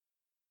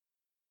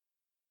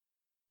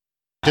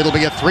It'll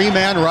be a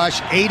three-man rush,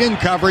 8 in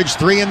coverage,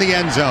 3 in the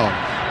end zone.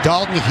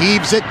 Dalton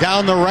heaves it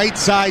down the right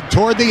side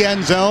toward the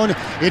end zone.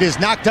 It is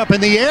knocked up in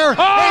the air.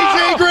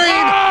 A.J.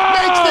 Green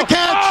makes the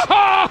catch.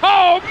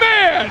 Oh,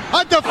 man!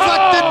 A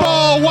deflected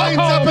ball winds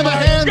up in the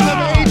hands of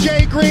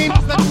A.J. Green.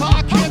 The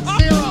clock hits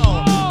 0.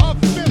 A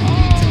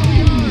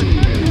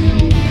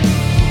 52-yard.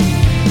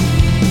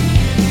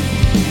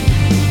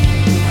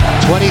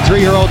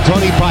 23-year-old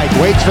Tony Pike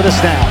waits for the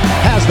snap.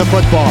 Has the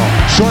football.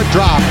 Short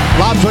drop.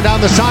 Lobs one down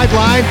the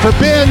sideline for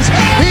Binns.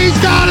 He's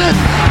got it!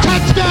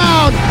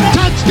 Touchdown!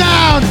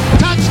 Touchdown!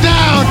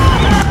 Touchdown!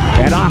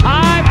 And a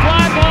high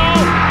fly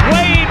ball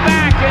way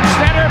back in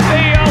center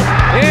field.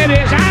 It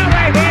is out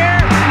right here.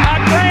 A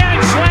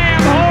grand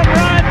slam home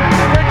run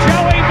for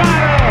Joey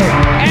Votto.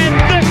 And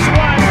this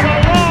one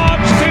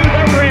belongs to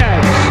the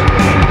Reds.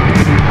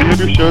 Do you have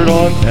your shirt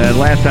on?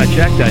 Last I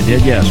checked, I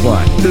did. Yes,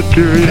 what?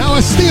 Now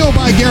a steal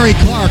by Gary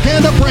Clark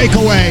and a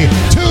breakaway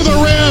to the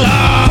rim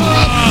for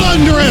a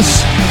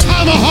thunderous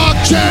tomahawk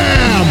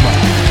jam.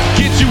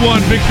 Get you one,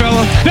 big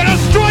fella. And a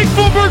strike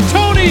for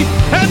Bertoni,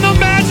 and the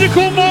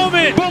magical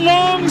moment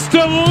belongs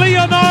to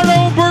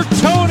Leonardo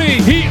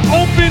Bertoni. He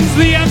opens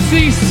the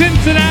FC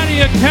Cincinnati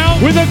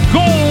account with a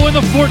goal in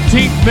the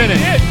 14th minute.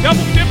 Yeah,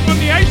 double dip on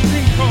the ice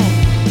cream cone.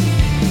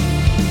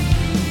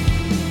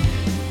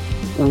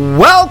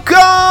 Welcome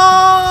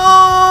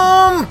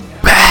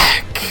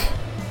back,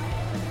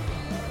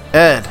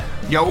 Ed.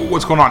 Yo,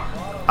 what's going on?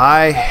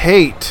 I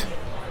hate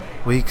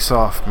weeks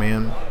off,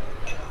 man.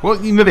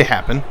 Well, you know they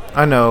happen.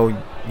 I know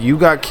you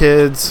got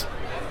kids.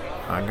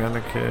 I got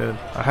a kid.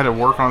 I had to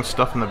work on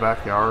stuff in the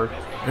backyard.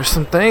 There's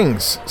some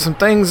things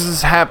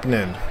is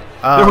happening.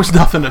 There was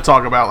nothing to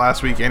talk about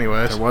last week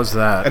anyways. There was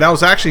that. And I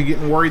was actually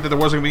getting worried that there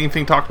wasn't going to be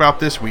anything talked about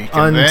this week.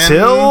 And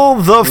until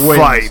the Wednesday.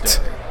 fight.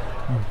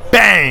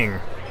 Bang!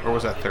 Or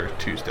was that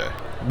Tuesday?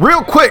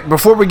 Real quick,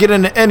 before we get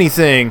into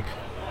anything,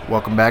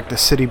 welcome back to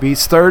City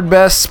Beat's third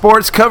best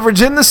sports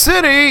coverage in the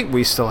city.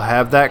 We still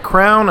have that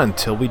crown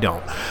until we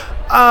don't.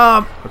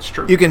 That's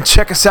true. You can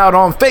check us out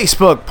on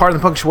Facebook, Pardon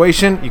the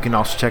Punctuation. You can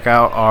also check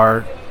out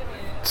our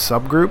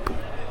subgroup,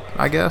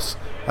 I guess.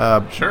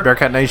 Sure.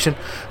 Bearcat Nation.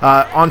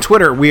 On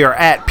Twitter, we are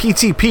at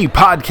PTP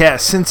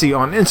Podcast Cincy.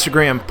 On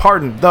Instagram,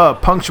 Pardon the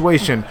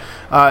Punctuation.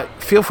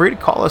 Feel free to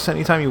call us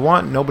anytime you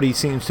want. Nobody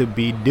seems to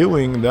be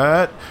doing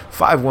that.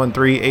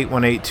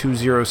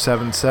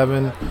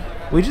 513-818-2077.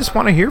 We just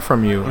want to hear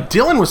from you.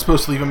 Dylan was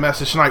supposed to leave a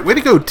message tonight. Way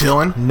to go,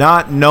 Dylan.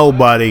 Not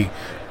nobody.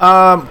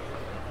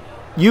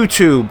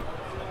 YouTube,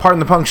 Pardon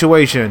the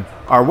Punctuation.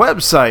 Our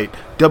website,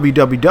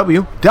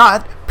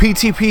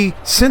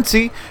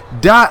 www.ptpcincy.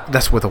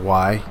 That's with a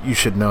Y. You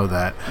should know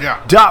that. Yeah.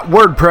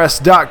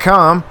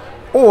 .wordpress.com.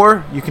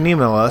 Or you can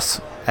email us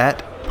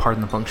at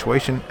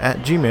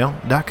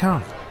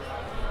pardonthepunctuation@gmail.com.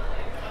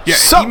 Yeah,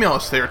 So, email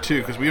us there too,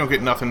 because we don't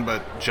get nothing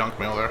but junk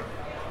mail there.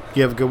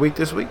 you have a good week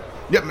this week?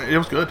 Yep, it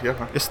was good. Yeah.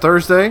 It's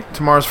Thursday.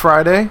 Tomorrow's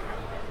Friday.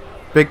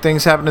 Big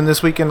things happening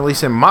this weekend, at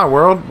least in my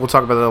world. We'll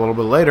talk about that a little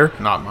bit later.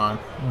 Not mine.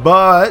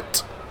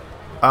 But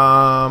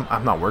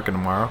I'm not working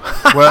tomorrow.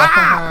 Well,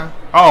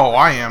 oh,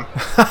 I am.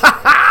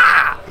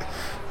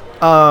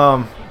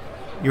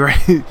 You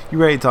ready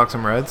to talk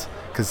some Reds?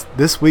 Because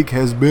this week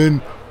has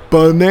been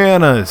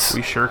bananas.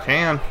 We sure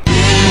can.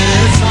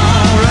 It's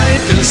alright,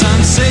 'cause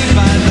I'm saved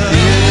by love.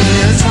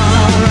 It's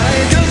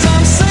alright, 'cause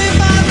I'm saved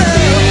by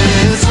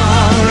love. It's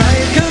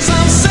alright, 'cause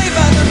I'm saved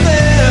by the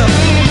bell.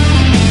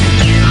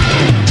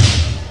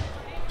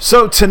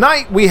 So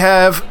tonight we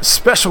have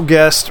special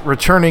guest,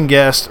 returning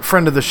guest,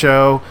 friend of the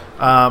show,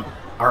 our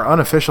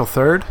unofficial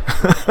third.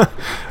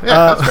 Yeah,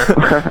 that's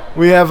fair.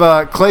 We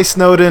have Clay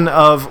Snowden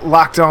of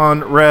Locked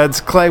On Reds.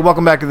 Clay,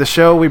 welcome back to the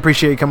show. We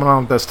appreciate you coming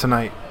on with us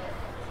tonight.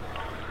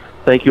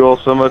 Thank you all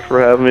so much for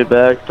having me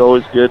back. It's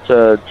always good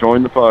to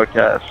join the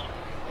podcast.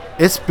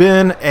 It's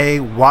been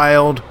a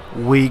wild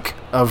week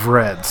of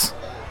Reds.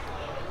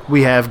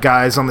 We have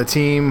guys on the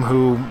team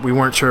who we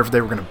weren't sure if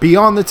they were going to be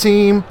on the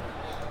team.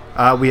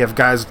 We have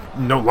guys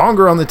no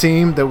longer on the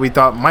team that we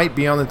thought might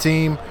be on the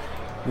team.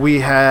 We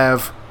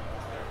have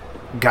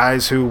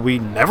guys who we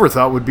never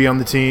thought would be on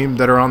the team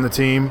that are on the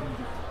team.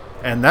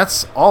 And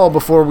that's all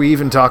before we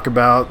even talk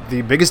about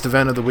the biggest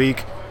event of the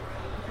week.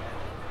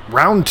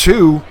 Round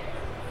 2,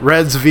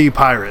 Reds v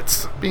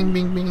Pirates. Bing,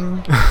 bing,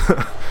 bing.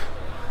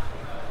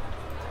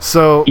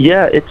 So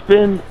Yeah, it's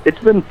been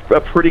a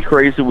pretty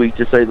crazy week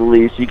to say the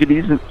least. You can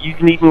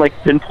even like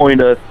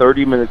pinpoint a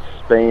 30-minute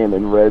span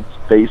in Reds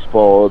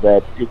baseball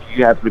that if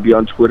you happen to be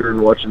on Twitter and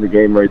watching the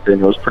game right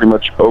then, it was pretty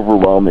much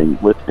overwhelming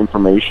with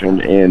information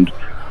and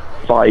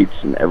fights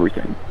and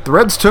everything. the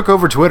Reds took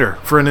over Twitter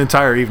for an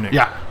entire evening.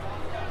 Yeah.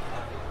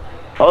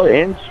 Oh,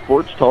 and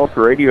sports talk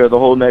radio the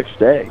whole next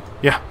day.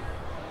 Yeah.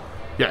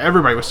 Yeah,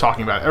 everybody was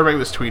talking about it. Everybody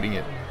was tweeting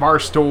it.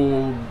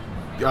 Barstool,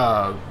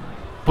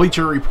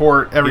 Bleacher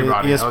Report,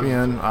 everybody.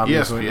 ESPN,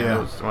 obviously.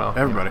 ESPN, Yeah. well,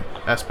 Everybody.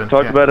 ESPN.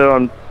 Talked about it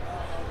on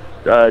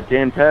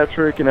Dan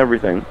Patrick and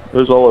everything. It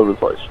was all over the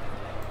place.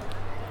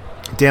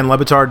 Dan Le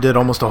Batard did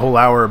almost a whole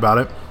hour about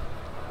it.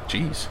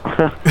 Jeez.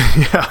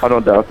 Yeah. I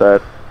don't doubt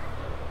that.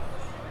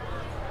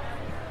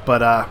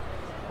 But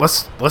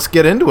let's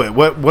get into it.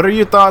 What are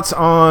your thoughts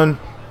on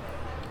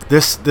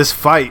this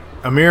fight?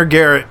 Amir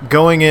Garrett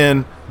going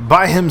in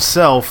by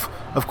himself.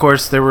 Of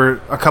course, there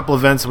were a couple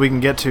events we can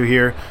get to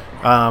here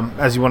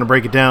as you want to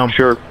break it down.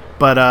 Sure.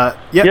 But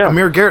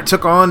Amir Garrett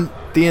took on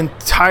the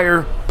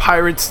entire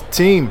Pirates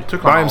team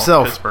by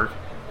himself. Pittsburgh.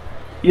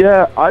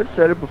 Yeah, I've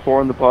said it before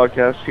on the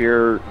podcast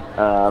here.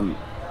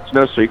 It's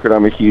no secret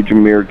I'm a huge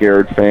Amir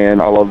Garrett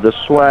fan. I love the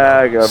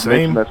swag. I've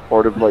mentioned that's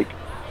part of, like,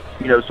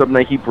 you know, something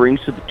that he brings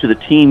to the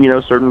team. You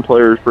know, certain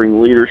players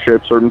bring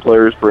leadership. Certain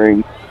players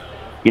bring,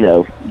 you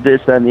know,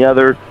 this, that, and the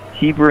other.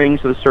 He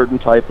brings a certain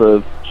type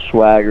of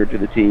swagger to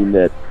the team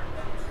that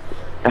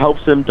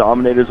helps him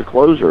dominate as a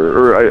closer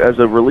or as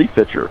a relief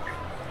pitcher.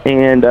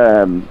 And,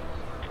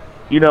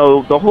 you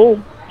know, the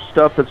whole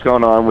stuff that's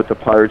gone on with the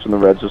Pirates and the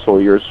Reds this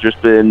whole year has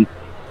just been,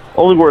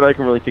 only word I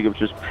can really think of is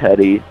just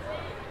petty.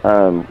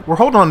 We're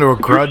holding on to a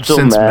grudge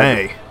since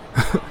May.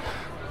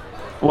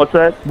 What's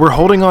that? We're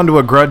holding on to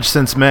a grudge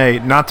since May,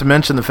 not to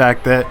mention the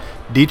fact that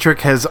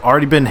Dietrich has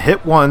already been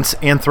hit once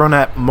and thrown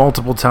at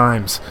multiple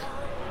times.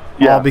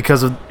 All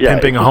because of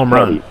pimping a home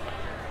run.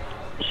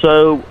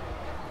 So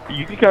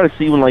you can kind of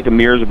see when, like,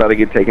 Amir's about to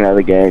get taken out of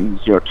the game.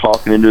 He's, you know,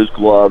 talking into his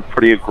glove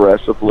pretty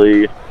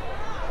aggressively.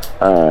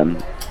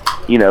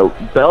 You know,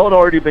 Bell had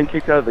already been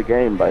kicked out of the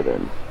game by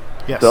then.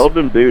 Yes. Bell had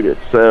been booted.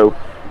 So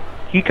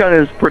he kind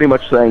of is pretty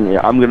much saying,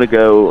 I'm going to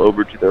go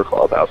over to their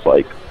clubhouse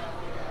like,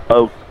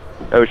 oh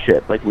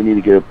shit, like, we need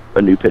to get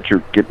a new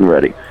pitcher getting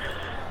ready.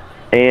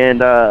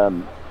 And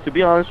to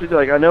be honest with you,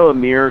 like, I know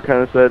Amir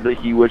kind of said that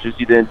he wishes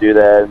he didn't do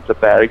that. It's a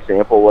bad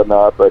example,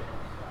 whatnot, but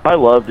I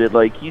loved it.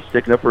 Like, he's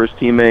sticking up for his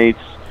teammates.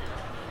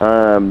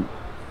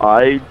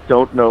 I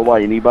don't know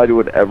why anybody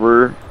would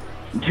ever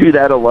do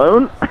that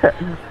alone.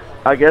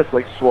 I guess,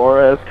 like,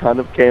 Suarez kind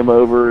of came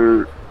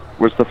over,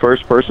 was the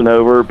first person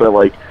over, but,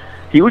 like,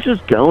 he was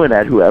just going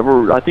at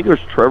whoever. I think it was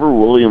Trevor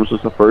Williams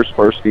was the first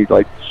person he,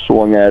 like,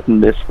 swung at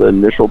and missed the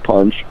initial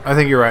punch. I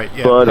think you're right,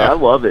 yeah. But I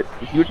love it.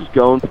 He was just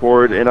going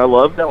for it, and I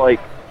love that, like,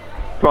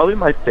 probably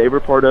my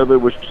favorite part of it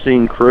was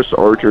seeing Chris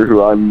Archer,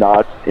 who I'm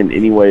not in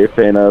any way a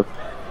fan of,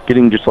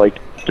 getting just,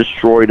 like,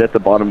 destroyed at the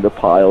bottom of the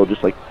pile,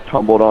 just, like,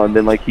 tumbled on.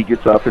 Then, like, he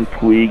gets up and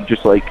Puig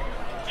just, like,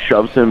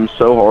 shoves him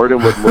so hard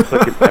and what looks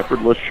like an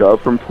effortless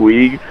shove from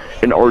Puig,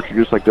 and Archer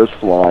just, like, goes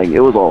flying.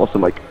 It was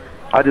awesome. Like,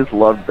 I just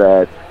loved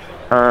that.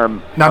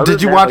 Now,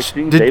 did you watch... Like,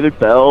 seeing David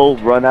Bell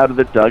run out of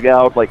the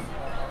dugout, like,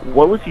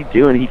 what was he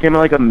doing? He came out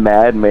like a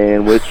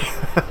madman, which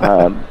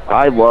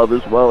I love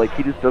as well. Like,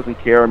 he just doesn't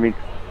care. I mean,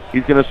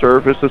 he's going to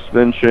serve his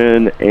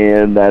suspension,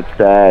 and that's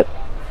that.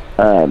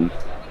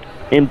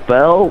 And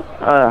Bell,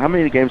 how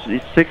many games?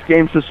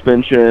 6-game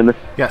suspension.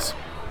 Yes.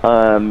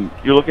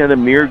 You're looking at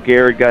Amir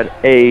Garrett got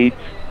 8.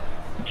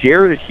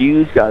 Jared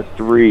Hughes got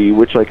 3,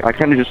 which, like, I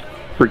kind of just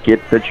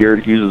forget that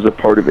Jared Hughes is a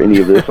part of any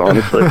of this,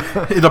 honestly.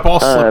 The ball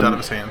slipped out of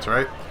his hands,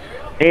 right?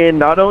 And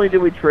not only did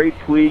we trade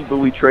Puig, but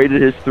we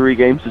traded his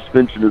 3-game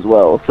suspension as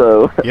well.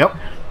 So, yep,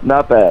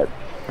 not bad.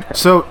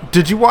 So,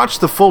 did you watch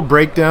the full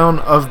breakdown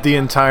of the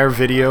entire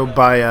video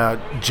by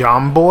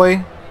John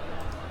Boy?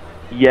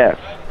 Yes,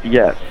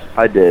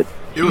 I did.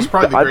 It was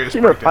probably the greatest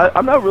breakdown.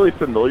 I'm not really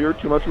familiar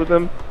too much with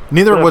him.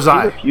 Neither was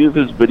I. I've seen a few of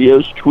his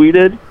videos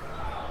tweeted,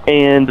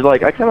 and,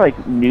 like, I kind of,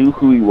 like, knew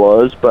who he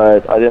was,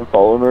 but I didn't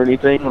follow him or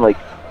anything. Like,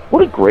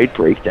 what a great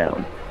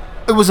breakdown.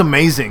 It was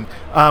amazing.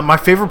 My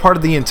favorite part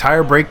of the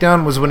entire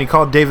breakdown was when he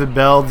called David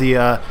Bell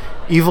the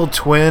evil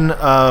twin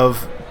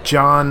of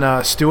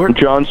John Stewart.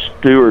 John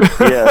Stewart,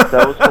 yeah.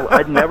 That was.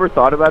 I'd never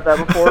thought about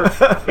that before,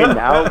 and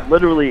now,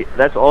 literally,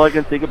 that's all I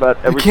can think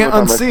about every time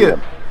I see it.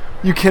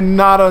 You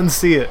cannot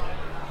unsee it.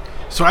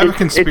 So I have a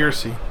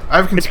conspiracy.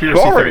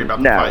 Theory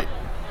about the fight.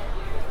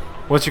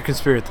 What's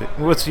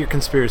your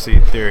conspiracy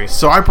theory?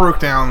 So I broke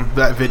down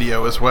that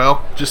video as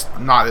well, just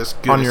not as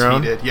good on your as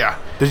own? he did. Yeah.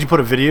 Did you put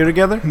a video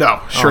together?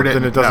 No, didn't.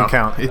 Then it doesn't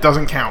count. It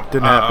doesn't count.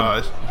 Didn't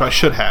happen. But I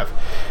should have.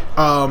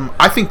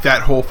 I think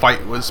that whole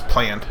fight was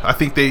planned. I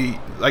think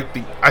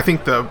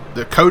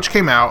the coach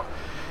came out,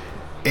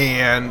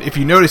 and if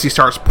you notice, he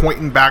starts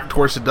pointing back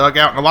towards the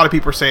dugout, and a lot of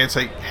people are saying,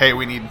 "Hey,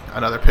 we need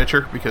another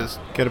pitcher because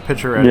get a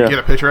pitcher ready." Yeah. Get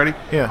a pitcher ready.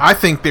 Yeah. I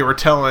think they were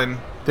telling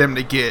them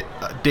to get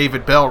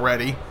David Bell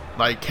ready.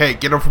 Like, hey,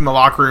 get him from the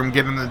locker room,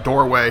 get him in the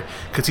doorway,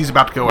 because he's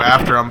about to go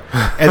after him.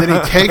 And then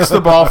he takes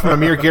the ball from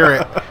Amir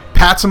Garrett,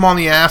 pats him on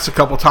the ass a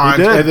couple times,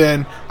 and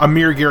then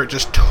Amir Garrett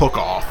just took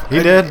off.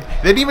 He did.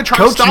 They didn't even try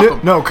to stop him.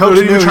 No, Coach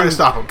didn't even try to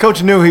stop him.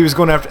 Coach knew he was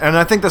going after, and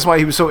I think that's why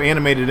he was so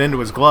animated into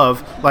his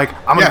glove. Like,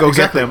 I'm going to go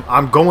get them.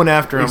 I'm going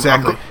after him.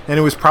 Exactly. And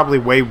it was probably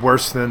way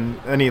worse than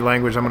any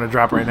language I'm going to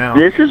drop right now.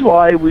 This is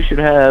why we should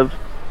have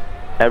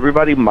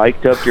everybody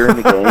mic'd up during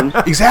the games.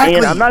 Exactly.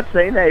 And I'm not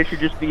saying that it should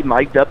just be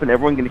mic'd up and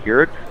everyone can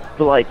hear it,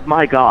 but, like,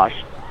 my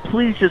gosh,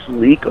 please just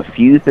leak a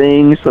few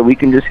things so we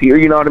can just hear,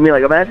 you know what I mean?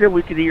 Like, imagine if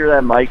we could hear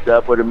that mic'd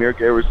up, what Amir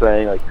Garrett was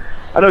saying. Like,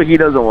 I know he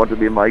doesn't want to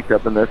be mic'd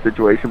up in that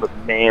situation, but,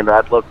 man,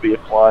 I'd love to be a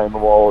fly on the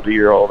wall to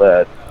hear all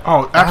that.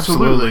 Oh,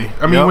 absolutely.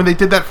 I mean, when they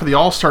did that for the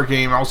All-Star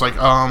game, I was like,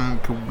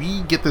 can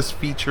we get this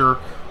feature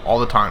all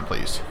the time,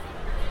 please?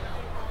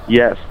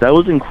 Yes, that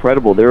was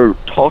incredible. They were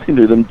talking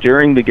to them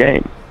during the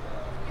game.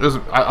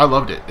 I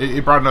loved it.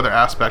 It brought another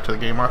aspect to the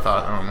game. I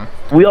thought. I don't know.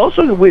 We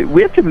also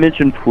we have to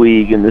mention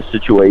Puig in this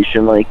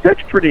situation. Like,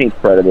 that's pretty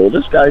incredible.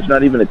 This guy's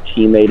not even a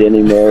teammate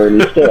anymore,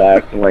 and he's still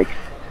acting like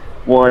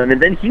one.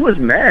 And then he was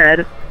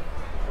mad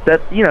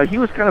that he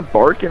was kind of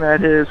barking at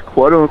his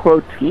quote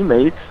unquote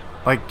teammates.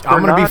 Like,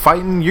 I'm going to be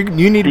fighting. You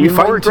need to be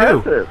fighting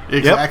too.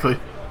 Exactly.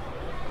 Yep.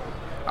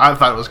 I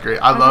thought it was great.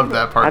 I loved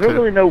that part. I don't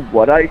really know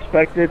what I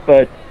expected,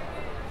 but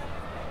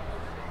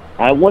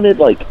I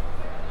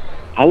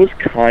was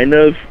kind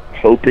of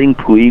hoping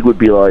Puig would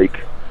be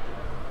like,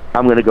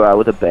 I'm going to go out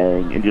with a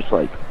bang and just,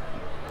 like,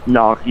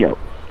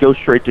 go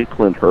straight to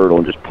Clint Hurdle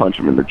and just punch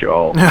him in the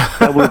jaw.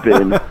 That would have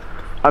been,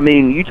 I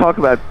mean, you talk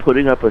about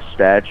putting up a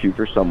statue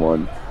for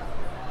someone.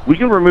 We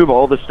can remove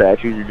all the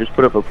statues and just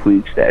put up a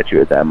Puig statue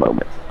at that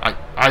moment.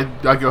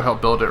 I go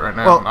help build it right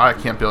now. Well, I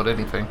can't build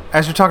anything.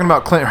 As you're talking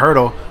about Clint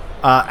Hurdle,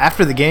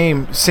 after the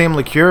game, Sam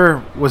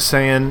LeCure was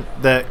saying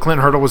that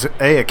Clint Hurdle was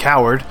a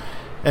coward,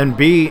 and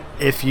B,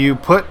 if you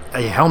put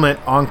a helmet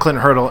on Clint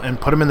Hurdle and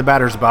put him in the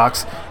batter's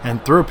box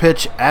and threw a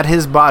pitch at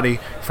his body,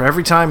 for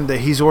every time that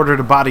he's ordered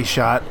a body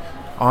shot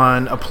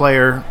on a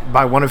player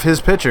by one of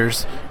his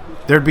pitchers,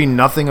 there'd be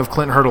nothing of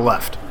Clint Hurdle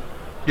left.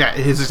 Yeah,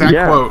 his exact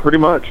quote. Pretty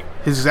much.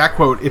 His exact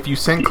quote, if you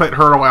sent Clint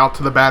Hurdle out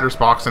to the batter's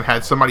box and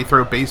had somebody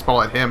throw a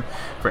baseball at him,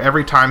 for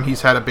every time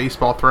he's had a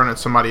baseball thrown at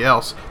somebody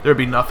else, there'd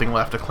be nothing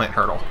left of Clint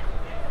Hurdle.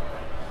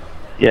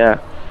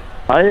 Yeah.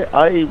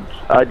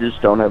 I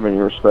just don't have any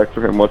respect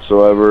for him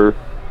whatsoever.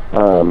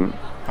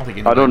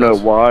 I don't know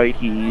why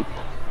he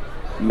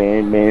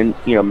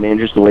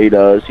manages the way he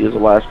does. He has a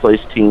last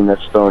place team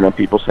that's throwing up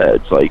people's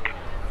heads. Like,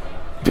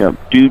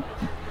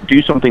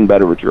 do something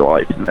better with your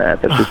life than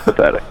that. That's just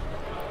pathetic.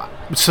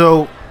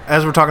 So,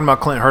 as we're talking about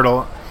Clint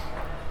Hurdle,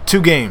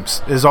 2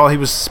 games is all he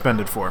was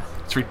suspended for.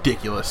 It's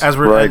ridiculous. As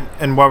we're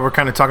and while we're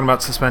kind of talking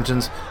about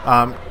suspensions,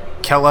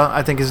 Kella,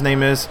 I think his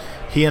name is,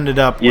 he ended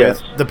up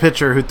with the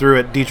pitcher who threw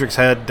at Dietrich's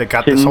head that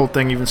got this whole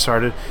thing even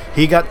started.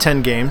 He got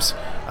 10 games.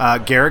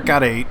 Garrett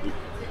got 8.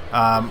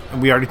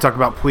 We already talked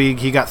about Puig.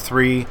 He got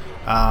 3.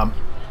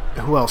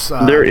 Who else?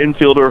 Their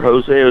infielder,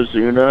 Jose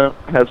Ozuna,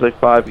 has a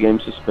 5-game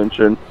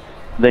suspension.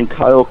 Then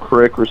Kyle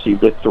Crick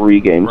received a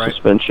 3-game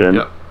suspension.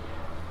 Yep.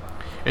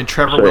 And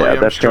Trevor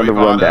Williams, Joey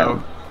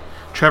Votto.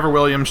 Trevor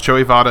Williams,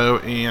 Joey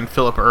Votto, and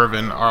Phillip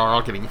Ervin are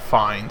all getting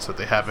fines that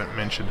they haven't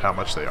mentioned how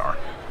much they are.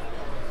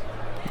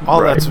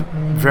 All that's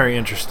very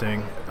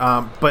interesting.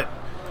 But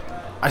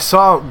I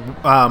saw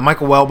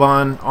Michael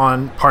Welbon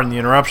on Pardon the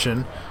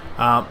Interruption,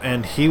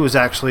 and he was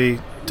actually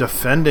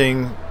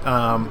defending,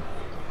 a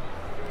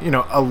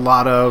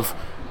lot of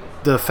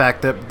the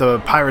fact that the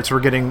Pirates were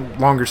getting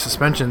longer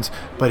suspensions,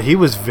 but he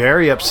was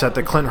very upset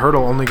that Clint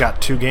Hurdle only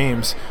got 2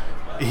 games.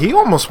 He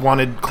almost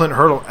wanted Clint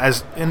Hurdle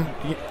and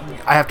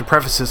I have to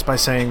preface this by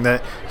saying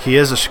that he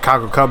is a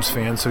Chicago Cubs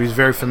fan, so he's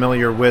very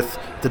familiar with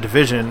the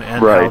division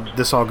and how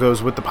this all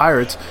goes with the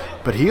Pirates,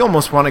 but he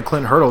almost wanted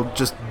Clint Hurdle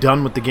just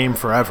done with the game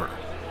forever.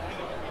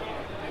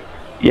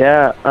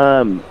 Yeah,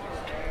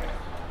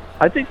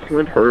 I think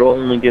Clint Hurdle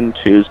only getting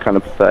 2 is kind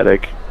of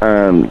pathetic.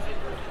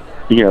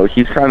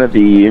 He's kind of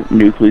the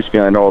nucleus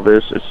behind all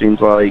this, it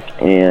seems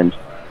like, and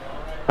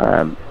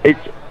it's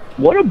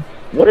what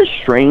a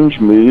strange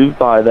move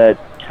by that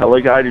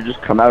Kella guy to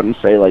just come out and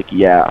say, like,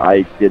 yeah,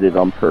 I did it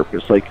on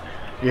purpose. Like,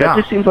 that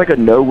just seems like a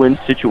no-win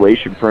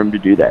situation for him to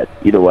do that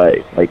either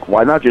way. Like,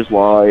 why not just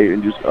lie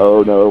and just,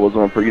 oh, no, it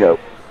wasn't on purpose,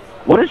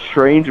 What a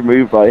strange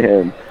move by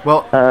him.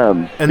 Well,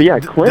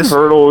 Clint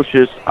Hurdle is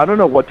just, I don't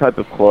know what type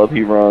of club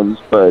he runs,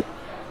 but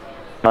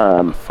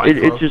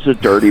it's just a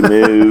dirty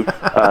move,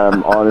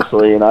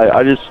 honestly, and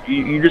I just,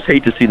 you just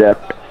hate to see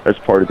that as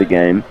part of the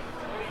game.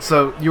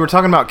 So, you were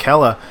talking about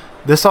Kella.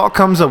 This all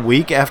comes a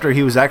week after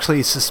he was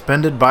actually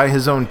suspended by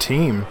his own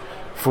team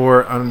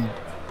for an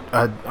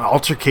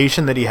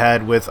altercation that he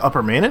had with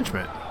upper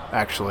management,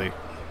 actually.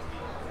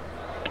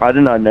 I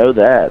did not know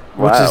that.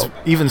 Which is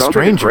even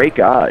stranger. Like a great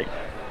guy.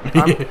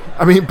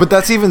 But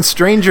that's even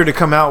stranger to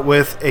come out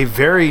with a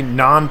very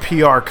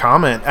non-PR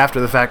comment after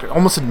the fact,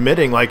 almost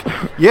admitting, like,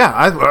 yeah,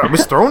 I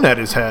was thrown at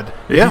his head.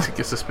 Yeah. He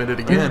gets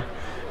suspended again.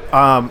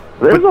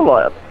 There's a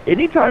lot.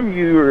 Anytime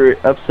you're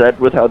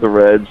upset with how the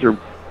Reds are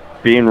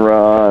being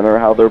run or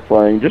how they're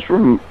playing, just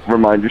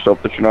remind yourself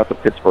that you're not the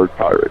Pittsburgh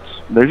Pirates.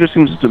 There just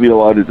seems to be a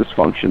lot of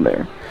dysfunction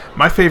there.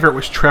 My favorite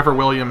was Trevor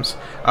Williams.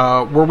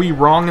 Were we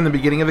wrong in the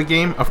beginning of the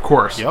game? Of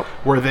course. Yep.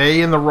 Were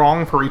they in the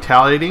wrong for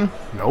retaliating?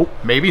 Nope.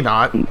 Maybe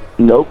not.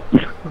 Nope.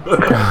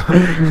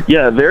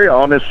 Yeah, very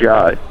honest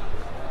guy.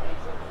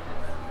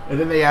 And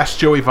then they asked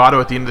Joey Votto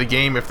at the end of the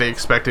game if they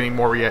expect any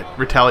more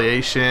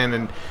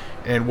retaliation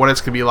and what it's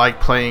going to be like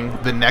playing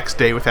the next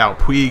day without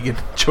Puig. And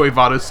Joey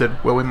Votto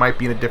said, well, we might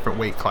be in a different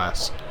weight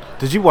class.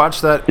 Did you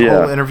watch that Yeah.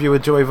 whole interview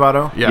with Joey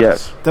Votto?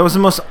 Yes. That was the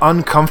most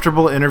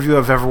uncomfortable interview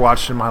I've ever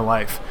watched in my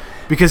life.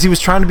 Because he was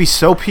trying to be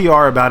so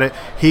PR about it.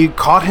 He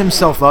caught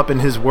himself up in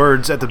his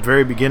words at the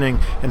very beginning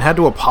and had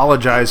to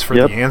apologize for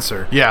Yep. the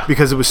answer. Yeah.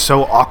 Because it was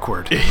so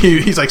awkward.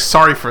 He's like,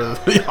 sorry for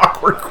the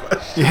awkward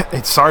question.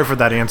 Yeah, sorry for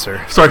that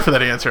answer. Sorry for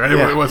that answer.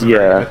 It wasn't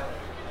very Yeah.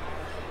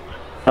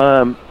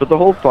 good. But the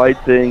whole fight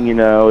thing,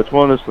 it's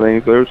one of those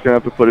things. They're just gonna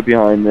have to put it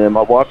behind them.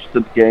 I watched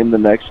the game the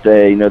next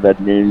day.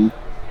 That noon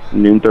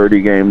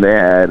 30 game they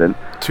had, and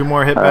 2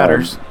 more hit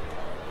batters.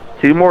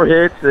 2 more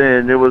hits,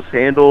 and it was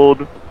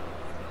handled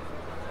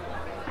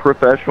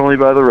professionally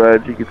by the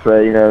Reds. You could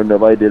say,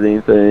 nobody did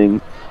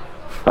anything.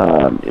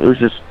 It was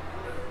just,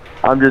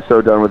 I'm just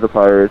so done with the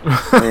Pirates,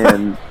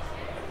 and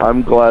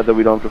I'm glad that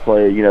we don't have to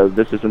play.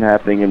 This isn't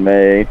happening in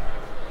May.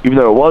 Even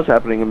though it was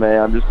happening in May,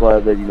 I'm just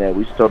glad that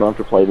we still don't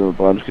have to play them a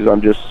bunch because I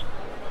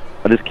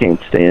just can't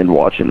stand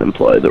watching them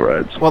play the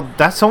Reds. Well,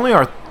 that's only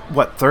our,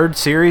 3rd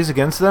series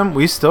against them?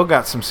 We still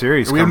got some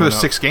series We have coming another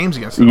up. 6 games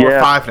against them. Or Yeah.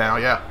 5 now,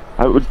 yeah.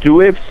 Do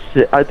we have?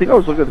 I think I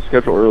was looking at the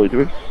schedule early. Do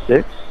we have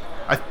 6?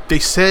 They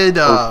said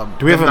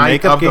Do we have the a night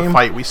makeup of the game?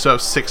 fight, we still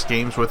have 6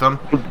 games with them.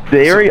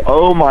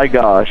 Oh my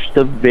gosh,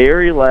 the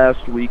very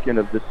last weekend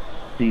of the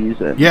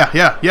season. Yeah.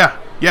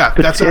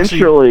 That's actually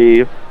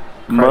Potentially,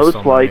 most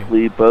almighty.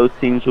 likely, both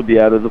teams will be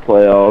out of the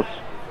playoffs.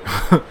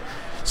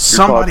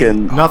 somebody.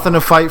 Talking, Nothing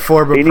to fight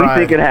for but anything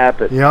pride. can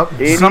happen. Yep.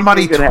 Anything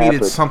Somebody can tweeted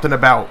happen. something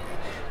about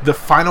the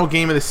final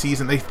game of the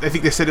season. I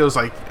think they said it was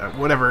like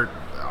October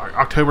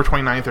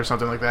 29th or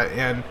something like that,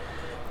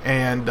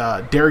 and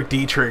Derek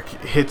Dietrich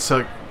hits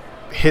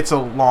a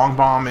long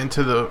bomb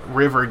into the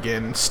river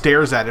again, and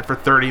stares at it for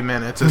 30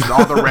 minutes as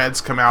all the Reds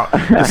come out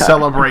to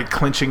celebrate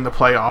clinching the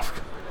playoff.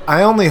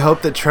 I only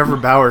hope that Trevor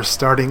Bauer's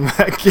starting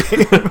that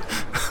game.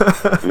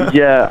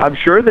 Yeah, I'm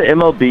sure the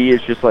MLB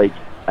is just like,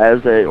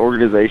 as an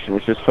organization,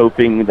 is just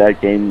hoping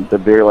that game, the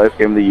very last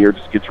game of the year,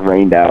 just gets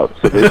rained out.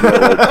 So there's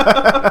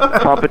no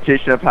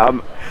competition of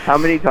how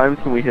many times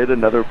can we hit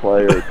another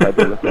player type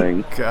of a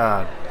thing.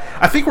 God.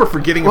 I think we're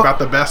forgetting about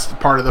the best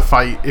part of the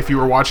fight if you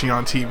were watching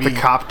on TV. The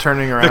cop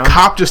turning The around.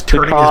 cop just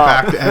turning his cop.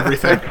 back to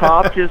everything. The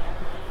cop just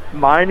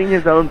minding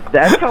his own.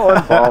 That's how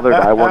unbothered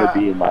I want to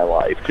be in my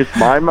life. Just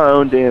mind my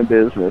own damn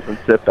business and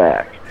sit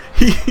back.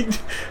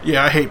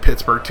 Yeah, I hate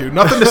Pittsburgh too.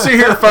 Nothing to see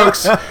here,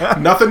 folks.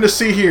 Nothing to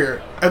see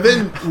here. And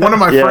then one of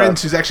my Yeah.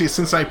 friends, who's actually a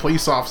Cincinnati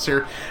police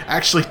officer,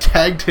 actually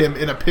tagged him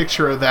in a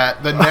picture of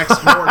that the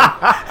next morning.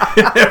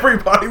 And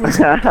everybody was,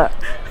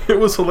 it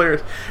was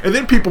hilarious. And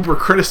then people were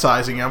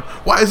criticizing him.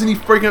 Why isn't he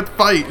breaking up the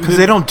fight? Because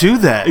they don't do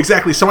that.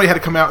 Exactly. Somebody had to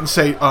come out and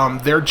say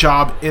their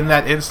job in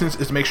that instance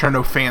is to make sure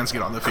no fans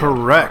get on the field.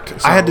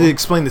 Correct. So- I had to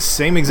explain the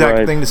same exact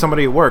Right. thing to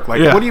somebody at work. Like,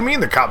 Yeah. what do you mean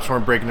the cops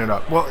weren't breaking it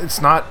up? Well,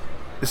 it's not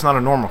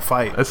a normal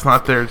fight. That's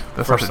not their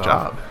First off.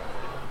 job.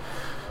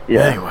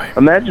 Yeah. Anyway.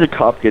 Imagine a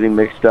cop getting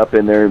mixed up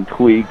in there and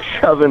Puig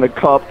shoving a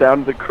cop down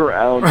to the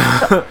ground.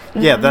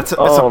 Yeah, that's a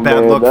Oh, bad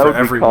man, look that for would be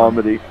everyone.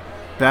 comedy.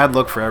 Bad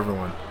look for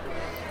everyone.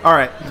 All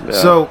right, Yeah.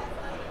 so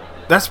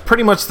that's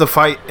pretty much the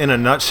fight in a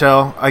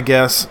nutshell, I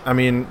guess. I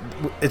mean,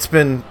 it's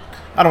been.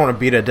 I don't want to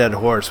beat a dead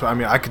horse. But I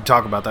mean, I could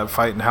talk about that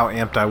fight and how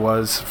amped I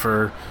was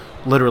for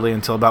literally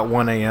until about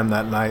 1 a.m.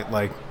 that night,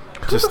 like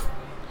just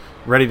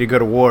ready to go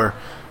to war.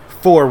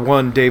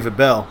 4-1 David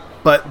Bell.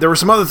 But there were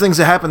some other things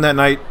that happened that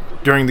night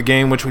during the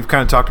game, which we've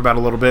kind of talked about a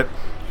little bit.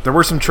 There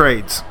were some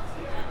trades,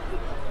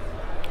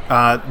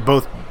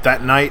 both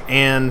that night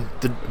and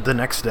the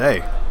next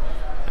day.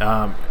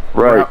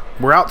 Right.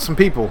 We're out some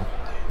people.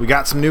 We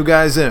got some new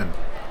guys in.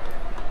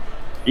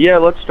 Yeah,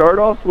 let's start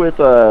off with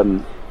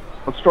talking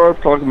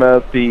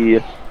about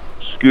the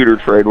Scooter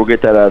trade. We'll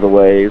get that out of the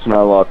way. There's not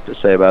a lot to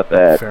say about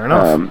that. Fair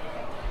enough.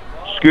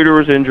 Scooter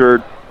was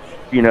injured.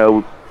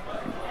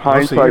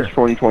 Hindsight's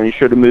 2020.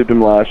 Should have moved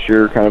him last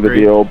year, kind of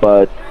Agreed. a deal.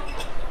 But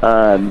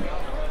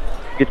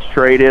gets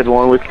traded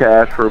along with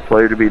cash for a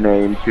player to be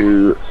named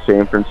to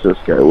San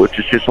Francisco, which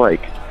is just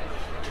like,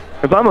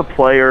 if I'm a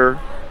player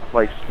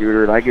like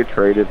Scooter and I get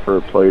traded for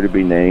a player to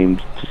be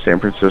named to San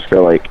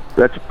Francisco, like,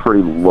 that's a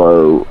pretty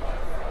low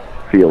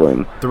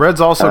feeling. The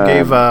Reds also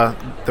gave them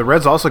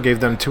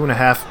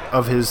 2.5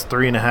 of his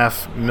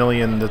 $3.5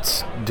 million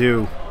that's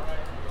due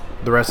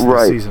the rest of the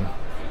Right. season.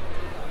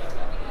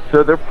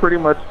 So the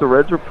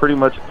Reds are pretty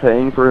much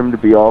paying for him to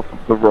be off of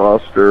the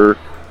roster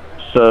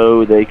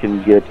so they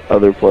can get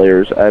other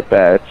players at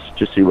bats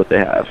to see what they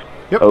have.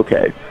 Yep.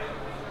 Okay.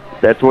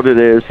 That's what it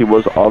is. He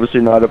was obviously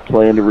not a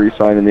plan to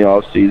re-sign in the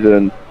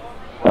offseason.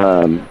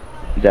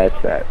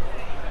 That's that.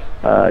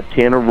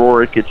 Tanner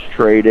Roark gets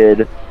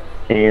traded,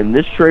 and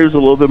this trade was a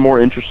little bit more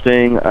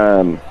interesting.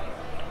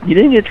 He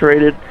didn't get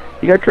traded.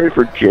 He got traded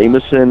for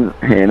Jameson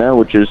Hanna,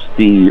 which is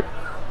the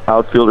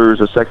outfielder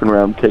who's a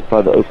second-round pick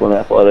by the Oakland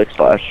Athletics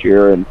last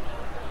year, and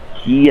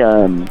he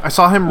I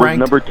saw him was ranked.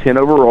 number 10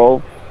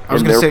 overall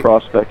was in gonna their say-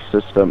 prospect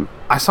system.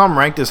 I saw him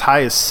ranked as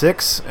high as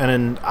 6, and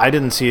then I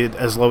didn't see it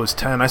as low as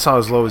 10. I saw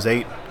as low as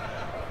 8.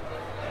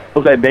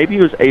 Okay, maybe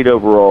he was 8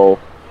 overall.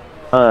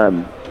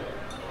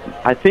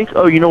 I think,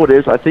 you know what it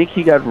is? I think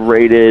he got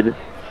rated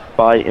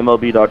by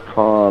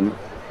MLB.com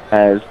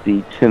as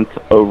the 10th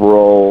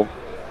overall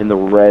in the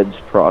Reds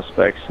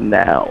prospects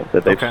now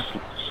that they've Okay.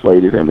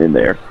 slated him in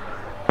there.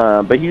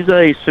 But he's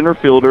a center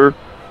fielder.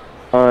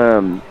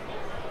 21.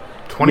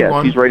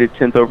 Yes, he's rated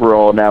 10th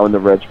overall now in the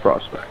Reds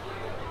prospect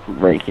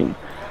ranking.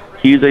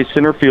 He's a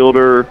center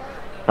fielder.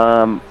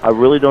 I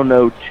really don't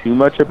know too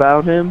much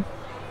about him.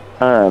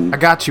 I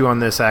got you on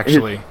this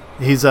actually.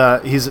 He's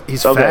Okay.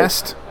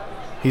 fast.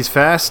 He's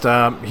fast.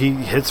 He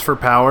hits for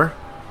power.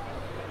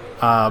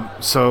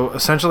 So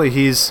essentially,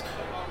 he's,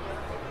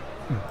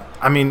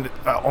 I mean,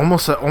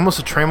 almost a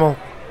Trammell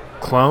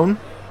clone.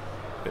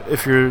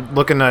 If you're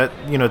looking at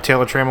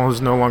Taylor Trammell,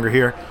 who's no longer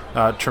here,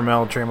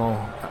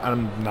 Trammell.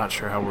 I'm not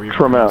sure how we're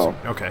Trammell.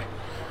 Okay.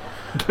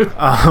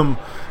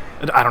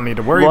 I don't need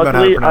to worry about how to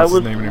Luckily, pronounce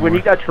his name anymore. when he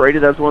got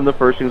traded, that's one of the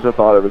first things I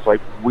thought of. It's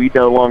like, we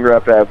no longer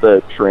have to have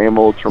the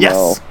Trammell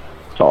Yes.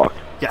 talk.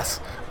 Yes.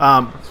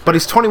 But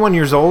he's 21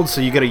 years old,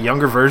 so you get a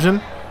younger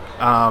version.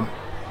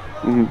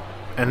 And,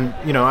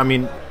 I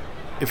mean,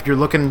 if you're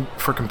looking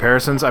for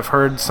comparisons, I've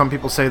heard some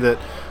people say that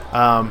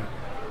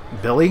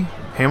Billy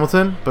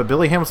Hamilton, but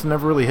Billy Hamilton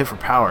never really hit for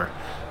power.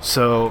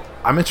 So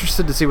I'm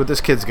interested to see what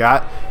this kid's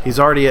got. He's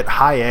already at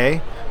high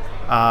A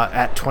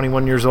at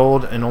 21 years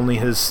old and only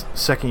his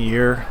second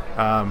year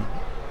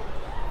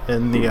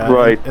in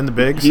the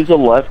bigs. He's a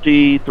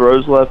lefty,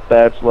 throws left,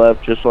 bats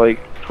left, just like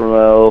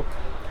Trammell.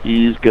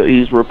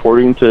 He's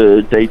reporting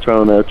to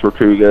Daytona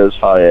Tortugas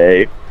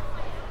High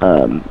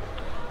A.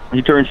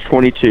 He turns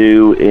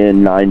 22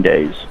 in 9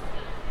 days.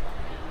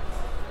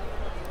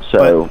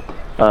 So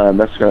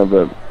that's kind of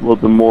a little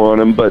bit more on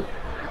him. But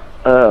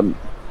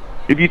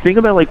if you think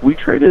about, like, we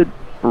traded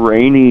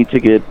Rainey to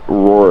get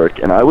Rourke,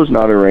 and I was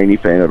not a Rainey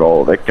fan at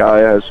all. That guy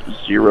has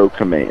zero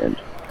command.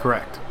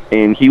 Correct.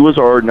 And he was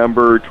our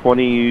number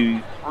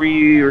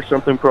 23 or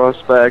something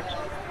prospect.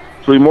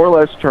 So we more or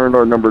less turned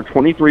our number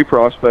 23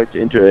 prospect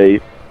into a,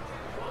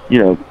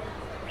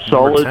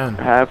 solid 10.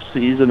 half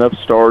season of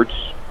starts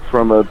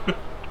from a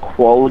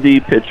quality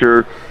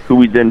pitcher who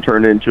we then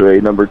turned into a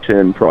number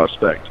 10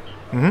 prospect.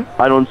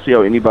 Mm-hmm. I don't see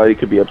how anybody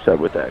could be upset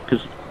with that,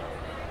 because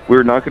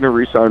we're not going to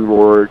re-sign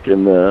Rourke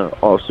in the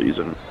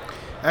offseason.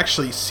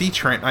 Actually, C.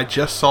 Trent, I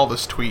just saw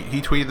this tweet.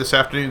 He tweeted this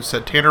afternoon,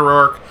 said Tanner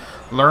Rourke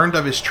learned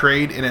of his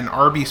trade in an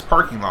Arby's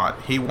parking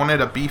lot. He wanted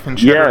a beef and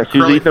cheddar. Yes, he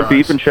was eating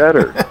beef and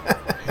cheddar.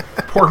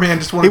 Poor man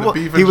just wanted the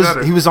beef and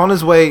cheddar. He was on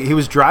his way. He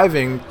was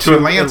driving to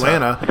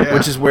Atlanta, Yeah.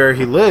 which is where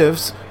he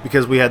lives,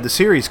 because we had the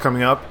series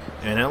coming up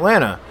in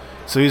Atlanta.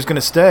 So he was going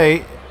to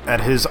stay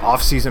at his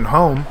off-season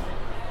home.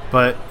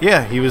 But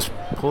yeah, he was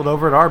pulled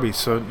over at Arby's.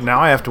 So now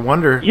I have to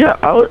wonder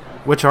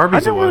which Arby's I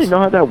it don't was. really know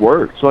how that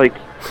works. Like,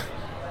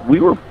 we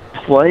were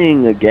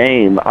playing a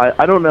game.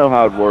 I don't know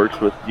how it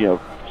works with,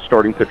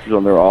 starting pitchers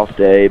on their off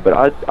day, but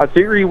I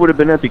figure he would have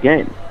been at the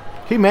game.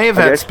 He may have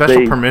had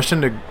special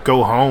permission to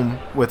go home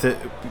with it.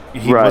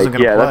 He wasn't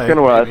going to play. That's kind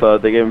of what I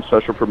thought. They gave him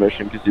special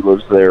permission because he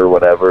lives there or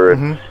whatever.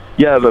 And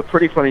yeah, but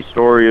pretty funny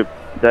story of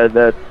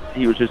that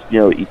he was just,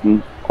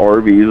 eating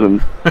Arby's,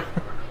 and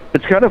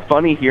it's kind of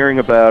funny hearing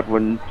about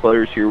when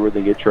players hear where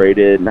they get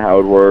traded and how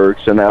it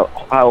works, and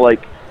how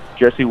like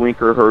Jesse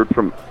Winker heard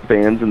from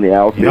fans in the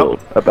outfield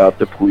about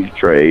the Puig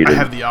trade. I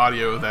have the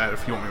audio of that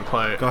if you want me to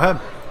play it. Go ahead.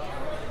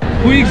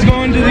 Puig's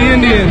going to the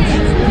Indians.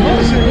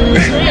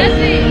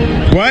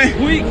 What?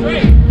 Puig's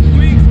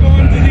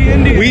going to the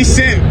Indians.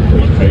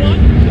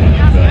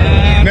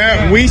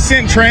 We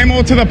sent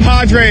Trammell to the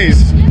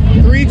Padres.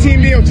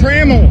 3-team deal,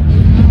 Trammell.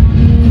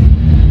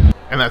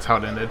 And that's how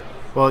it ended.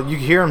 Well, you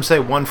hear him say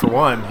 1 for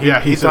 1. He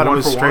He said thought it 1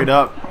 was for straight 1.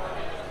 up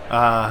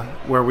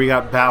where we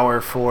got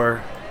Bauer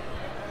for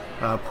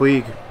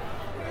Puig.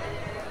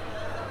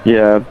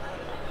 Yeah.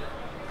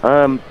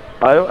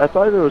 I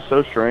thought it was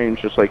so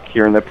strange, just like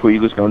hearing that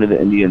Puig was going to the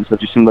Indians. That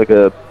just seemed like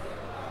I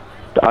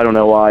don't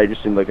know why, it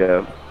just seemed like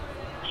a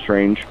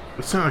strange.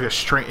 It's not like a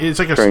strange. It's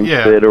like strange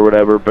fit or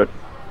whatever. But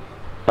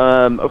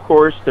of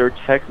course, there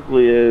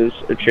technically is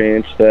a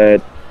chance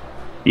that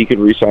he could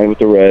re-sign with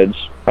the Reds.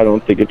 I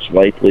don't think it's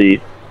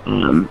likely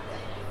in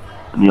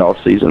the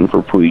off season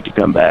for Puig to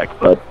come back,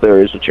 but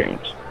there is a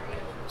chance.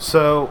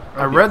 So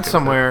I read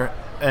somewhere,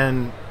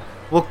 and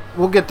we'll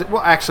get to,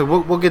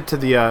 we'll get to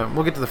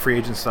the free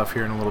agent stuff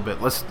here in a little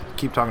bit. Let's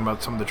keep talking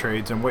about some of the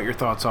trades and what your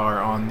thoughts are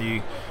on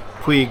the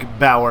Puig,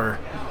 Bauer,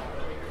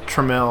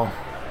 Trammell.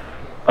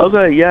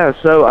 Okay, yeah.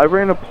 So I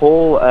ran a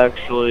poll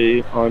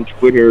actually on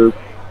Twitter.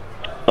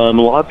 A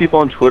lot of people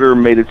on Twitter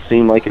made it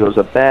seem like it was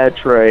a bad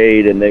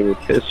trade and they were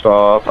pissed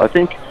off. I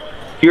think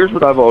here's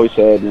what I've always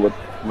said and what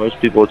most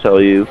people will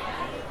tell you.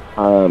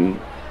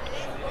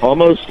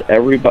 Almost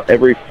every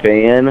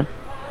fan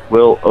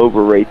will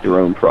overrate their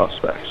own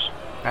prospects.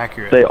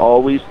 Accurate. They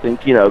always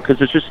think,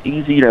 because it's just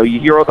easy. You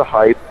hear all the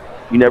hype.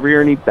 You never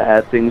hear any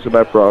bad things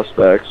about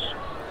prospects.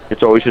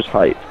 It's always just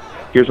hype.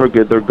 Here's how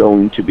good they're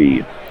going to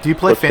be. Do you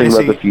play Let's fantasy?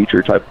 think about the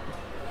future type.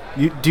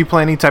 Do you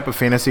play any type of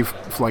fantasy,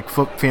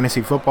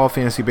 fantasy football,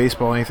 fantasy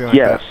baseball, anything like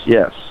that?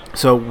 Yes.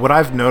 So what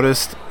I've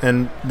noticed,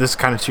 and this is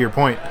kind of to your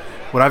point,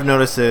 what I've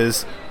noticed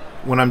is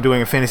when I'm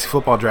doing a fantasy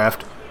football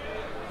draft,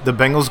 the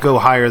Bengals go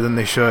higher than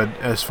they should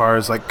as far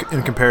as like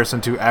in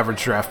comparison to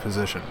average draft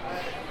position.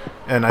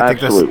 And I think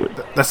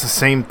that's the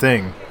same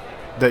thing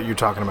that you're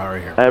talking about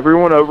right here.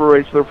 Everyone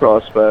overrates their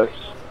prospects.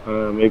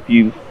 If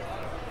you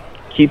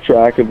keep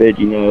track of it,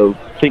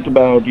 think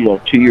about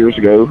 2 years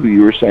ago who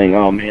you were saying,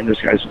 oh man,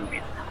 this guy's going to be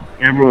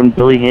everyone.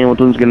 Billy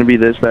Hamilton's going to be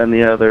this, that, and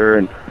the other.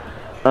 And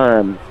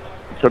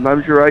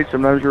sometimes you're right,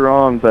 sometimes you're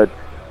wrong. But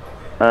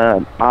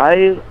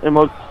I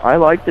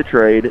like the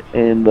trade,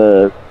 and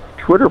the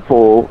Twitter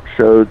poll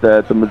showed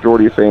that the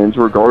majority of fans,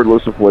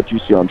 regardless of what you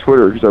see on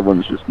Twitter, because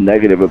everyone's just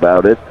negative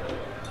about it,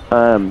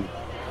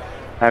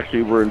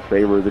 actually were in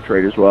favor of the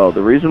trade as well.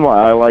 The reason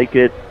why I like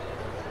it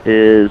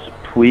is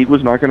Puig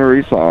was not going to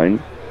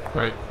re-sign.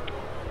 Right.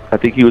 I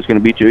think he was going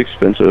to be too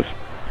expensive.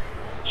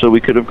 So we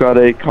could have got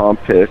a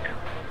comp pick.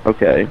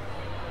 Okay.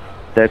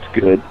 That's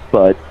good.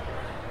 But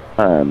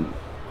Trammell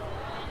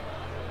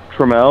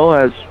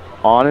has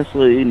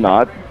honestly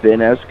not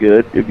been as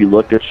good if you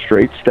look at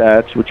straight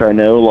stats, which I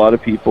know a lot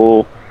of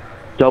people,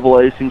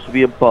 AA seems to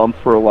be a bump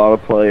for a lot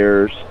of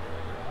players.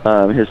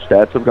 His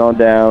stats have gone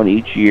down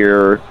each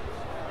year.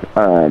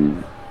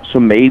 So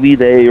maybe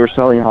they are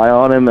selling high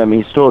on him. I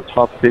mean, he's still a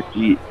top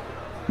 50,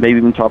 maybe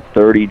even top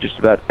 30, just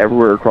about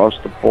everywhere across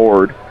the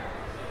board.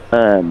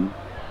 So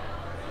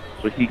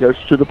he goes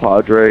to the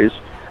Padres.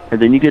 And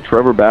then you get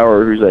Trevor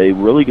Bauer, who's a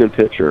really good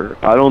pitcher.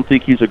 I don't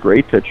think he's a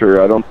great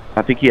pitcher.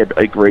 I think he had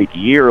a great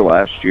year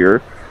last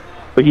year.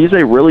 But he's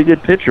a really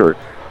good pitcher.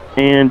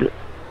 And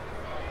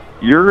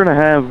you're going to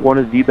have one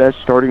of the best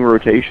starting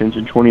rotations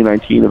in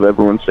 2019 if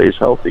everyone stays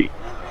healthy.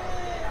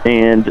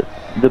 And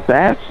the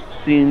bats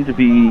seem to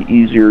be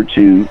easier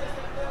to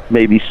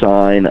maybe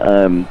sign.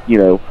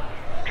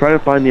 Trying to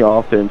find the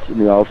offense in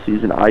the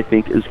offseason, I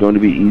think, is going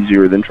to be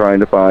easier than trying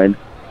to find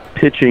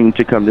pitching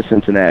to come to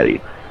Cincinnati.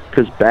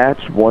 Because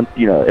bats want,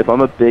 if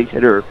I'm a big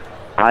hitter,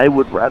 I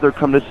would rather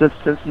come to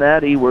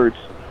Cincinnati where it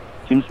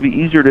seems to be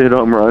easier to hit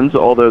home runs,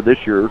 although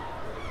this year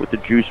with the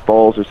juice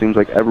balls, it seems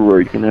like everywhere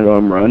you can hit a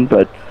home run.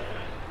 But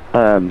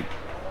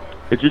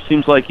it just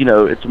seems like,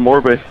 it's more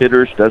of a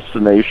hitter's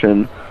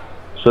destination,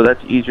 so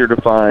that's easier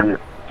to find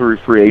through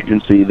free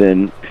agency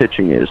than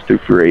pitching is through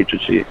free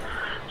agency.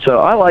 So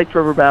I like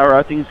Trevor Bauer.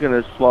 I think he's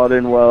going to slot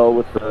in well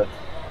with the,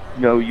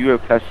 you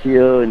have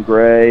Castillo and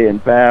Gray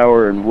and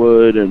Bauer and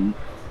Wood, and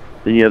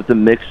then you have the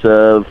mix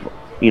of,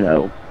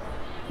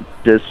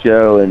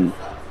 Disco and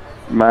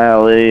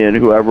Miley and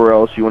whoever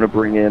else you want to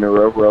bring in or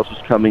whoever else is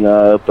coming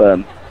up.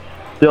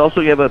 They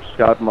also gave up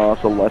Scott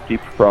Moss, a lefty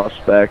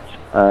prospect,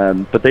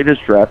 but they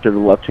just drafted a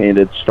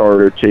left-handed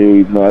starter too,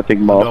 even though I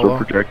think Moss will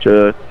project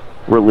a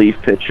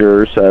relief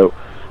pitcher. So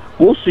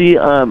we'll see.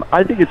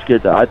 I think it's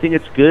good, though. I think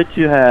it's good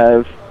to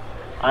have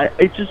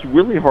it's just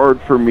really hard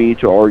for me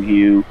to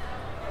argue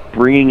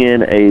bringing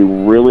in a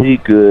really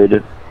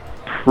good,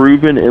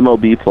 proven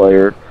MLB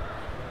player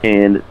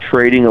and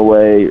trading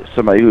away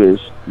somebody who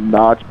has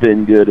not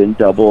been good in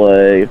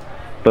AA,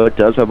 but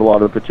does have a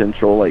lot of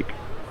potential. Like,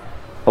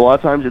 a lot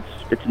of times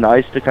it's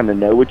nice to kind of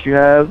know what you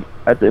have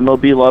at the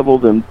MLB level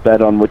than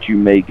bet on what you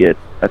may get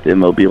at the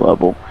MLB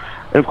level.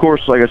 And of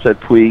course, like I said,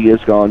 Puig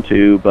is gone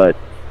too, but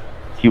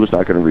he was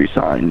not going to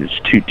re-sign.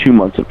 It's two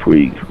months of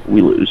Puig.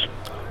 We lose.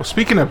 Well,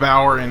 speaking of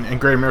Bauer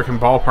and Great American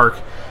Ballpark,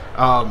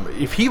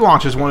 if he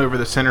launches one over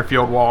the center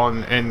field wall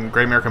in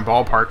Great American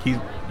Ballpark, he,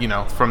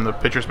 from the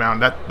pitcher's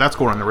mound, that's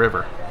going in the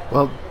river.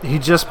 Well, he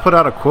just put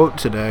out a quote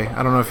today.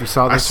 I don't know if you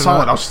saw this. I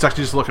saw it. I was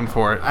actually just looking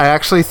for it. I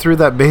actually threw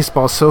that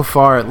baseball so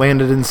far it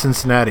landed in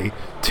Cincinnati.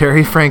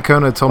 Terry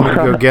Francona told me to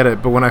go get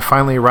it, but when I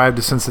finally arrived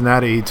to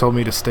Cincinnati, he told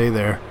me to stay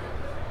there.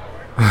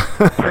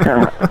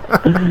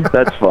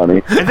 That's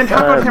funny. And then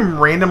how about him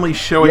randomly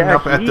showing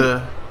up at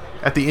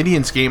the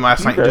Indians game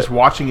last night and just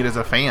watching it as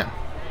a fan?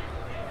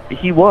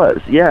 He was,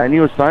 yeah, and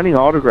he was signing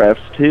autographs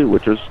too,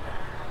 which was,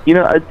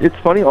 it's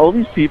funny. All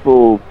these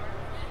people,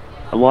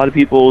 a lot of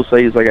people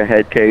say he's like a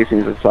head case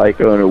and he's a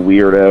psycho and a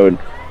weirdo, and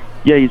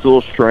yeah, he's a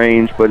little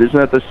strange. But isn't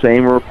that the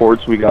same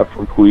reports we got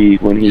from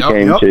Puig when he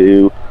came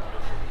to?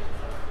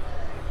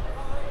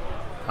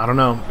 I don't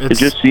know. It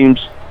just seems,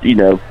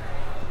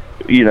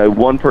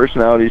 one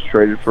personality is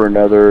traded for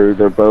another.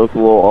 They're both a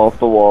little off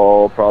the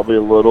wall, probably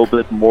a little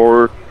bit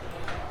more,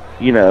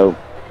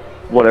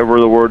 whatever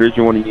the word is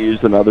you want to use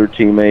than other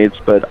teammates.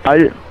 But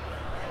I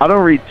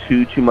don't read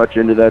too much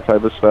into that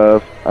type of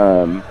stuff.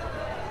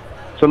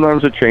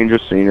 Sometimes a change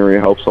of scenery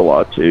helps a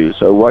lot too.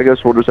 So I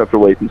guess we'll just have to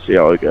wait and see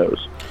how it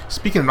goes.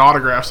 Speaking of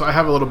autographs, I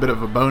have a little bit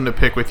of a bone to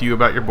pick with you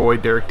about your boy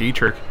Derek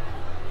Dietrich.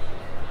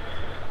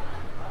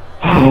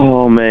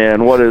 Oh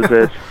man, what is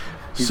it?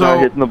 He's not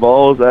hitting the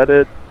ball. Is that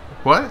it?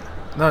 What?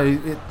 No,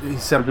 he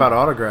said about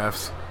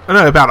autographs. Oh,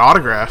 no, about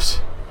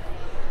autographs.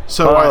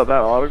 So about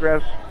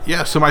autographs?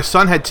 Yeah, so my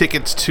son had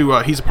tickets to,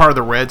 he's a part of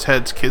the Reds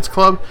Heads Kids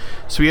Club,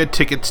 so he had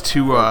tickets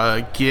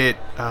to get,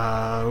 it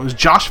was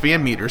Josh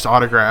Van Meter's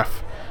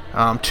autograph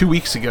 2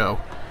 weeks ago.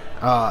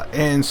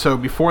 And so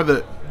before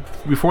the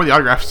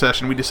autograph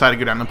session, we decided to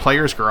go down to the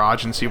Players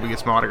Garage and see if we get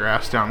some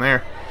autographs down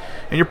there.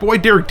 And your boy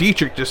Derek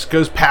Dietrich just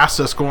goes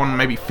past us going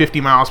maybe 50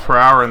 miles per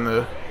hour in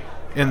the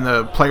in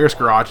the players'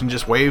 garage and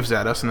just waves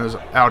at us in his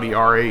Audi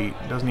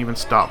R8. Doesn't even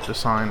stop to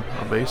sign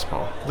a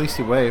baseball. At least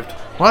he waved.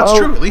 Well, that's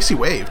true. At least he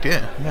waved.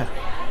 Yeah.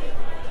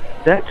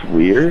 That's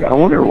weird. I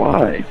wonder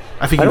why.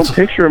 I think I don't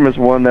picture him as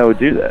one that would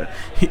do that.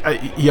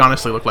 He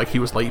honestly looked like he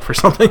was late for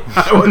something.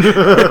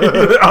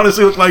 He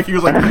honestly looked like he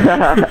was like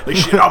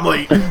shit, I'm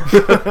late.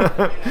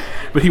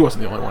 But he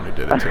wasn't the only one who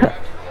did it too.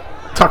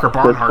 Tucker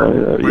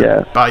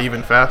Barnhart, by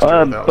even faster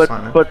without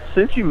signing. But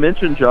since you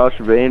mentioned Josh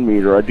Van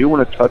Meter, I do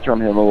want to touch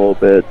on him a little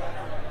bit.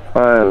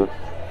 I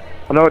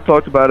know I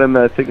talked about him,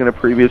 I think, in a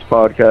previous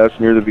podcast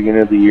near the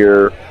beginning of the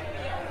year.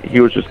 He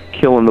was just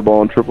killing the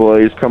ball in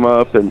AAA. He's come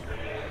up, and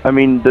I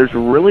mean, there's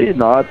really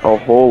not a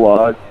whole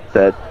lot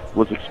that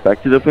was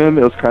expected of him.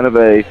 It was kind of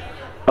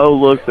oh,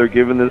 look, they're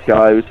giving this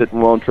guy who's hitting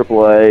well in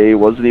AAA,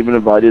 wasn't even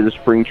invited to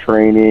spring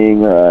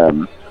training,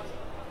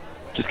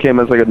 just came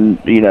as like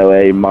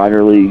a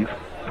minor league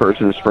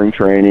person in spring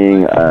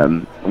training,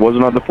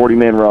 wasn't on the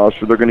 40-man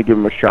roster, they're going to give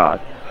him a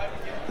shot.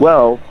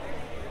 Well,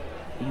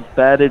 he's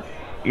batted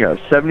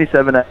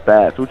 77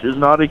 at-bats, which is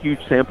not a huge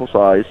sample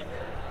size,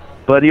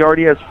 but he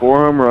already has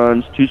 4 home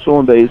runs, 2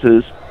 stolen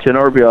bases, 10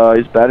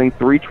 RBIs, batting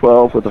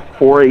 .312 with a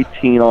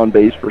 .418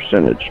 on-base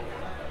percentage.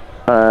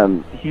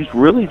 He's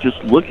really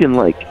just looking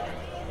like,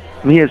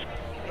 he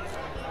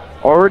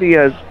already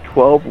has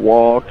 12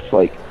 walks.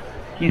 Like,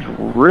 he's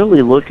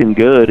really looking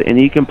good, and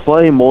he can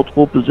play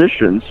multiple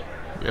positions.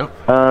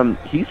 Yep.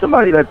 He's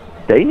somebody that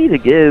they need to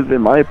give,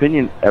 in my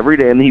opinion, every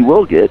day, and he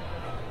will get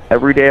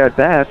every day at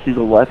bats. He's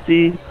a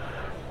lefty,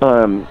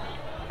 and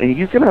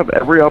he's going to have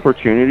every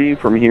opportunity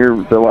from here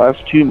the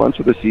last 2 months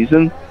of the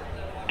season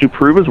to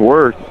prove his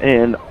worth,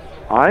 and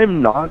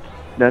I'm not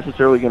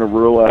necessarily going to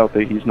rule out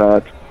that he's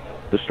not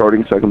the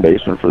starting second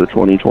baseman for the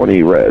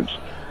 2020 Reds.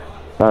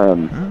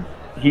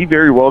 He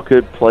very well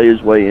could play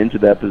his way into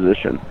that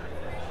position.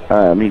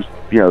 He's,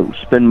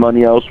 spend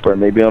money elsewhere,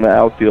 maybe on an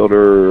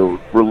outfielder, or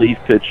relief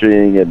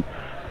pitching,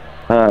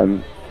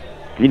 and,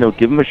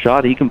 give him a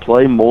shot. He can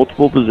play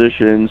multiple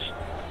positions.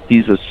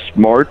 He's a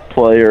smart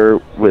player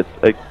with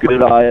a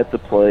good eye at the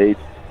plate.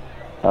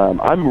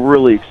 I'm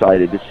really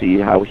excited to see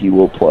how he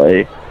will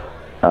play.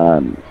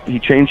 He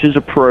changed his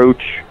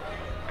approach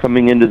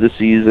coming into the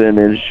season,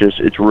 and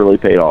it's really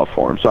paid off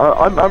for him. So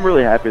I'm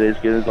really happy that he's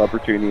getting his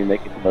opportunity and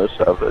making the most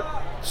of it.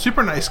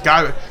 Super nice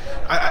guy.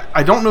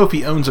 I don't know if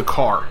he owns a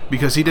car,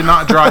 because he did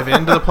not drive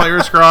into the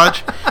players'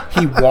 garage.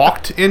 He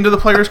walked into the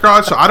players'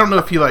 garage, so I don't know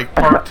if he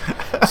parked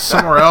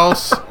somewhere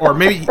else, or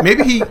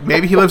maybe he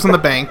lives on the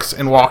banks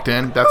and walked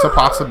in. That's a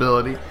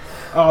possibility.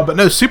 But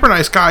no, super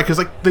nice guy, because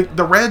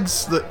the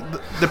Reds,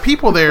 the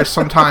people there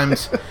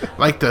sometimes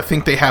like to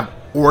think they have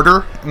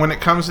order when it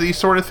comes to these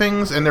sort of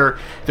things, and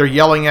they're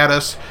yelling at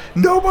us,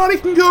 nobody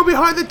can go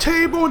behind the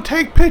table and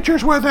take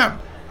pictures with him.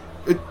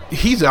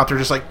 He's out there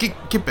just like,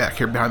 get back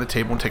here behind the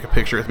table and take a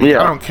picture with me.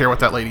 I don't care what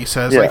that lady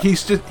says. Yeah.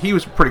 He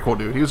was a pretty cool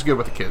dude. He was good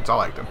with the kids. I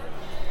liked him.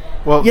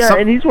 Well,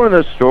 and he's one of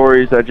those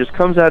stories that just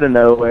comes out of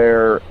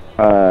nowhere.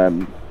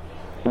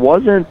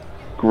 Wasn't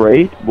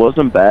great,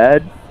 wasn't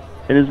bad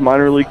in his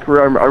minor league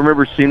career. I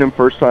remember seeing him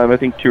first time, I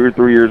think 2 or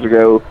 3 years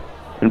ago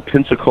in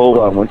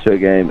Pensacola. I went to a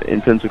game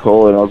in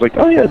Pensacola, and I was like,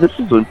 oh yeah, this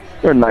is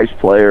a nice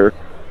player.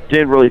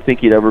 Didn't really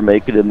think he'd ever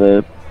make it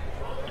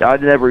I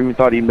never even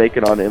thought he'd make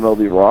it on the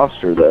MLB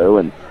roster, though,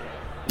 and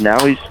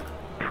now he's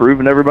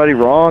proven everybody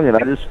wrong, and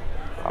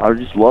I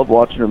just love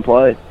watching him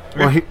play.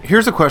 Well,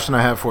 here's a question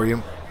I have for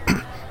you.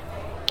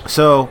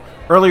 So,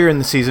 earlier in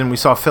the season, we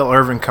saw Phil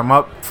Ervin come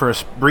up for a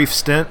brief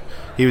stint.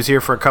 He was here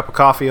for a cup of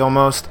coffee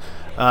almost,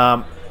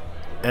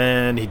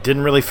 and he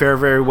didn't really fare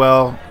very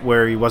well,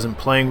 where he wasn't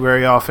playing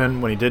very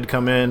often. When he did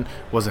come in,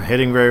 wasn't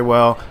hitting very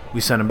well.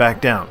 We sent him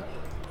back down.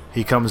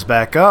 He comes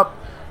back up.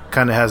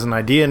 Kind of has an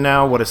idea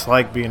now what it's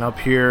like being up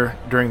here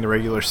during the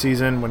regular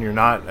season when you're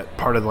not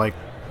part of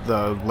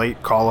the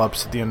late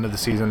call-ups at the end of the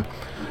season,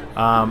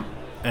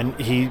 and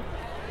he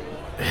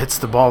hits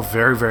the ball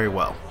very, very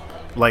well.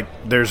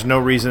 There's no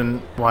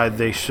reason why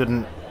he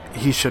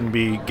shouldn't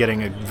be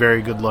getting a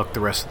very good look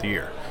the rest of the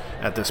year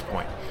at this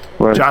point.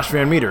 Right. Josh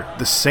Van Meter,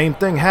 the same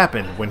thing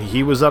happened when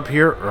he was up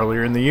here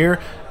earlier in the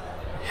year,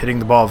 hitting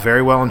the ball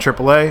very well in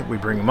AAA. We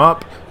bring him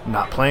up,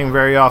 not playing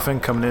very often,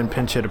 coming in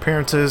pinch hit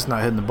appearances,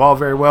 not hitting the ball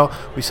very well.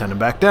 We send him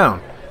back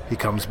down. He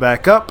comes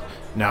back up.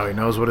 Now he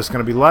knows what it's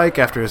going to be like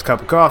after his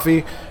cup of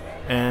coffee,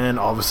 and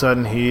all of a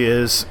sudden he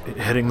is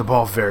hitting the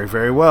ball very,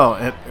 very well,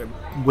 and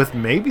with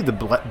maybe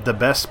the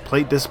best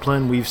plate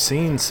discipline we've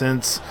seen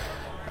since,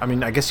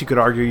 I guess you could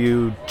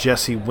argue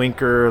Jesse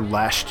Winker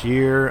last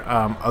year,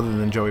 other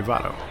than Joey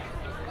Votto.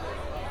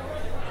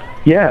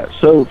 Yeah,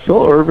 so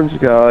Phil Ervin's a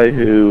guy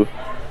who,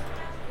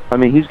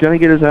 he's going to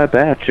get his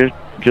at-bats,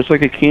 just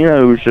like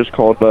Aquino, who's just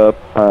called up,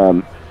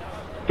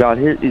 got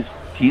hit.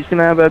 He's going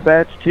to have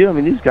at-bats, too.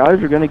 These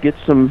guys are going to get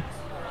some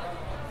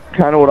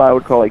kind of what I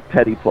would call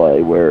petty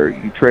play, where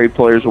you trade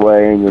players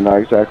away and you're not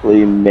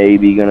exactly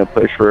maybe going to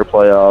push for a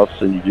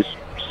playoffs, and you just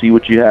see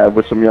what you have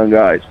with some young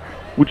guys,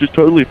 which is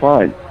totally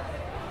fine.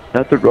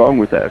 Nothing wrong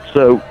with that.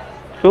 So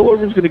Phil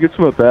Ervin's going to get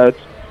some at-bats,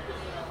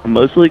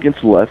 mostly against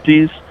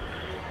lefties.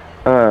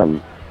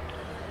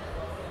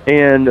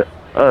 And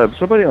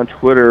somebody on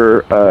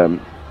Twitter,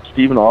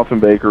 Stephen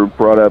Offenbaker,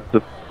 brought up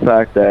the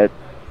fact that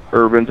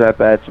Irvin's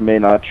at-bats may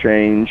not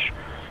change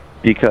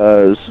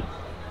because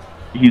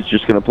he's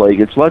just going to play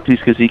against lefties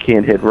because he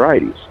can't hit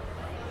righties.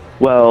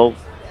 Well,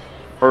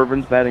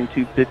 Irvin's batting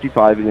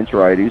 .255 against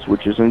righties,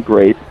 which isn't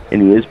great,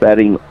 and he is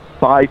batting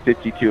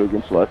 .552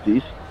 against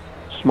lefties.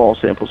 Small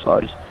sample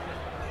size.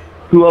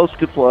 Who else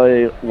could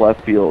play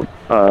left field?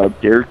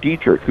 Derek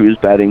Dietrich, who is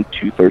batting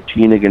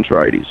 .213 against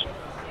righties.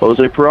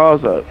 Jose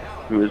Peraza,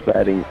 who is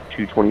batting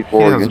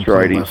 .224 against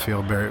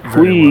righties.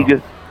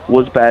 Puig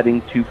was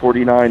batting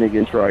 .249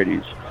 against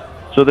righties.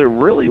 So there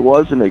really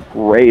wasn't a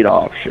great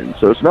option.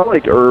 So it's not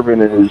like Irvin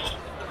is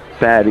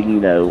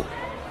batting,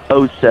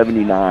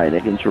 .079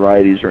 against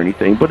righties or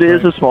anything, but it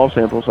is a small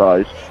sample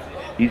size.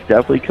 He's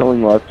definitely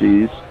killing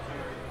lefties.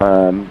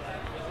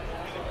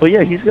 But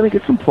yeah, he's going to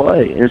get some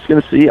play, and it's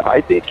going to see.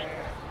 I think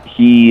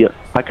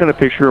I kind of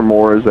picture him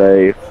more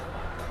as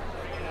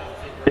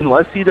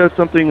unless he does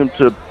something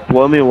to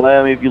blow me away.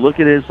 I mean, if you look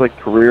at his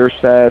career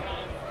stats,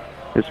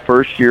 his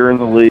first year in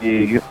the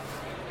league,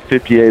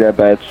 58 at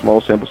bats,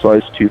 small sample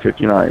size,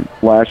 259.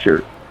 Last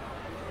year,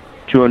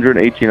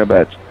 218 at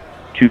bats,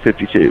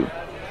 252.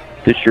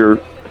 This year,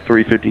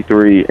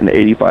 353 and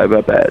 85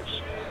 at bats.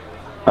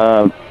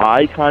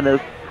 I kind of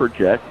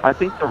project. I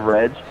think the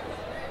Reds.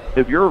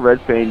 If you're a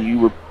Reds fan, you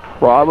would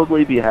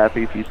probably be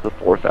happy if he's the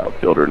fourth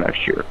outfielder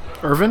next year.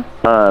 Irvin?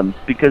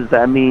 Because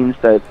that means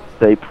that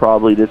they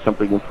probably did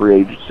something in free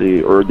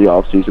agency or the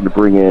offseason to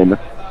bring in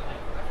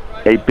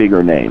a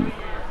bigger name.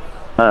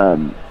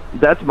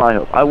 That's my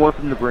hope. I want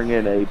them to bring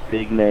in a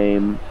big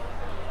name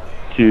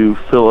to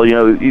fill.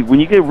 When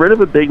you get rid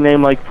of a big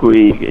name like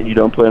Puig and you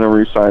don't plan on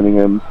re-signing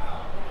him,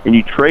 and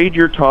you trade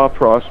your top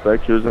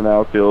prospect who's an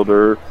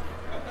outfielder,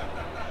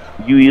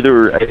 you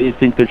either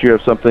think that you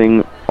have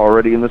something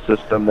already in the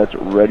system that's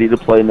ready to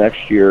play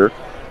next year,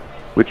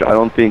 which I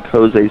don't think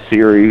Jose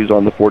Siri, who's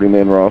on the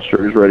 40-man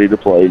roster, is ready to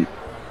play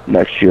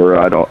next year.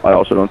 I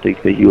also don't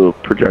think that he will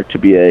project to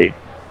be a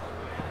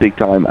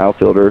big-time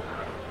outfielder.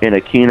 And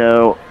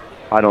Aquino,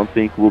 I don't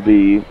think will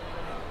be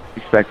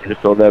expected to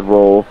fill that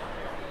role.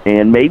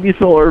 And maybe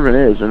Phil Irvin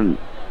is, and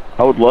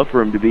I would love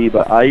for him to be,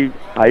 but I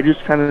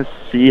just kind of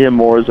see him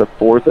more as a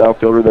fourth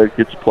outfielder that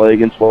gets to play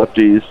against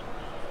lefties.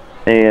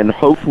 And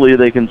hopefully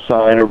they can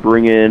sign or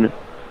bring in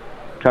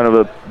kind of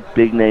a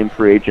big-name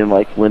free agent,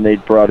 like when they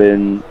brought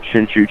in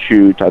Shin-Soo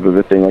Choo type of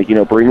a thing.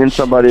 Bring in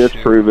somebody that's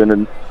proven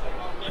and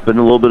spend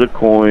a little bit of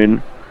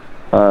coin.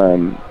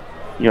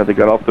 They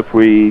got off the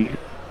Puig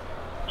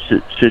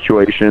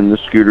situation, the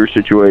Scooter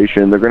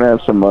situation. They're going to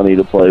have some money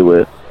to play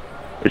with.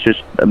 It's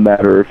just a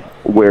matter of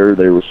where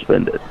they will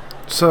spend it.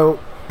 So,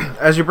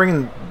 as you're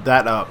bringing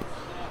that up,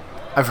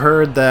 I've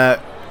heard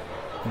that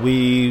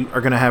we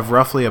are going to have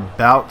roughly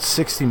about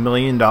 $60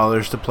 million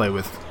to play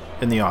with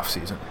in the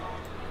offseason.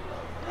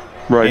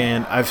 Right.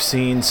 And I've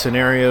seen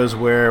scenarios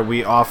where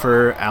we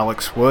offer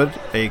Alex Wood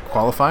a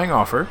qualifying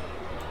offer,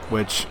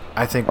 which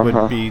I think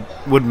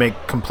would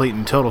make complete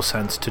and total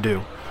sense to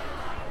do.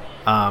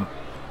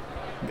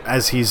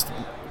 As he's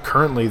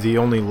currently the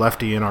only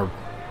lefty in our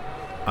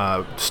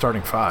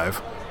starting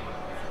five.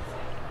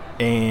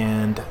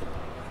 And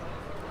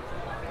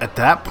at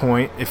that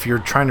point, if you're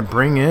trying to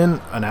bring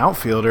in an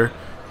outfielder,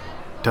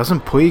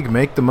 doesn't Puig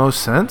make the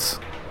most sense?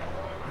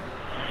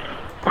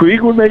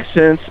 Puig would make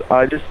sense.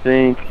 I just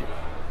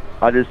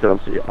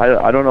don't see it.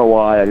 I don't know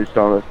why. I just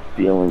don't have a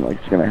feeling like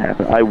it's going to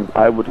happen.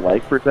 I would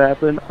like for it to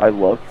happen. I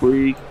love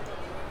Puig,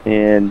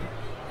 and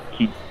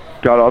he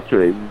got off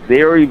to a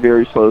very,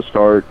 very slow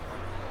start.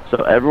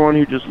 So everyone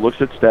who just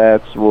looks at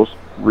stats will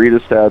read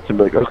his stats and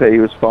be like, okay, he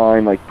was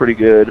fine, pretty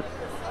good.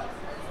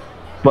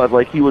 But,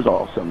 he was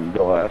awesome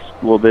the last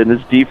little bit. And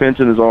his defense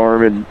and his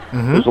arm, and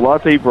there's a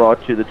lot that he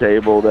brought to the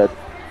table that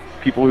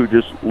people who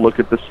just look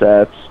at the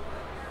stats,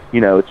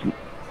 it's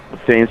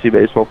fantasy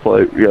baseball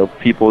play,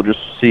 people just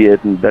see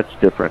it, and that's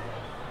different.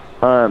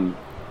 It kind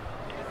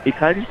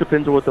of just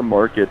depends on what the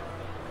market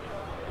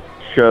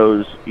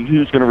shows,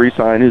 who's going to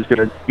re-sign, who's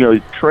going to,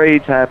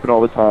 trades happen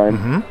all the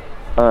time.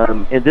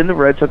 And then the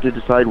Reds have to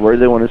decide where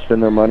they want to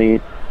spend their money.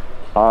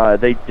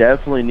 They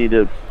definitely need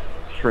to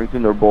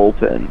strengthen their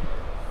bullpen.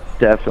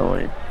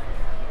 Definitely.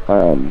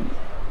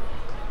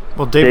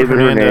 Well, David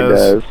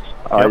Hernandez.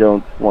 I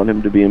don't want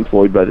him to be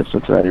employed by the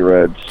Cincinnati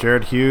Reds.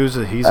 Jared Hughes,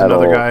 he's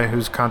another guy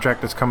whose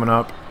contract is coming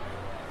up.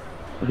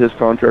 His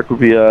contract will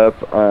be up.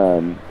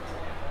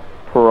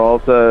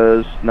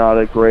 Peralta's not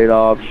a great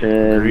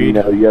option. Agreed.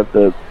 You have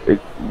the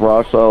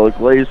Rafael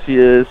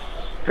Iglesias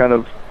kind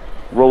of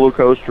roller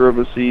coaster of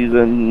a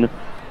season.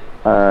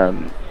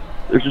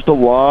 There's just a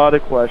lot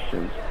of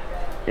questions.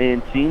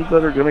 And teams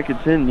that are going to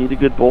contend need a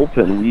good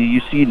bullpen. You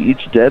see it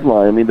each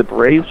deadline. I mean, the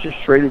Braves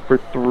just traded for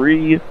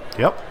 3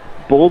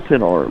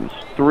 bullpen arms.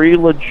 3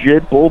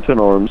 legit bullpen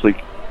arms.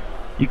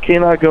 You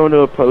cannot go into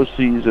a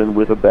postseason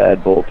with a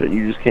bad bullpen.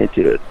 You just can't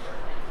do it.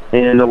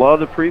 And a lot of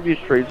the previous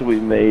trades that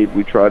we've made,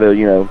 we try to,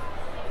 a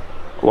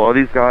lot of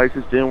these guys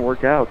just didn't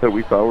work out that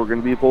we thought were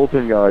going to be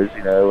bullpen guys,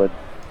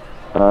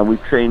 and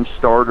we've changed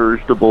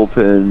starters to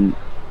bullpen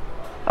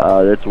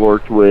It's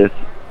worked with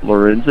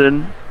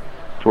Lorenzen.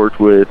 It's worked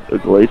with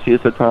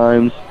Iglesias at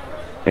times,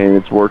 and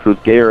it's worked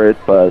with Garrett.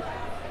 But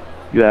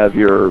you have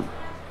your,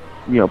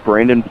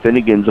 Brandon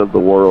Finnegans of the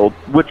world,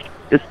 which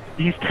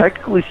he's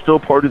technically still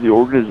part of the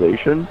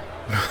organization.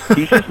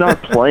 He's just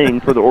not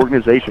playing for the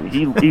organization.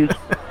 He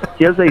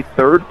has a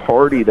third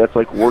party that's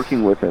like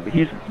working with him.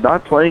 He's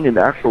not playing in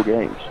actual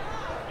games.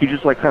 He's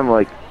just like kind of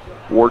like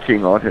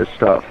working on his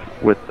stuff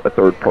with a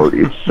third party.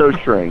 It's so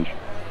strange.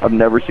 I've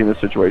never seen a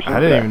situation. I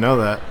didn't even know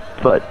that.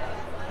 But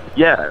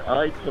yeah,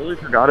 I totally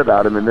forgot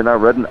about him, and then I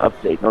read an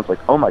update, and I was like,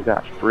 oh my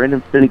gosh,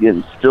 Brandon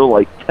Finnegan's still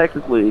like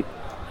technically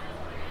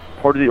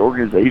part of the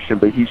organization,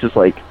 but he's just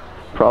like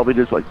probably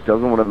just like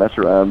doesn't want to mess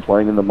around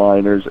playing in the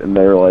minors, and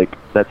they're like,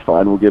 that's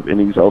fine, we'll give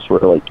innings elsewhere.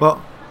 Like,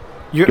 well,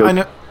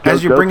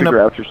 as you're bringing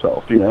up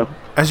yourself,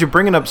 as you're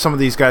bringing up some of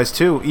these guys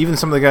too, even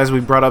some of the guys we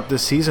brought up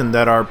this season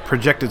that are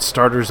projected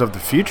starters of the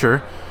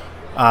future,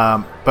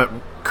 but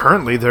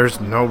currently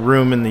there's no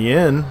room in the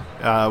inn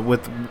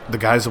with the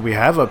guys that we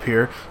have up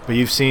here. But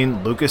you've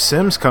seen Lucas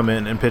Sims come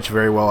in and pitch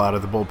very well out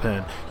of the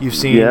bullpen. You've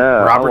seen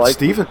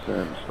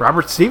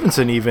Robert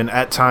Stevenson even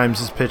at times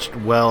has pitched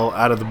well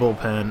out of the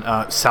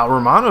bullpen. Sal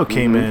Romano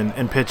came in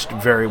and pitched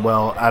very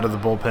well out of the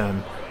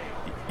bullpen.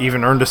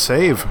 Even earned a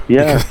save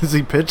because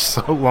he pitched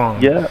so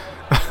long. It's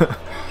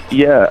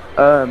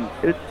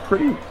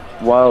pretty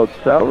wild.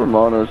 Sal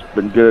Romano's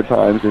been good at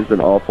times. He's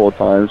been awful at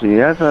times. He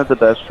hasn't had the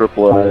best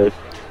AAA.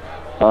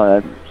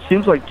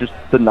 Seems like just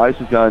the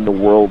nicest guy in the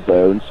world,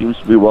 though, and seems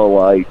to be well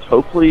liked.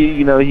 Hopefully,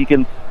 he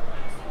can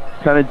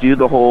kind of do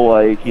the whole,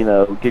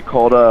 get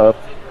called up,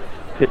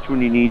 pitch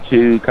when you need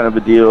to, kind of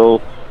a deal.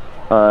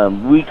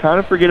 We kind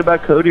of forget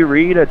about Cody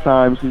Reed at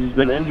times because he's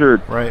been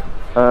injured. Right.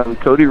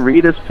 Cody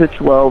Reed has pitched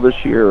well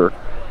this year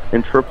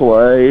in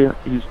AAA.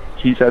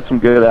 He's had some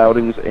good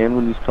outings, and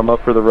when he's come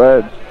up for the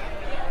Reds,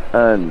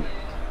 and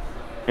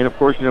of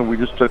course, we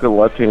just took a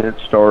left-handed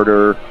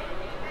starter,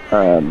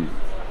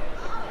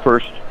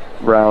 first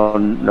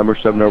round, number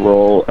 7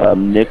 overall,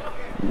 Nick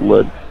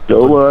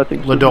Ladola, I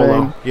think.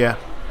 Ladola, yeah.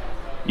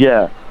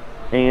 Yeah,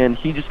 and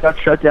he just got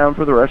shut down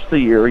for the rest of the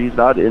year. He's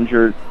not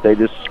injured. They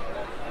just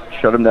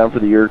shut him down for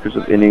the year because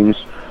of innings.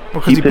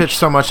 Well, because he pitched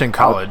so much in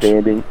college.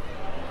 Outstanding.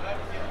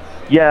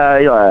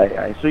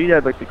 Yeah. So he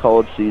had like the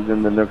college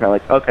season, then they're kind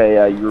of like,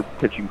 okay, you're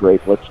pitching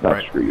great. Let's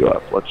not screw you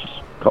up. Let's just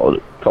call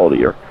it a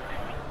year.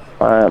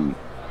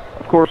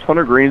 Of course,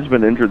 Hunter Green's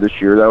been injured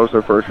this year. That was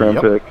their first round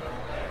pick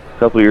a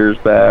couple of years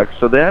back.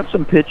 So they have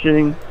some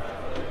pitching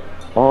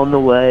on the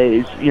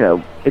way.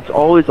 It's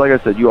always, like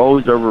I said, you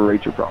always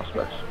overrate your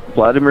prospects.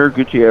 Vladimir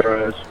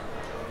Gutierrez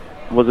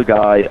was a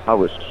guy I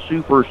was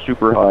super,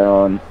 super high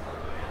on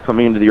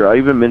coming into the year. I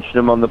even mentioned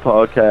him on the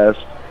podcast.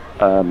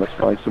 It's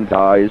like some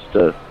guys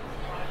to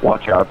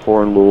watch out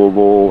for in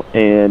Louisville,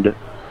 and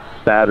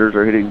batters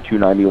are hitting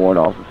 291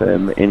 off of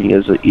him, and he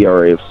has an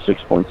ERA of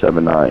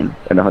 6.79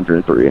 and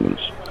 103 innings.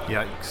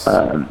 Yikes.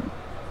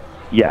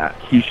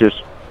 He's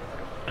just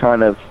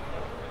kind of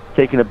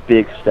taking a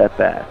big step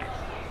back.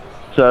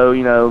 So,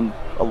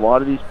 a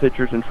lot of these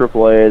pitchers in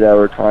AAA that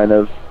were kind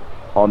of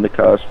on the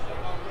cusp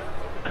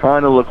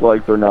kind of look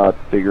like they're not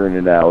figuring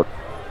it out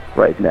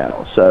right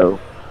now. So,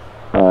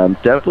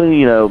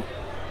 definitely,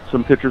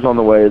 some pitchers on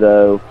the way,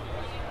 though,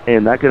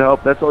 and that could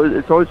help.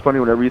 It's always funny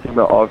whenever you think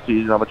about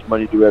off-season, how much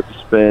money do we have to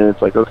spend.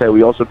 It's like, okay,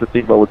 we also have to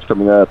think about what's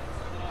coming up.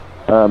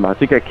 I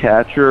think a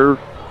catcher,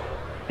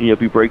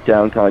 if you break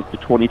down kind of like the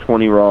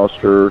 2020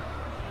 roster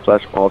 /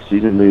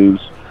 off-season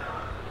moves,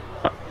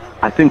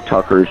 I think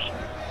Tucker's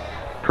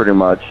pretty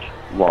much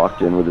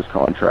locked in with his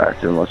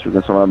contract unless we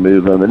can somehow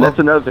move him. And that's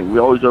another thing. We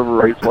always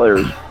overrate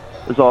players.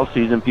 This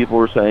off-season, people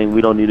were saying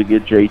we don't need to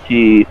get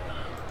JT,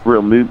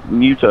 Real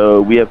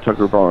Muto. We have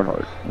Tucker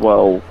Barnhart.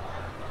 Well,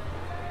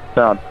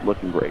 not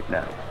looking great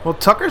now. Well,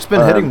 Tucker's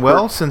been hitting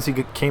well since he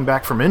came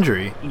back from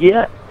injury.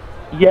 Yeah,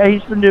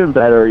 he's been doing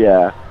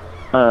better,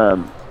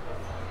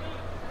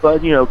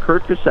 but,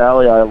 Kurt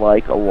Casale I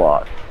like a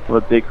lot. I'm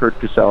a big Kurt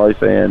Casale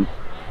fan.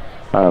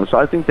 So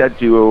I think that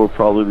duo will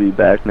probably be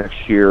back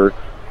next year.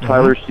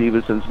 Tyler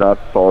Stevenson's not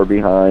far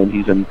behind.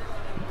 He's in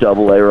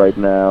Double-A right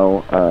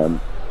now.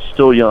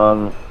 Still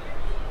young.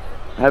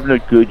 Having a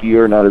good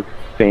year, not a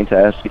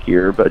fantastic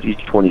year, but he's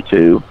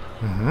 22.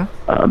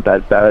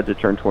 Bad to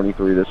turn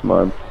 23 this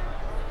month.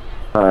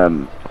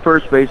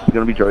 First base is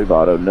going to be Joey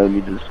Votto. No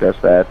need to discuss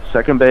that.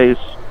 Second base,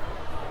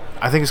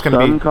 I think it's going to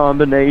be some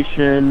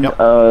combination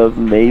of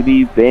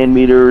maybe Van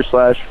Meter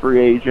 / free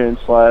agent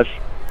 /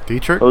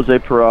 Dietrich, Jose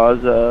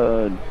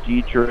Peraza, and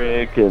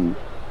Dietrich, and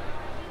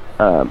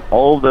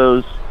all of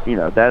those.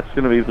 That's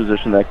going to be a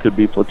position that could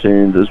be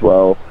platooned as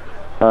well.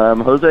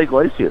 Jose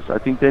Iglesias. I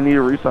think they need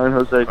to re-sign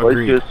Jose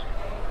Iglesias.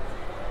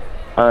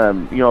 A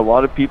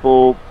lot of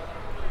people.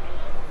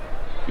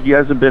 He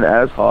hasn't been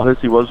as hot as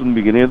he was in the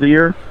beginning of the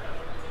year,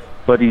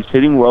 but he's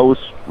hitting well with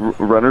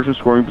runners in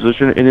scoring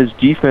position, and his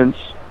defense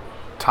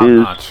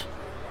is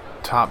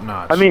top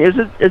notch. I mean, is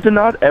it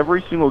not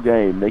every single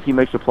game that he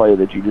makes a play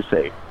that you just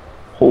say,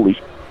 "Holy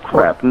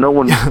crap!" No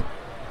one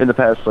in the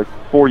past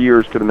 4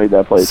 years could have made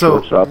that play at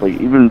shortstop. Like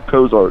even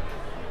Cozart.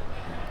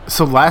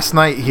 So last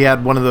night he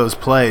had one of those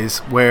plays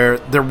where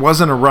there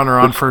wasn't a runner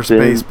on first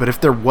base, but if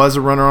there was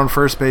a runner on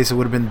first base, it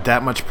would have been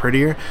that much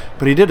prettier.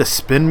 But he did a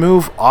spin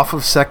move off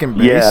of second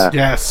base. Yeah.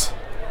 Yes.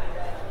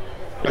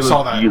 It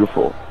saw was that.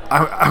 beautiful.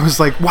 I was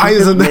like, why He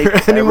just isn't there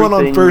makes anyone on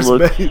everything first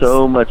look base?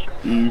 so much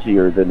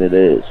easier than it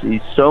is.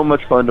 He's so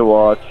much fun to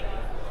watch.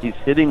 He's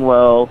hitting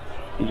well.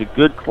 He's a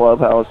good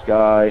clubhouse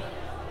guy.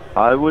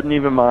 I wouldn't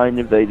even mind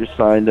if they just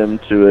signed him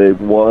to a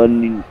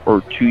 1 or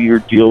 2 year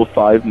deal,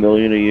 $5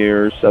 million a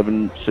year,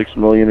 $6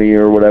 million a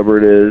year, whatever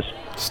it is.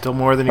 Still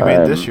more than he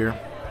made this year.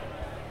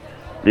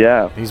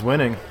 Yeah. He's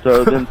winning.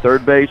 So then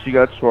third base, you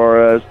got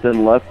Suarez.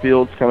 Then left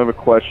field's kind of a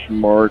question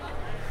mark.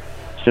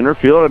 Center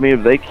field, I mean,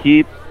 if they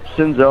keep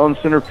Senzel in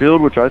center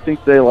field, which I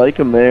think they like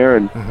him there,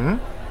 and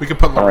we could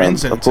put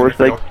Lorenz in. Of course,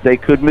 they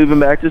could move him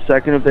back to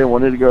second if they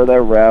wanted to go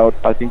that route.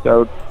 I think that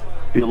would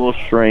be a little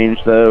strange,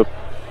 though.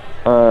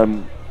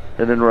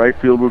 And then right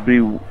field would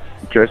be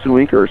Jesse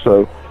Winker.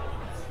 So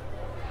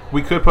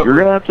we could put. You're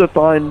gonna have to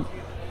find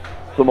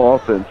some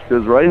offense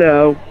because right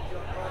now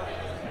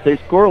they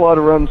score a lot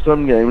of runs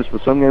some games,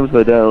 but some games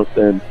they don't.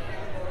 And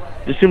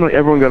it just seems like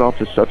everyone got off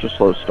to such a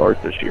slow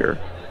start this year.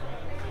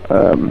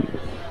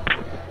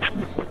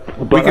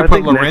 We could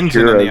put Lorenz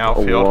in the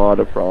outfield. A lot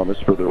of promise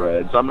for the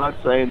Reds. I'm not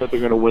saying that they're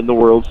going to win the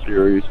World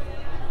Series,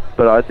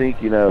 but I think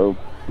the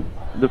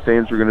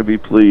fans are going to be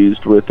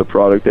pleased with the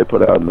product they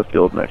put out in the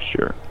field next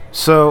year.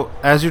 So,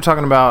 as you're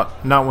talking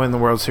about not winning the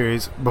World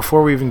Series,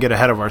 before we even get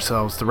ahead of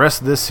ourselves, the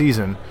rest of this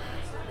season,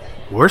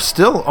 we're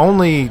still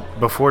only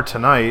before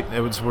tonight.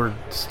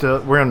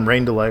 We're on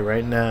rain delay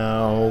right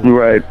now.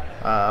 Right.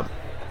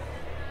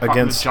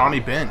 Against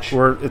Johnny Bench.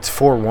 It's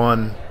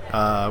 4-1.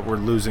 We're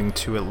losing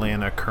to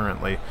Atlanta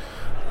currently.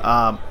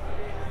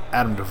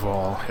 Adam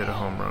Duvall hit a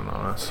home run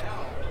on us.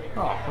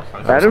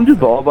 Adam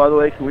Duvall, by the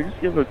way, can we just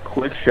give a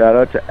quick shout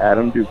out to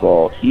Adam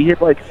Duvall? He hit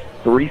like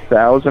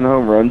 3,000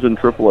 home runs in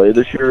AAA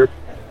this year,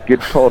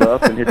 gets called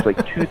up and hits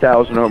like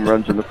 2,000 home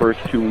runs in the first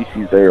 2 weeks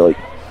he's there. Like,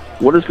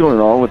 what is going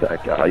on with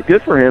that guy?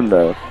 Good for him,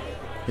 though.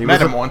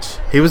 Met him once.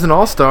 He was an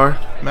all-star.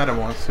 Met him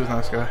once. He was a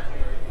nice guy.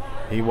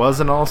 He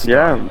was an all-star.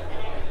 Yeah.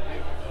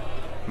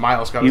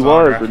 Miles got his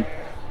autograph. And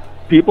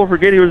people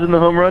forget he was in the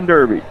home run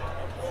derby.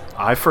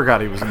 I forgot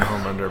he was in the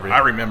home run derby. I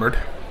remembered.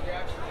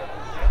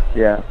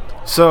 Yeah.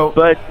 So,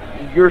 but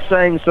you're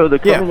saying the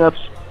coming ups.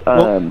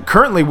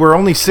 Currently, we're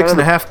only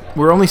 6.5.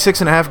 We're only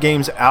 6.5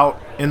 games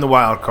out in the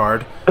wild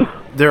card.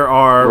 There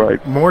are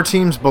more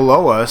teams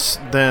below us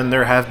than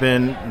there have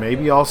been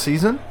maybe all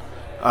season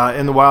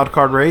in the wild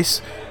card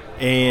race,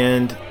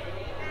 and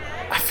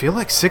I feel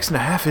like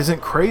 6.5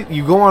 isn't crazy.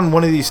 You go on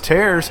one of these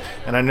tears,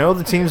 and I know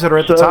the teams that are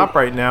at the top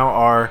right now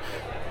are,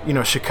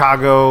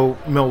 Chicago,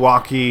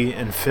 Milwaukee,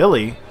 and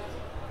Philly,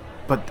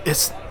 but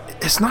it's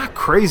not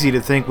crazy to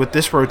think with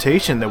this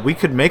rotation that we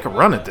could make a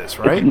run at this,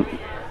 right?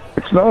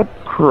 It's not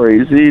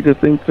crazy to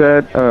think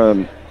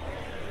that.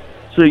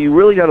 So you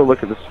really got to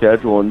look at the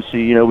schedule and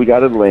see, we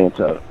got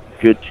Atlanta,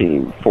 good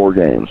team, 4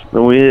 games.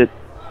 Then we hit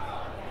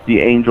the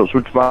Angels,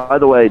 which, by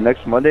the way,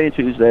 next Monday and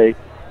Tuesday,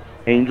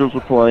 Angels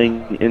are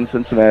playing in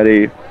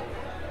Cincinnati.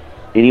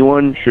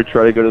 Anyone should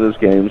try to go to those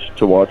games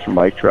to watch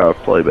Mike Trout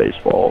play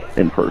baseball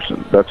in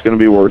person. That's going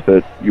to be worth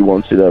it. You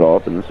won't see that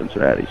often in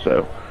Cincinnati.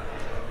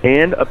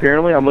 And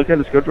apparently, I'm looking at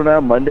the schedule now,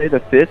 Monday the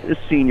 5th is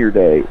Senior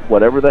Day,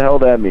 whatever the hell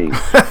that means.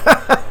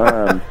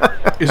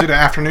 Is it an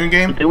afternoon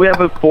game? Then we have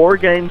a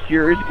 4-game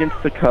series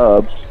against the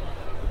Cubs.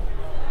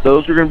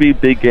 Those are going to be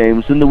big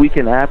games. Then the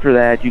weekend after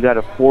that, you got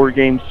a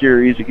 4-game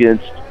series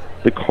against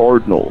the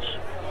Cardinals.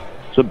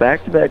 So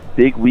back-to-back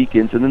big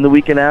weekends. And then the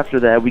weekend after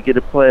that, we get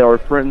to play our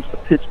friends, the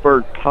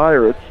Pittsburgh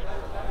Pirates.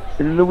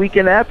 And then the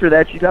weekend after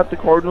that, you got the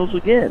Cardinals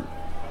again.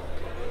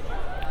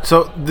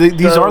 So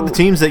these are the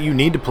teams that you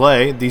need to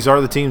play. These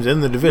are the teams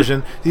in the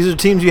division. These are the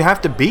teams you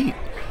have to beat.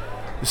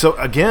 So,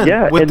 again,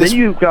 then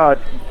you've got,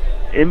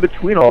 in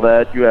between all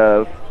that, you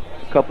have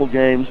a couple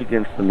games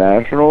against the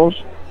Nationals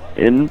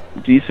in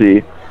D.C.,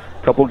 a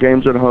couple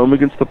games at home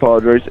against the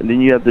Padres, and then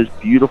you have this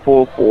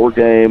beautiful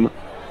 4-game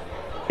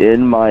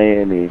in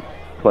Miami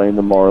playing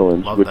the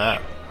Marlins. Love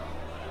that.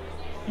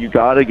 You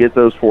got to get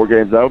those 4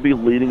 games. That'll be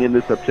leading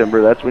into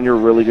September. That's when you're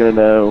really going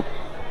to know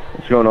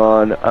what's going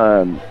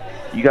on.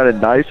 You got a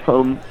nice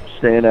home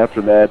stand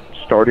after that.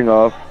 Starting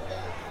off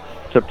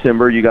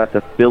September, you got the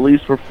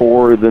Phillies for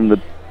 4, then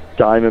the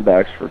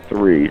Diamondbacks for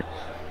 3.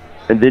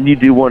 And then you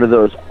do one of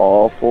those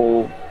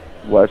awful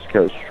West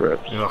Coast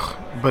trips. Ugh,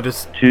 but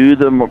it's to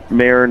the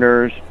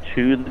Mariners,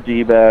 to the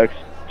D-backs,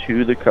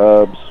 to the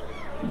Cubs,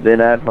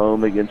 then at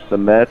home against the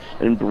Mets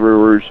and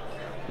Brewers,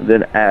 and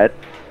then at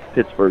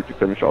Pittsburgh to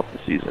finish off the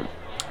season.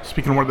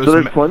 Speaking of one of so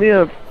those, there's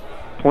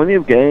plenty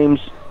of games.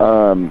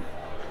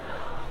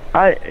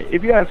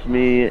 If you ask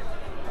me,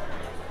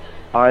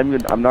 I'm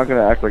not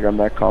going to act like I'm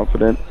that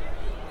confident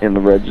in the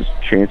Reds'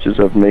 chances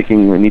of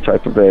making any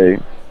type of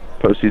a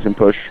postseason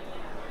push.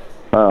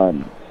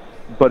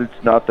 But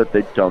it's not that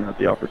they don't have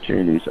the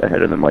opportunities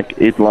ahead of them. Like,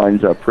 it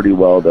lines up pretty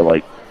well that,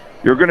 like,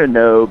 you're going to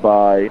know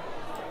by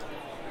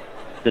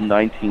the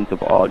 19th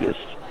of August,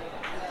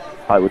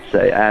 I would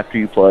say, after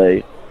you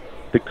play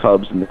the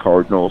Cubs and the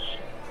Cardinals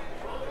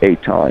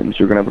 8 times,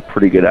 you're going to have a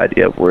pretty good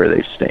idea of where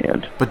they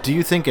stand. But do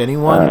you think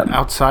anyone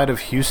outside of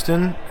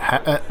Houston,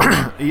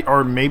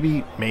 or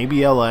maybe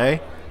LA,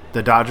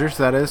 the Dodgers,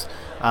 that is,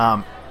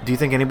 do you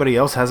think anybody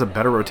else has a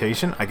better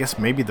rotation? I guess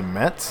maybe the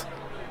Mets.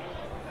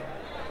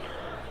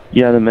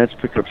 Yeah, the Mets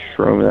picked up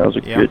Stroman. That was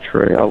a good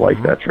trade. I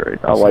like that trade.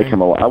 I like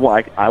him a lot.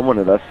 I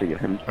wanted us to get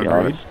him, to be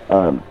honest.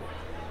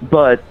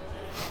 But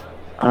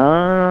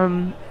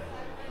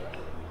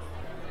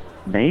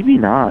maybe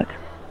not.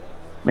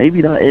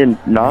 Maybe not. And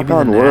knock Maybe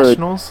on the wood,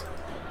 Nationals?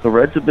 the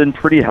Reds have been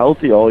pretty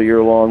healthy all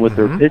year long with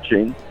their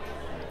pitching.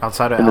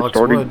 Outside of And Alex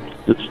Wood.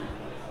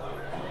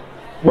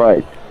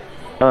 Right.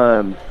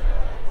 So,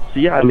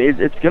 yeah, I mean,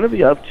 it's going to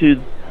be up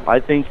to, I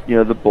think,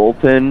 the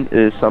bullpen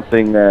is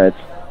something that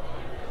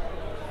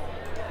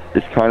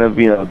is kind of,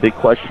 a big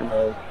question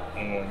mark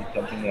and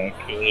something that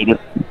could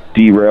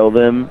derail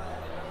them.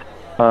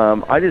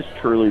 I just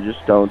truly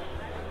don't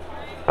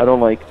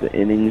like the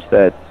innings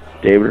that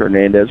David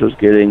Hernandez was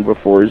getting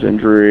before his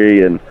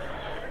injury, and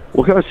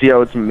we'll kind of see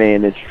how it's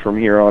managed from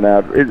here on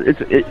out.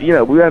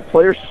 We have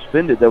players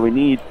suspended that we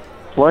need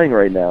playing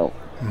right now.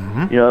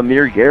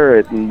 Amir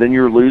Garrett, and then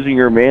you're losing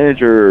your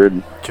manager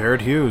and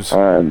Jared Hughes.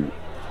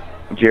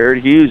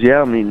 Jared Hughes,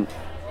 yeah. I mean,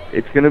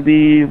 it's gonna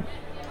be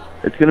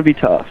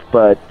tough,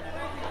 but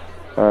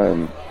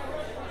I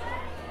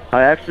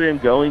actually am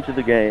going to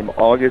the game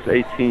August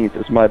 18th.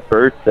 It's my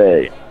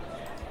birthday,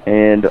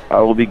 and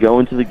I will be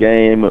going to the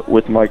game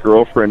with my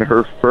girlfriend,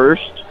 her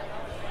first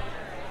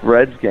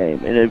Reds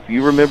game. And if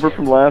you remember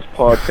from last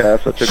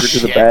podcast, I took her to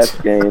the Bats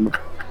game,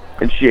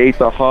 and she ate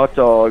the hot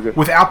dog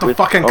without the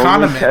fucking only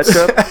condiments.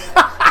 ketchup.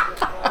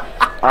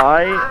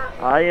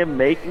 I am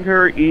making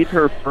her eat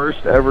her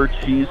first ever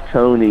cheese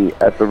coney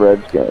at the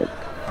Reds game.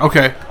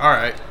 Okay, all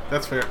right,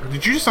 that's fair.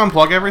 Did you just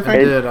unplug everything? I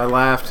did. I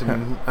laughed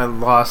and I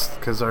lost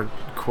because our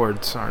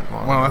cords aren't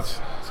long. Well,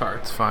 sorry.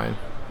 It's fine.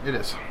 It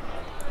is.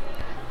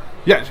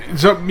 Yeah.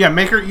 So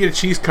make her eat a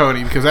cheese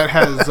coney because that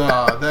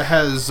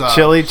has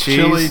chili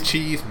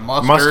cheese,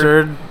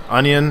 mustard,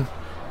 onion.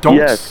 I'm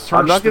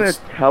not going to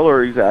tell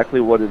her exactly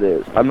what it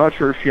is. I'm not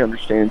sure if she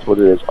understands what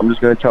it is. I'm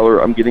just going to tell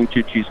her I'm getting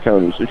 2 cheese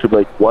conies. And she'll be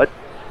like, what?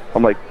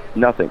 I'm like,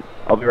 nothing.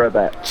 I'll be right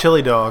back.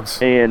 Chili dogs.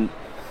 And,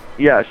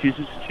 yeah, she's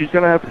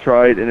going to have to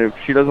try it. And if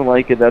she doesn't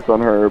like it, that's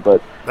on her.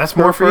 But that's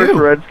more for first you.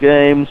 Reds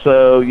game,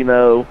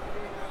 so,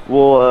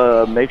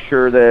 we'll make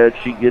sure that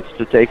she gets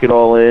to take it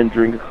all in,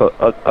 drink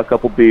a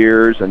couple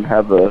beers, and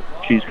have a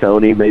cheese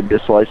coney, maybe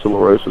a slice of La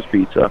Rosa's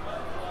pizza.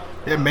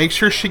 Yeah, make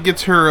sure she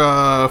gets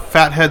her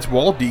Fatheads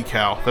wall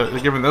decal. They're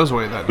giving those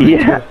away that night.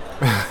 Yeah.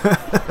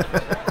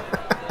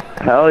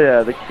 Hell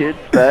yeah, the kids'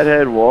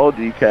 Fathead wall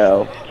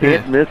decal.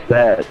 Can't miss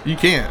that. You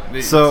can't.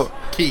 It's so,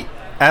 key.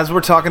 As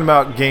we're talking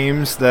about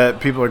games that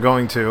people are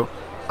going to,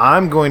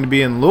 I'm going to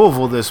be in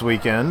Louisville this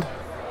weekend.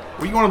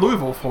 What are you going to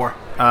Louisville for?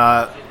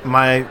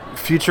 My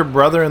future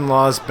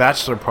brother-in-law's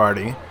bachelor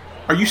party.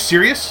 Are you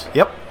serious?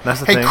 Yep,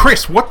 that's the thing. Hey,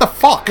 Chris, what the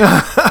fuck?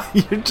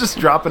 You're just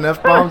dropping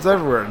F-bombs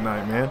everywhere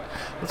tonight, man.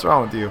 What's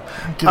wrong with you?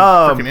 Get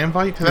a freaking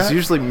invite to that? It's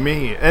usually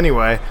me.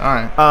 Anyway. All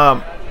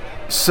right.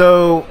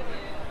 So,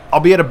 I'll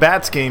be at a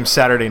Bats game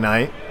Saturday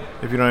night.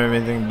 If you don't have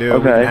anything to do,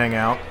 we can hang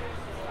out.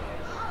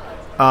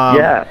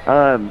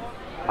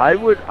 I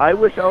wish I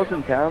was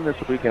in town this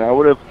weekend. I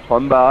would have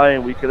come by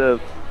and we could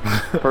have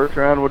first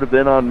round would have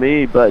been on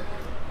me, but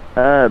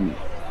I'm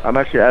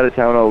actually out of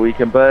town all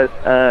weekend. But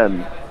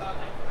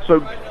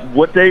so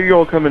what day are you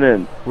all coming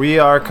in? We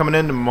are coming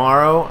in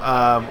tomorrow.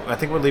 I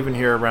think we're leaving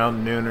here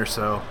around noon or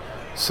so.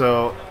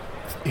 So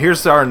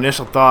here's our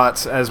initial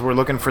thoughts as we're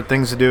looking for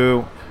things to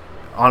do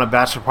on a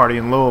bachelor party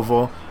in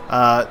Louisville.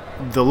 The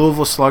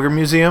Louisville Slugger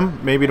Museum,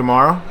 maybe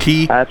tomorrow.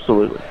 Key.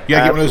 Absolutely. You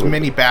gotta get one of those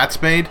mini bats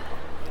made?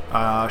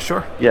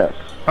 Sure. Yes.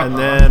 And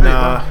then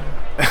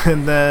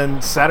and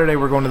then Saturday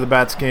we're going to the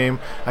Bats game.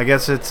 I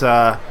guess it's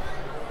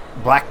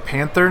Black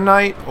Panther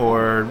night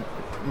or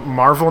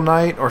Marvel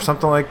night or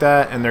something like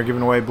that, and they're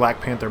giving away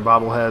Black Panther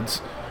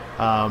bobbleheads.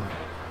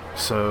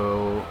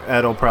 So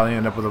Ed will probably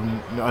end up with a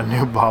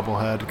new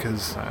bobblehead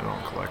because I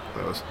don't collect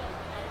those.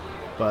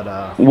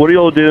 But what are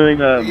y'all doing?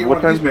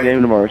 What time's the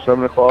game tomorrow?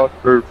 7 o'clock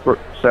or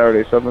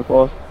Saturday? 7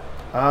 o'clock.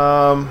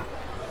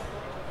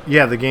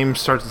 Yeah, the game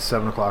starts at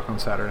 7 o'clock on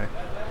Saturday.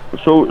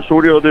 So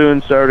what are y'all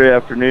doing Saturday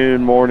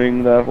afternoon,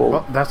 morning, that whole?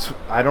 Well,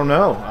 I don't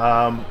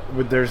know.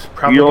 There's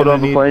probably you all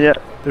done the plan yet?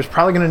 There's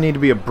probably going to need to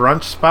be a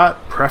brunch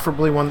spot,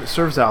 preferably one that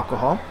serves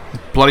alcohol.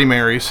 Bloody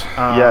Marys.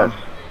 Yes.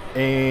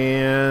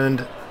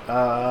 And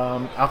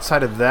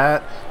outside of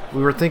that,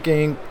 we were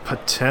thinking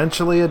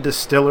potentially a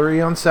distillery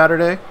on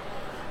Saturday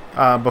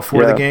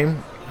before the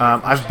game.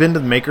 I've been to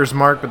the Maker's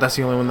Mark, but that's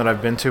the only one that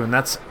I've been to, and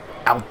that's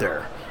out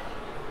there.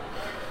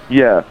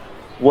 Yeah.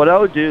 What I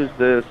would do is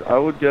this. I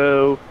would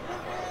go,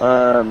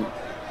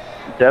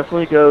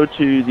 definitely go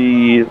to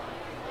the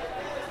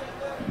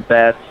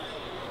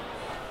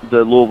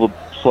the Louisville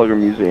Slugger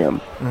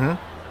Museum.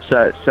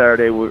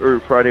 Saturday or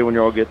Friday when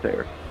you all get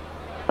there.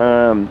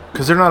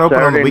 Because they're not open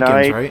on the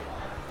weekends, Saturday night,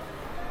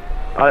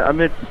 right? I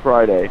meant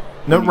Friday.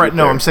 No, when you right. get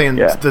No, there. I'm saying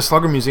Yeah. the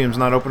Slugger Museum's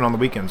not open on the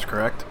weekends,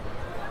 correct?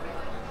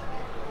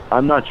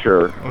 I'm not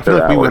sure. I feel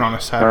like we went on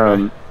a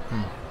Saturday.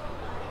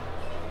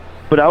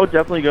 But I would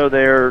definitely go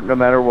there no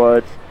matter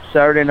what.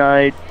 Saturday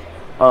night,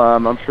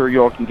 I'm sure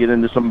y'all can get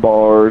into some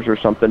bars or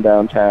something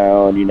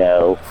downtown,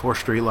 4th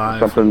Street Live.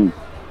 something.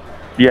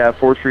 Yeah,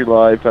 4th Street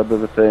Live type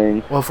of a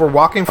thing. Well, if we're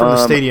walking from the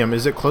stadium,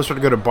 is it closer to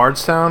go to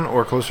Bardstown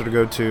or closer to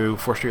go to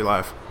 4th Street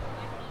Live?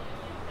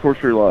 4th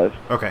Street Live.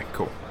 Okay,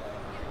 cool.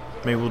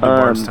 Maybe we'll do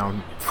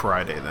Bardstown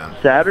Friday then.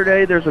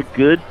 Saturday, there's a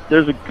good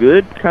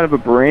kind of a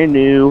brand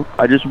new.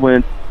 I just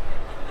went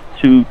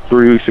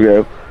 2-3 weeks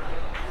ago.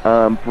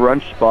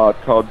 Brunch spot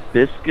called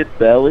Biscuit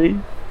Belly,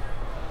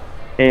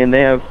 and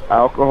they have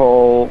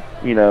alcohol,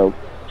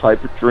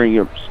 type of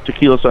drink,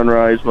 tequila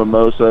sunrise,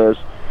 mimosas,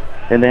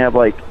 and they have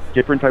like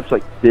different types of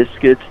like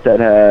biscuits that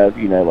have,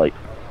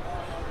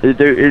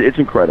 it's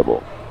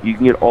incredible. You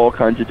can get all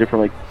kinds of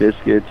different like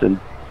biscuits and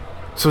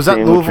So is that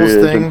sandwiches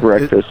Louisville's thing? and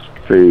breakfast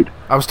food.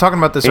 I was talking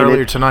about this And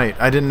earlier it- tonight.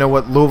 I didn't know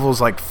what Louisville's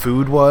like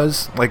food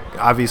was. Like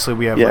obviously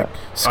we have Yeah. like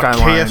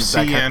Skyline, KFC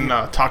that kind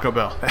and Taco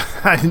Bell.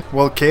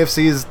 well,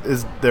 KFC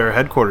is their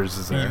headquarters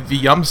is there. The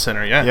Yum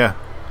Center, yeah. Yeah.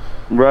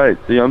 Right,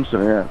 the Yum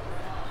Center, yeah.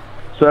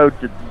 So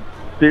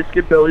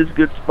Biscuit Belly's a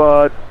good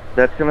spot.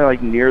 That's kind of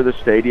like near the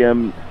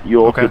stadium.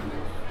 You also Okay.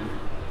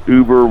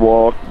 Uber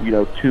walk,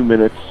 2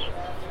 minutes.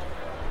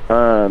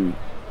 I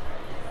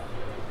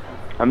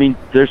mean,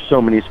 there's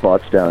so many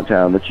spots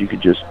downtown that you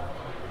could just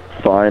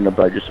find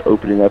by just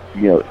opening up,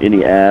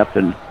 any app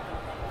and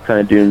kind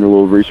of doing a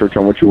little research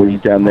on what you want to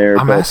eat down there.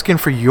 I'm But, asking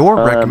for your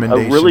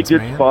recommendations, a really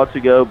good man. spot to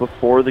go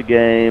before the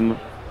game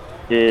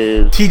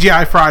is...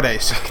 TGI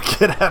Fridays.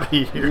 Get out of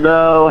here.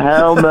 No,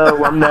 hell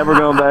no. I'm never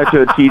going back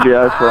to a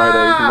TGI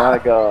Fridays. My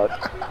God.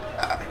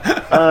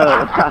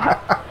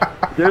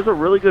 There's a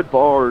really good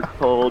bar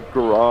called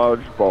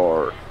Garage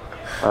Bar.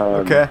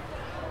 Okay.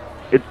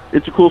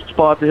 It's a cool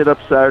spot to hit up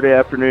Saturday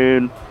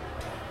afternoon.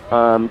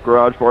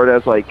 Garage Bar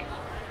has like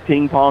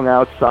ping pong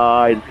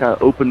outside. It's kind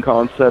of open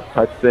concept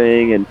type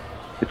thing, and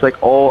it's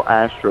like all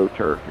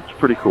AstroTurf. It's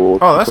pretty cool.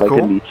 Oh, that's it's like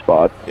cool. a neat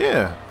spot.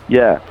 Yeah.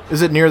 Yeah.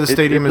 Is it near the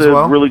stadium it's as a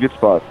well? really good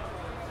spot.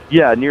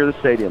 Yeah, near the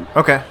stadium.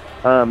 Okay.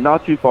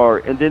 Not too far.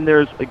 And then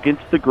there's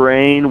Against the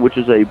Grain, which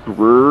is a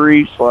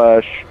brewery /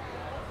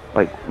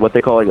 like what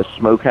they call like a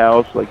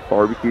smokehouse, like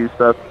barbecue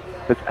stuff.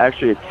 That's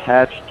actually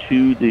attached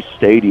to the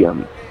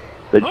stadium.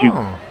 That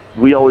Oh.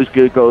 we always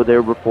go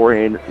there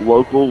beforehand.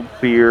 Local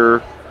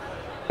beer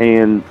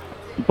and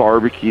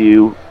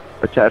barbecue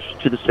attached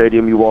to the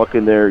stadium. You walk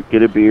in there,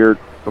 get a beer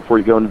before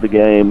you go into the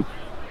game.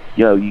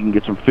 You can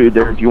get some food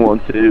there if you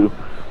want to.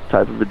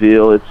 Type of a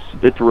deal.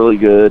 It's really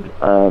good.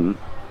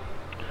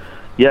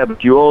 Yeah,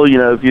 but you all,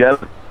 if you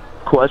have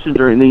questions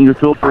or anything, you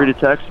feel free to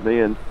text me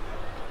and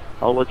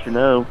I'll let you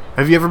know.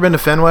 Have you ever been to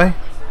Fenway?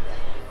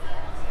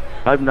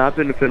 I've not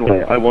been to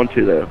Fenway. I want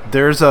to, though.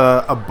 There's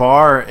a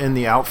bar in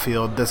the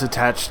outfield that's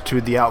attached to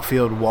the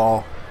outfield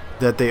wall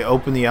that they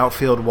open the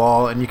outfield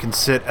wall and you can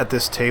sit at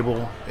this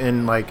table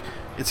in like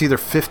it's either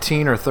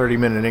 15 or 30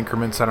 minute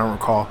increments, I don't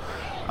recall.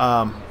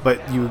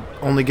 But you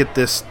only get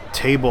this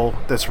table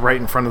that's right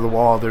in front of the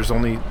wall. There's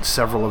only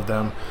several of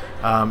them,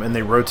 and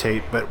they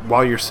rotate. But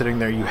while you're sitting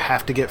there, you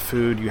have to get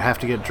food, you have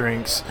to get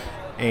drinks,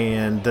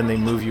 and then they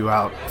move you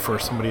out for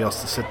somebody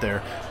else to sit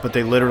there. But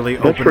they literally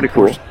open pretty a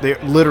portion. cool. They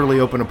literally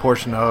open a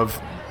portion of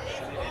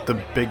the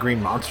Big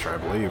Green Monster, I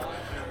believe,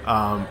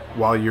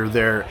 while you're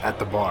there at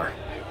the bar.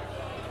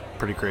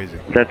 Pretty crazy.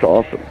 That's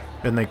awesome.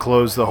 And they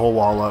close the whole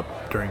wall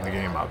up during the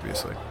game,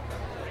 obviously.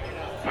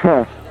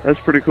 Huh. That's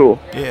pretty cool.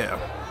 Yeah.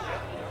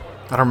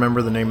 I don't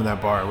remember the name of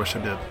that bar. I wish I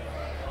did.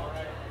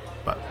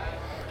 But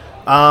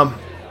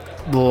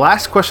the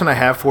last question I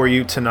have for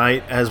you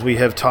tonight, as we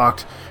have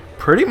talked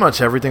pretty much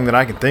everything that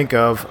I can think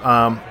of,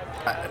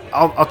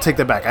 I'll take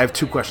that back. I have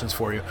two questions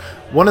for you.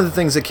 One of the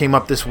things that came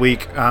up this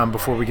week,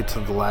 before we get to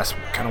the last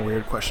kind of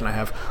weird question I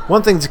have,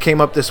 one thing that came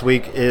up this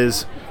week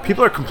is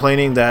people are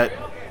complaining that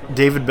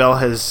David Bell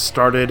has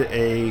started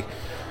a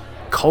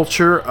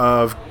culture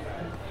of,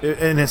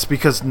 and it's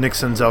because Nick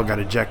Senzel got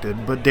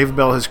ejected, but David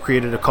Bell has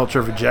created a culture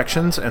of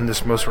ejections, and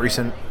this most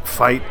recent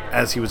fight,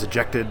 as he was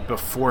ejected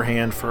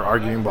beforehand for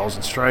arguing balls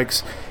and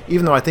strikes,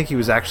 even though I think he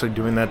was actually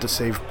doing that to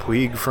save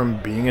Puig from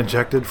being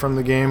ejected from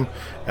the game,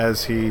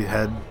 as he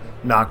had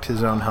knocked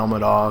his own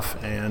helmet off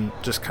and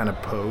just kind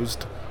of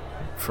posed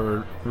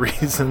for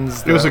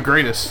reasons. It was that- the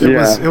greatest. It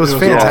was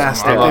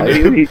fantastic. awesome. I love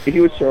it. He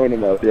was throwing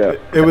him up, yeah.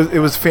 It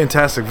was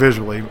fantastic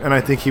visually, and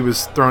I think he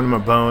was throwing him a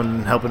bone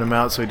and helping him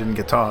out so he didn't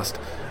get tossed.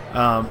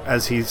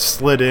 As he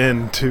slid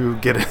in to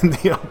get in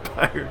the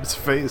umpire's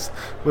face,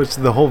 which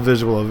the whole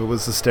visual of it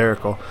was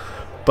hysterical.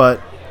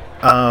 But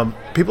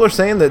people are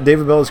saying that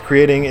David Bell is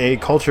creating a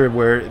culture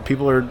where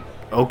people are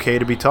okay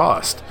to be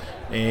tossed.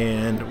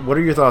 And what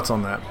are your thoughts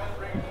on that?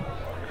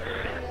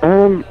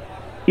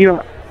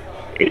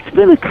 It's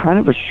been a kind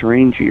of a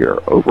strange year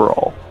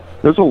overall.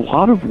 There's a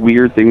lot of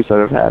weird things that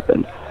have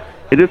happened.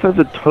 It just has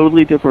a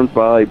totally different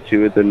vibe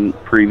to it than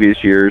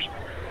previous years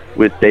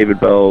with David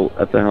Bell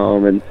at the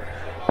helm.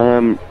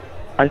 And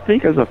I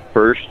think as a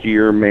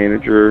first-year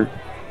manager,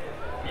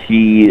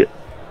 and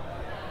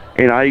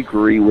I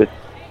agree with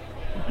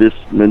this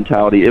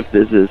mentality, if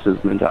this is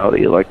his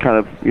mentality, like kind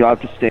of, I have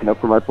to stand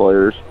up for my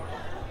players,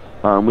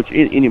 which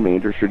any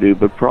manager should do,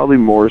 but probably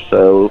more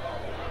so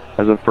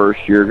as a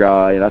first-year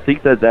guy. And I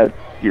think that at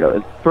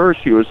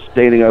first he was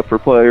standing up for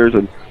players,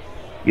 and,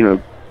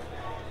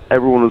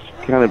 everyone was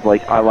kind of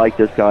like, I like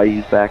this guy,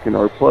 he's backing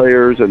our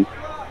players, and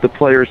the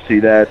players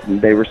see that,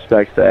 and they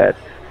respect that.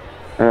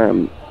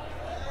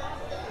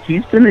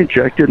 He's been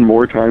ejected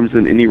more times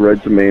than any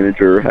Reds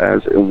manager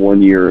has in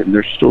 1 year, and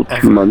there's still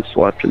 2 months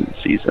left in the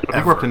season. I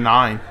think we're up to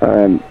 9.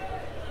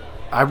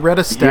 I read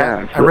a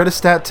stat. Yeah, I read a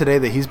stat today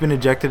that he's been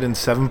ejected in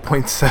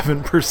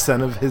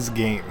 7.7% of his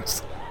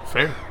games.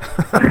 Fair.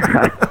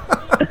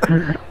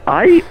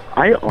 I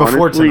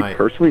honestly, tonight.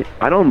 personally,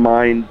 I don't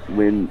mind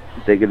when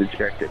they get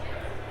ejected,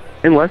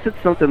 unless it's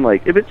something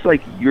like, if it's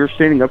like you're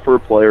standing up for a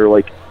player,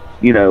 like,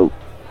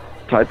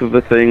 type of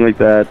a thing like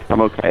that,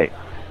 I'm okay.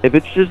 If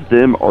it's just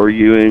them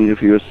arguing if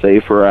he was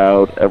safe or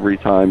out every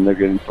time they're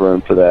getting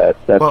thrown for that,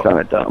 that's kind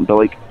of dumb. But,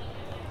 like,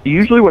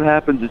 usually what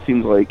happens, it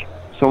seems like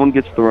someone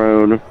gets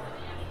thrown,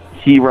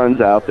 he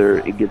runs out there,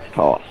 it gets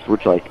tossed,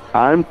 which, like,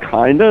 I'm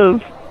kind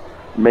of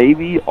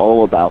maybe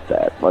all about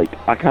that. Like,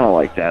 I kind of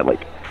like that.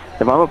 Like,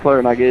 if I'm a player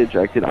and I get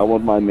ejected, I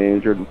want my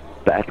manager to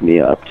back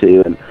me up,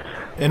 too. And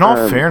in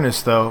all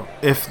fairness, though,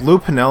 if Lou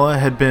Piniella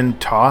had been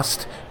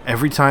tossed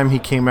every time he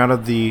came out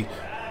of the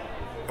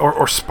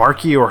or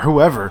Sparky or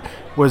whoever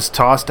was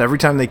tossed every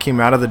time they came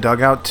out of the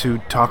dugout to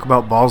talk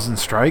about balls and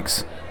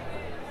strikes,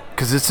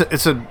 because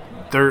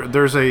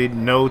there's a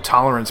no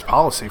tolerance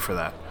policy for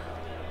that.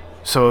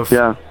 So if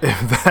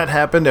that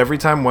happened every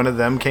time one of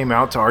them came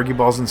out to argue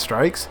balls and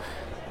strikes,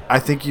 I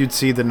think you'd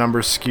see the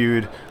numbers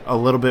skewed a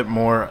little bit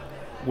more,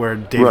 where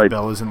David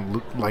Bell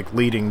isn't like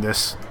leading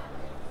this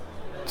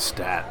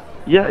stat.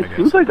 Yeah, it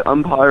seems like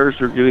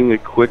umpires are getting a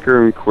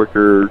quicker and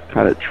quicker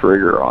kind of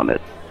trigger on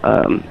it.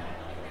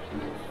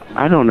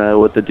 I don't know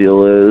what the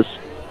deal is,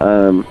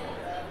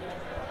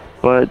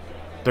 but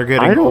they're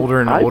getting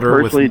older and older.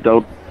 I personally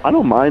I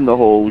don't mind the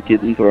whole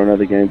getting thrown out of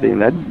the game thing.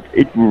 That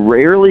it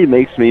rarely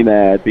makes me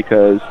mad,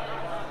 because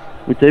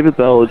with David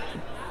Bell,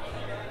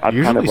 I've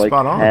kind of like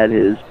had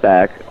his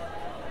back.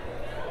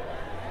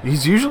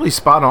 He's usually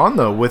spot on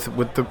though with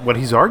what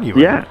he's arguing.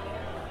 Yeah,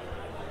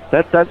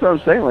 that's what I'm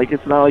saying. Like,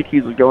 it's not like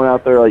he's going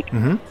out there like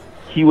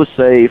he was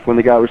safe when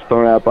the guy was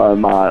thrown out by a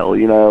mile.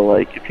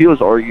 Like if he was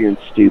arguing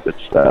stupid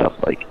stuff,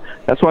 like.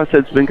 That's why I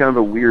said it's been kind of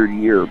a weird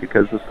year,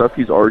 because the stuff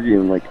he's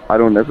arguing, like, I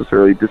don't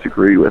necessarily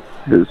disagree with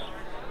his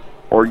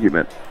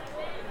argument.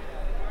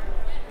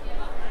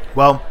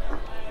 Well,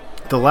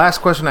 the last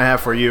question I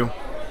have for you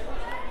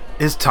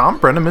is, Tom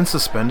Brennaman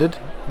suspended?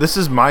 This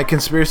is my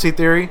conspiracy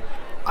theory.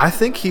 I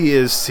think he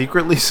is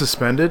secretly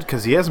suspended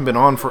because he hasn't been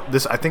on for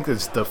this. I think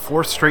it's the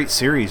 4th straight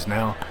series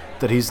now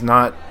that he's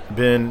not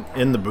been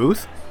in the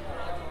booth.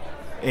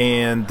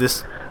 And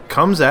this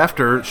comes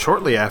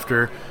shortly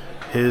after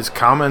his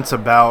comments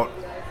about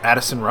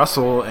Addison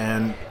Russell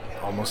and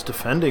almost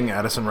defending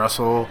Addison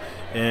Russell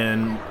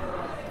and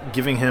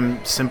giving him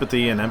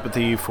sympathy and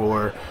empathy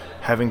for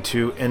having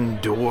to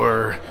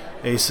endure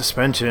a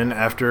suspension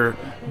after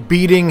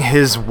beating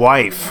his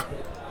wife.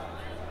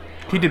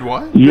 He did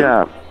what?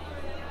 Yeah.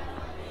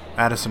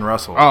 Addison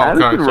Russell. Oh,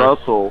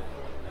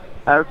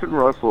 Addison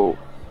Russell,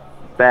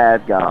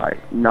 bad guy,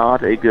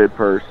 not a good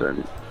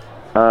person.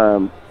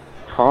 Tom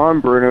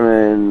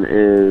Brennaman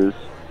is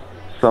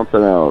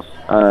something else.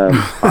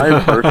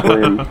 I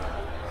personally,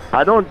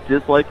 I don't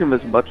dislike him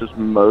as much as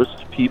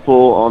most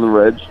people on the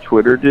Reds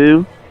Twitter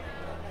do,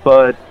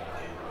 but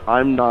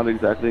I'm not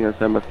exactly going to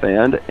say I'm a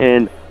fan.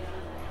 And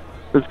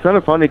it's kind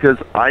of funny because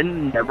I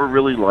never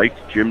really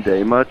liked Jim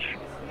Day much.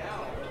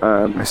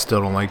 I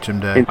still don't like Jim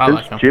Day.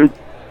 And since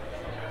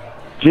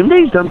Jim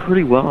Day's done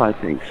pretty well, I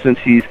think, since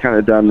he's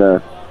kind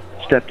of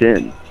stepped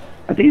in.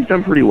 I think he's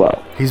done pretty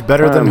well. He's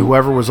better than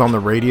whoever was on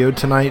the radio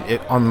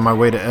tonight. On my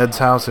way to Ed's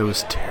house, it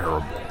was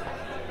terrible.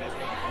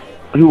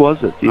 Who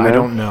was it? Do you know? I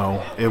don't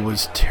know. It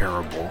was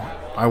terrible.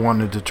 I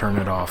wanted to turn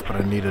it off, but I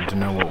needed to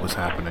know what was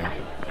happening.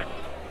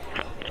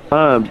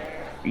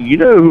 You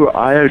know who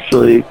I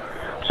actually...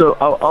 So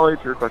I'll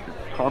answer your question.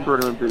 Tom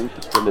Brennaman being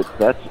suspended,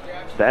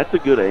 that's a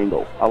good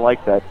angle. I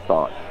like that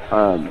thought.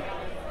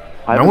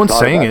 No one's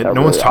saying it.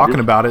 No one's talking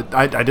about it.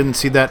 I didn't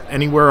see that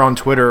anywhere on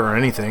Twitter or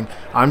anything.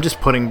 I'm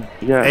just putting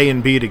A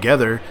and B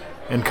together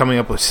and coming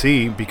up with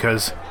C,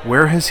 because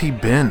where has he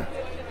been?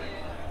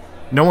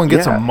 No one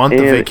gets a month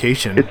of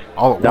vacation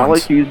all at once. Not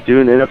like he's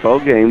doing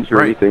NFL games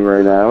or anything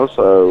right now.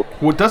 So,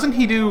 well, doesn't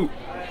he do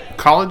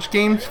college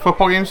games,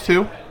 football games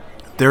too?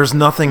 There's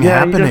nothing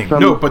happening.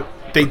 No, but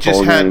they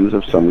just had games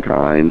of some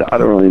kind. I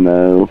don't really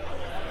know.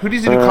 Who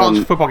does he do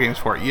college football games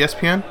for?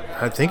 ESPN?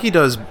 I think he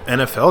does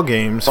NFL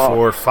games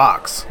for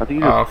Fox. I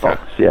think he does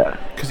Fox, yeah.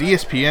 Because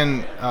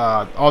ESPN,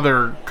 all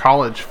their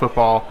college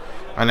football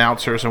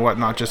announcers and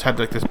whatnot just had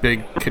like this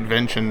big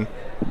convention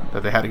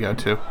that they had to go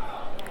to.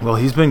 Well,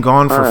 he's been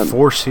gone for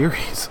 4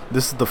 series.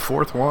 This is the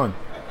 4th one.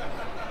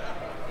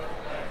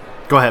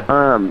 Go ahead.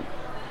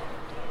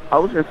 I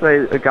was going to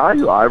say, a guy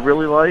who I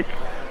really like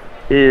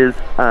is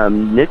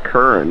Nick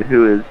Curran,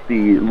 who is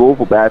the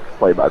Louisville Bats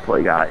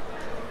play-by-play guy.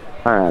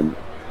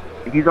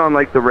 He's on,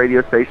 like, the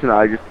radio station that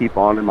I just keep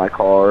on in my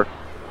car.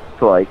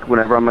 So, like,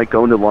 whenever I'm, like,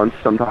 going to lunch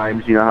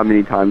sometimes, you know how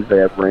many times they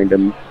have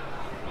random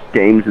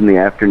games in the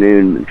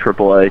afternoon in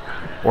AAA.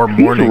 Or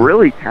morning. He's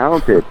really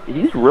talented.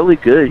 He's really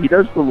good. He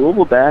does the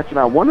Louisville Bats, and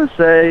I want to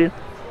say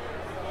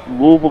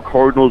Louisville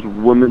Cardinals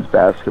women's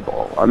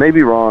basketball. I may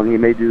be wrong. He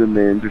may do the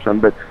men's or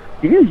something, but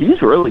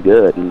he's really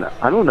good. And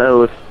I don't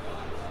know if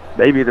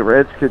maybe the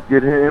Reds could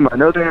get him. I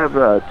know they have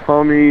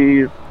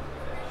Tommy.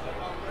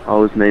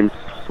 Oh, his name's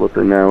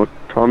slipping now.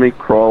 Tommy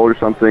Crawl or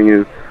something,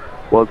 who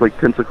was like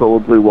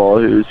Pensacola Blue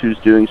Wahoos, who's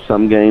doing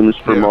some games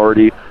for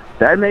Marty.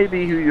 That may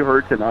be who you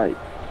heard tonight.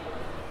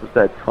 Was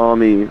that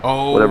Tommy,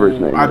 whatever his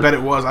name I is. bet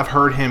it was. I've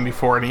heard him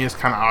before, and he is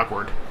kind of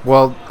awkward.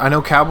 Well, I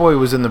know Cowboy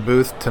was in the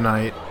booth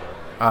tonight,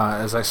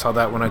 as I saw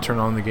that when I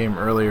turned on the game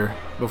earlier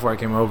before I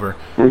came over.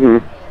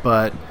 Mm-hmm.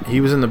 But he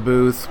was in the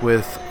booth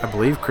with, I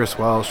believe, Chris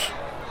Welsh.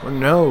 Well,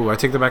 no, I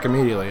take that back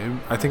immediately.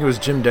 I think it was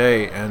Jim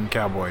Day and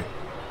Cowboy.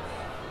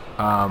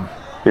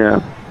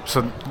 Yeah.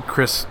 So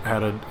Chris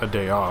had a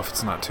day off.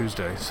 It's not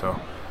Tuesday, so.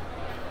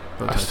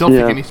 I still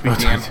think it needs to be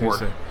Dan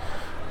Tuesday. Hort.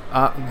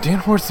 Dan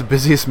Hort's the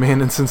busiest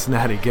man in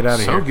Cincinnati. Get out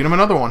of So here. get him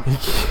another one.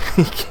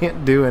 He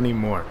can't do any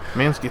more.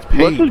 Man gets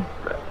paid.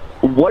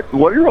 What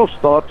are your all's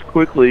thoughts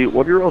quickly?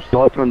 What are your all's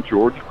thoughts on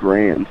George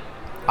Grand?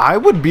 I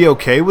would be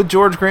okay with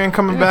George Grand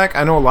coming back.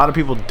 I know a lot of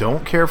people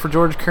don't care for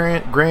George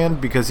Grand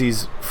because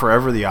he's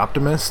forever the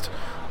optimist.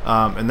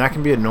 And that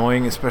can be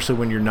annoying, especially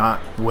when you're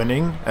not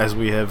winning, as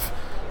we have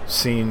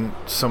seen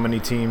so many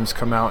teams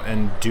come out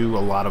and do a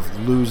lot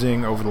of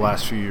losing over the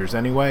last few years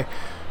anyway.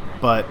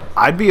 But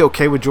I'd be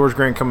okay with George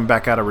Grand coming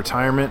back out of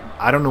retirement.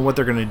 I don't know what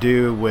they're going to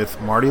do with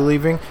Marty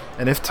leaving.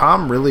 And if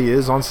Tom really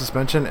is on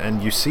suspension,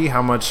 and you see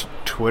how much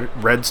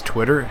Reds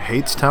Twitter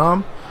hates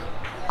Tom,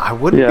 I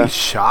wouldn't be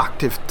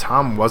shocked if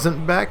Tom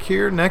wasn't back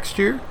here next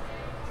year.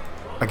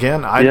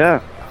 Again, I'm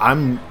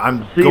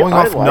See, going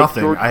off like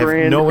nothing. George I have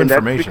Grand, no and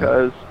information.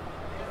 That's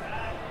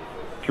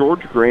because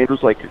George Grand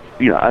was like,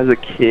 as a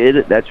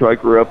kid, that's who I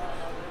grew up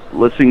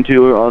listening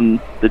to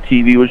on the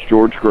TV was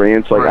George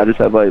Grand. So I just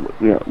have like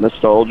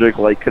nostalgic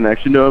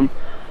connection to him,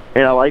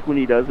 and I like when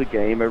he does a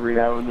game every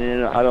now and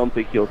then. I don't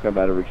think he'll come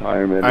out of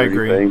retirement. I or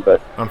agree, anything, but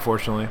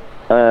unfortunately,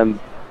 I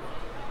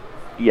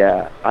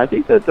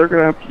think that they're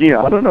gonna have to.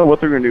 I don't know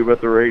what they're gonna do about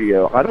the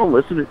radio. I don't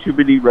listen to too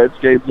many Reds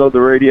games on the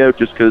radio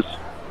just because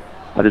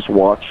I just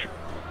watch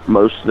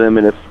most of them,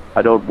 and if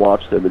I don't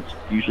watch them, it's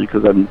usually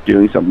because I'm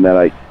doing something that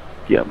I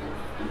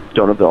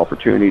don't have the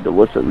opportunity to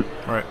listen.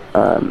 Right.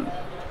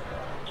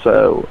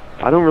 So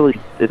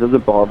it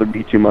doesn't bother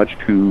me too much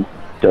who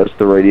does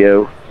the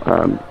radio.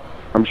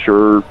 I'm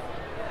sure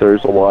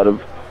there's a lot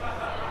of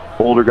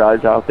older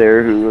guys out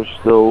there who are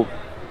still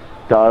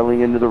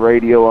dialing into the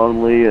radio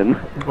only. And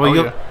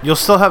you'll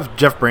still have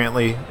Jeff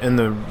Brantley in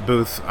the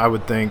booth, I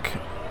would think,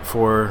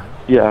 for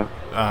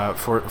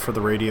for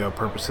the radio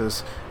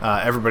purposes.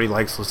 Everybody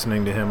likes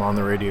listening to him on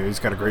the radio. He's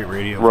got a great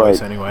radio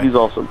voice anyway. He's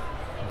awesome.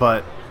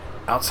 But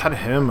outside of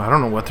him, I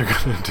don't know what they're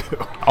going to do.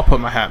 I'll put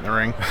my hat in the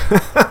ring.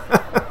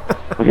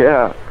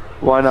 Yeah,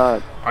 why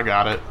not? I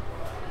got it.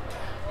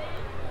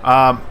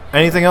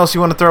 Anything else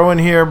you want to throw in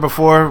here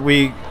before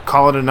we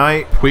call it a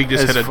night? Puig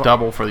just hit a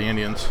double for the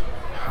Indians.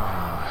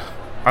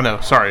 I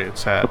know. Sorry,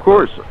 it's sad. Of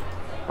course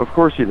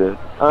you did.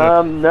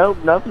 No,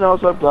 nothing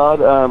else I've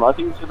got. I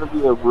think it's going to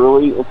be a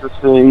really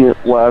interesting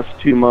last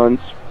 2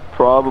 months.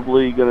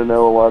 Probably going to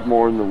know a lot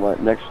more in the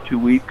next 2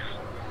 weeks.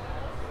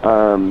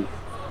 But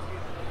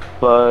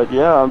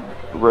yeah, I'm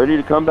ready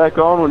to come back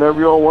on whenever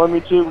y'all want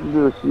me to. We can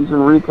do a season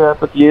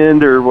recap at the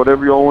end or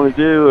whatever y'all want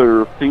to do,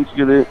 or if things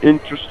get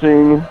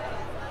interesting,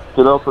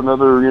 get up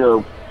another,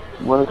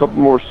 win a couple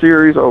more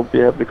series, I'll be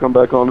happy to come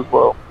back on as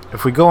well.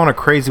 If we go on a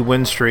crazy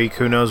win streak,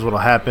 who knows what'll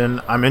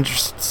happen. I'm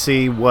interested to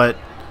see what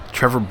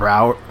Trevor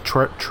Bauer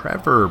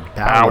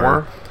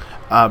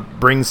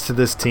brings to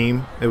this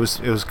team. It was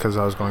because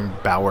I was going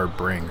Bauer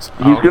brings.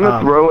 He's going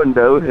to throw a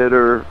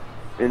no-hitter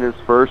in his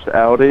first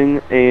outing,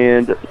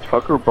 and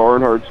Tucker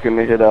Barnhart's going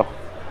to hit a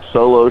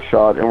solo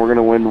shot, and we're going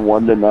to win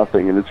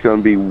 1-0, and it's going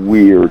to be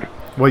weird.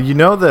 Well, you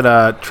know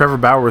that Trevor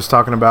Bauer was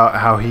talking about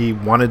how he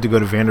wanted to go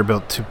to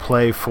Vanderbilt to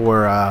play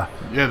for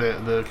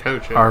the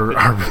coach,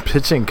 our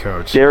pitching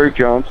coach, Derek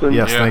Johnson.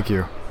 Yes, thank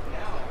you.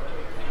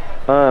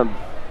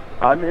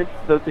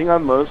 The thing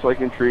I'm most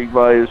intrigued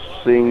by is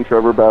seeing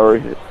Trevor Bauer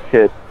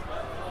hit.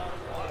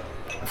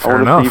 Fair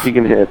I want to see if he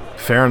can hit.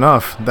 Fair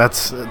enough.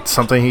 That's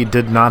something he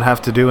did not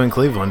have to do in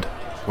Cleveland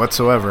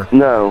whatsoever.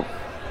 No,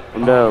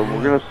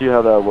 we're going to see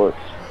how that looks.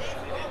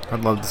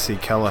 I'd love to see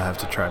Kella have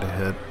to try to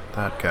hit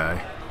that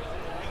guy.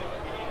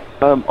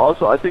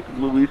 Also, I think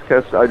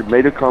I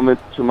made a comment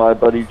to my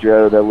buddy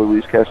Joe that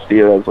Luis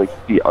Castillo has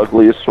the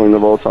ugliest swing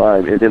of all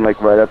time, and then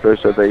right after I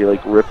said that he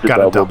ripped a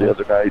double the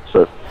other night.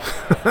 So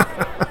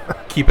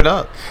keep it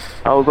up.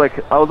 I was like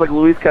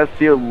Luis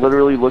Castillo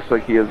literally looks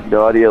like he has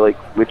no idea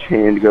which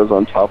hand goes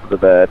on top of the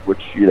bat,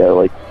 which he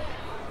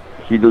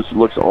just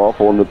looks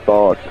awful in the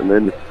thoughts. And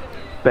then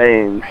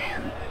Bang.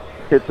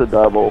 Hits a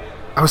double.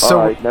 I was All so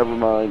right, never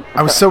mind.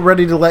 I was so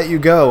ready to let you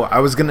go.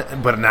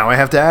 But now I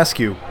have to ask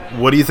you,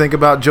 what do you think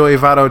about Joey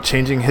Votto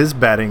changing his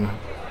batting,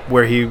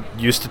 where he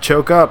used to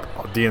choke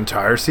up the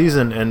entire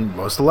season and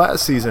most of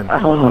last season?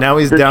 Now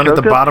he's down at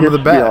the bottom of the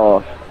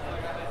bat.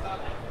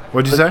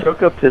 What'd you say? The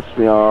choke up pissed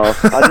me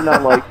off. I did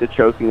not like the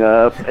choking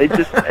up.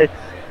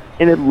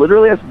 And it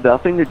literally has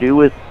nothing to do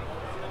with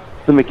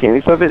the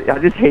mechanics of it. I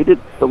just hated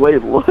the way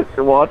it looked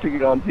watching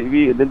it on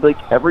TV. And then, like,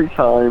 every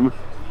time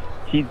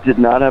he did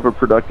not have a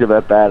productive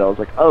at bat, I was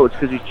like, oh, it's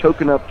because he's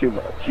choking up too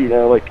much. You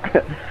know, like,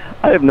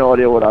 I have no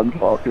idea what I'm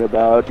talking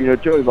about. You know,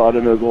 Joey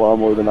Votto knows a lot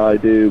more than I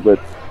do, but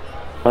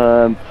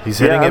he's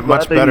hitting it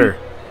much better.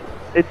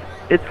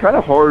 It's kind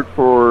of hard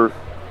for,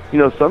 you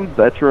know, some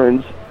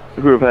veterans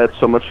who have had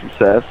so much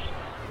success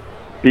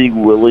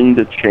being willing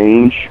to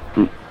change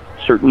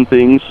certain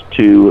things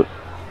to,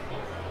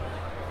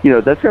 you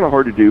know, that's kind of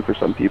hard to do for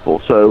some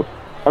people. So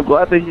I'm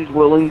glad that he's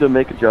willing to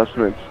make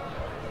adjustments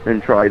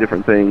and try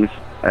different things,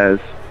 as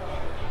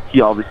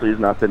he obviously has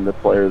not been the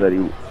player that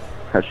he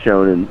has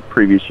shown in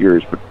previous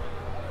years, but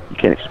you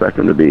can't expect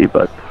him to be.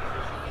 But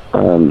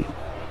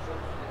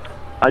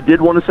I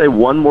did want to say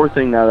one more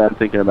thing now that I'm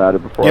thinking about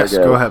it before I go. Yes,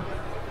 go ahead.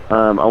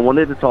 I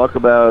wanted to talk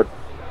about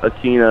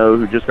Aquino,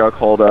 who just got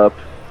called up.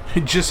 He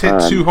just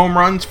hit 2 home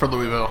runs for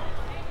Louisville.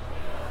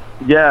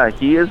 Yeah,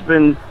 he has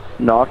been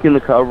knocking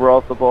the cover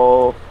off the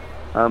ball.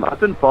 I've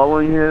been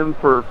following him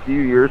for a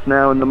few years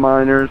now in the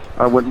minors.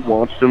 I went and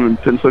watched him in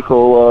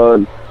Pensacola,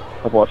 and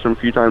I've watched him a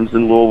few times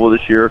in Louisville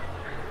this year.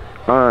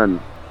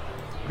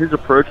 His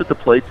approach at the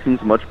plate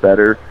seems much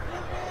better.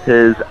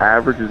 His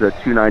average is at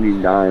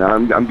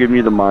 299. I'm giving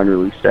you the minor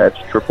league stats.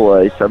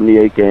 AAA,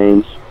 78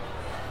 games,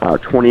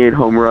 28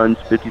 home runs,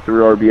 53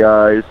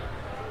 RBIs.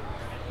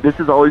 This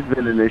has always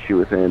been an issue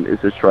with him, is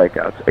his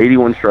strikeouts.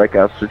 81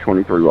 strikeouts to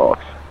 23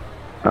 walks.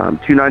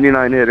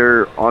 299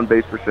 hitter,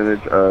 on-base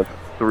percentage of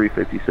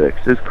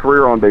 356. His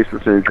career on-base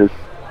percentage is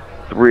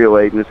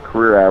 308, and his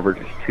career average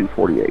is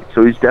 248.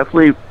 So he's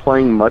definitely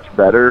playing much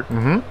better.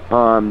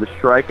 The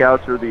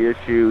strikeouts are the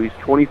issue. He's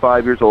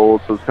 25 years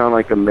old, so it's kind of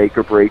like a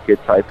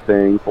make-or-break-it type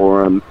thing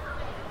for him.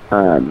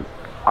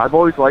 I've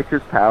always liked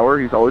his power.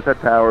 He's always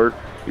had power.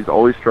 He's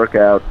always struck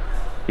out.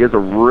 He has a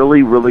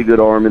really, really good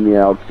arm in the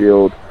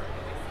outfield.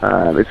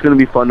 It's going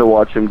to be fun to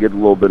watch him get a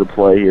little bit of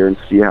play here and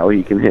see how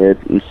he can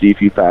hit and see if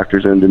he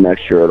factors into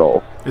next year at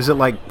all. Is it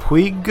like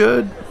Puig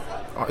good,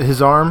 his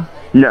arm?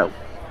 No.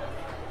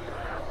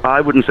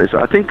 I wouldn't say so.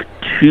 I think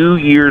 2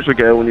 years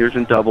ago when he was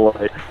in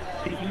Double-A,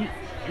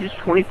 he's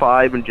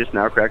 25 and just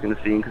now cracking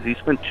the scene because he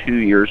spent 2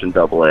 years in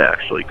Double-A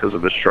actually because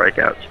of his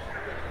strikeouts.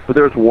 But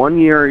there was 1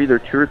 year, either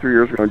 2 or 3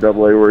 years ago in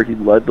Double-A, where he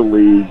led the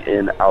league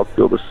in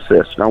outfield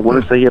assists. And I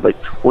want to say he had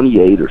like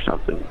 28 or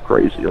something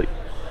crazy. Like,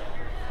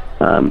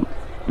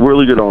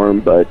 really good arm,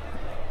 but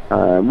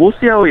we'll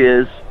see how he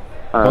is.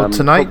 Well,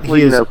 tonight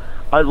he is. You know,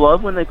 I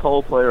love when they call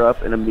a player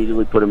up and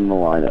immediately put him in the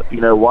lineup.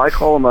 You know, why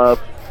call him up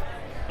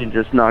and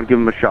just not give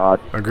him a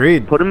shot?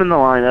 Agreed. Put him in the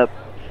lineup,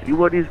 see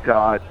what he's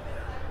got.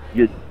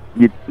 You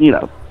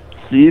know,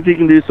 see if he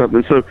can do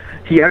something. So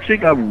he actually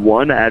got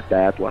one at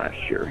bat last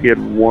year. He had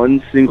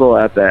one single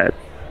at bat.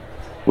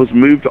 Was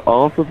moved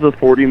off of the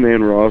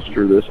 40-man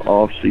roster this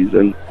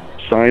offseason,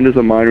 signed as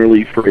a minor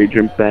league free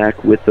agent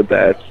back with the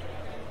Bats,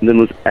 and then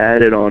was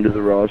added onto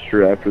the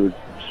roster after the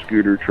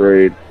Scooter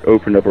trade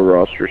opened up a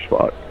roster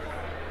spot.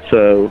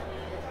 So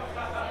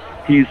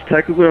he's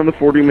technically on the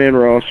 40-man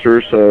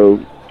roster, so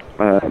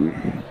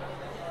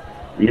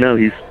you know,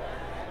 he's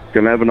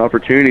going to have an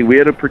opportunity. We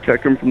had to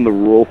protect him from the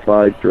Rule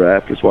 5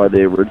 draft. Is why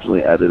they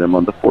originally added him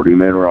on the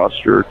 40-man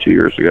roster 2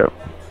 years ago.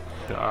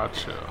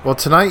 Gotcha. Well,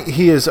 tonight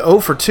he is 0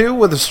 for 2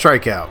 with a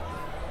strikeout.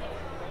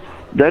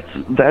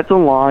 That's a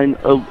line.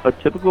 A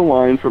typical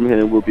line from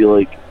him would be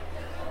like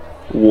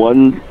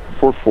 1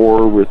 for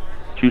 4 with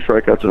 2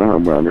 strikeouts and a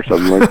home run or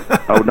something.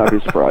 Like, I would not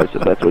be surprised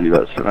if that's what he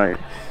does tonight.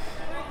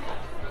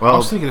 Well, I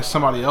was thinking of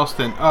somebody else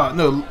then.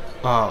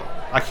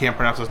 I can't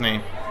pronounce his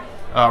name.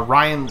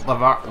 Ryan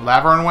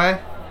Lavarnway.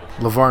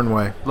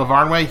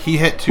 Lavarnway. He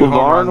hit 2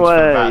 home runs for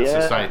the Bats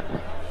this night.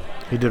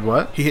 He did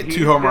what? He hit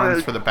 2 home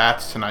runs for the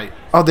Bats tonight.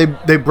 Oh,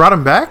 they brought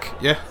him back?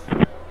 Yeah.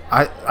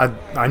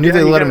 I knew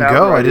they let him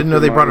go. I didn't know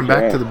they brought him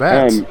back to the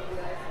Bats.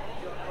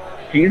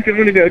 He's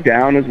going to go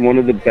down as one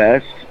of the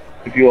best,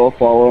 if you all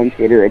follow on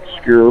Twitter,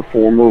 obscure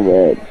former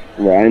Reds.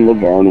 Ryan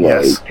Lavarnway.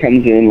 Yes.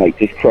 Comes in, like,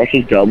 just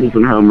crushes doubles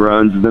and home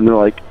runs, and then they're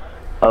like,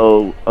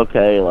 oh,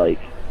 okay, like,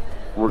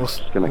 we're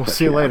just going to We'll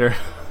see you later.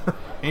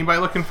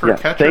 Anybody looking for a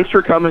catcher? Thanks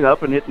for coming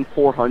up and hitting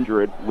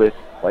 400 with,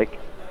 like,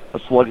 a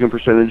slugging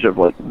percentage of,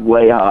 like,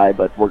 way high,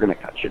 but we're going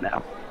to cut you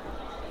now.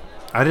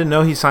 I didn't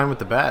know he signed with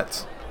the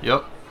Bats.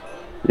 Yep.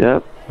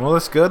 Yep. Well,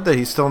 that's good that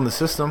he's still in the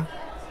system.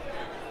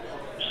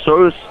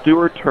 So is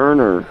Stuart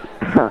Turner.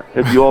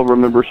 If you all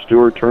remember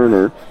Stuart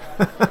Turner.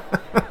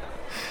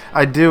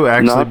 I do,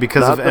 actually,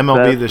 because of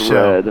MLB The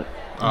Show.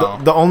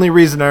 The only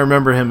reason I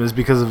remember him is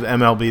because of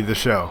MLB The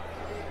Show.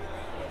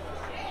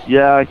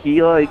 Yeah,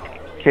 he,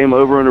 like, came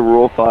over in a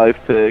Rule 5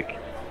 pick.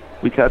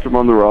 We catch him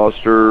on the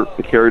roster.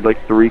 He carried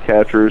like 3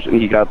 catchers, and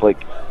he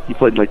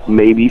played like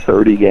maybe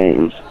 30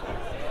 games.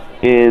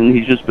 And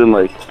he's just been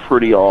like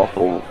pretty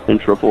awful in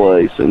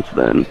AAA since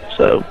then.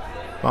 So,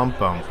 Bum,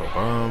 bum,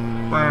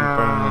 bum,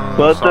 bum,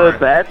 but Sorry. the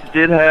Bats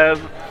did have.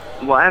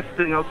 Last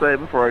thing I'll say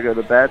before I go,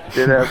 the Bats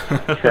did have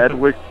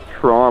Chadwick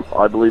Tromp,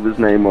 I believe his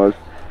name was.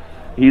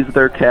 He's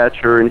their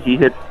catcher, and he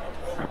hit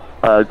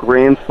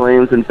grand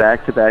slams in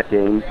back-to-back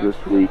games this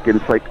week. And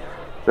it's like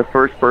the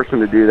first person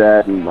to do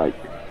that in like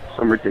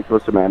some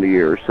ridiculous amount of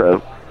years.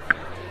 So,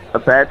 a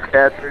Bats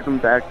catcher in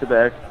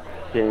back-to-back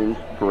games,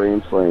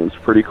 grand slams,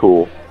 pretty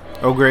cool.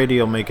 O'Grady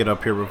will make it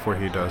up here before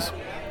he does.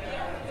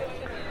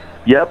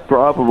 Yep,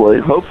 probably.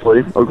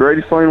 Hopefully.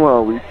 O'Grady's playing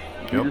well. We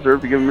Yep.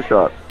 deserve to give him a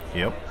shot.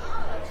 Yep.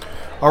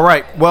 All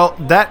right. Well,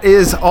 that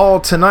is all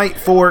tonight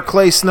for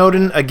Clay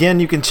Snowden. Again,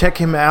 you can check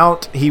him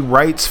out. He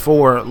writes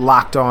for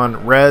Locked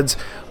On Reds.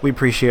 We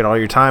appreciate all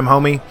your time,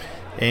 homie.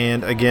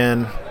 And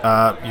again,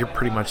 you're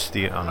pretty much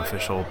the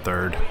unofficial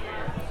third.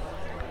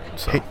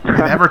 So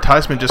An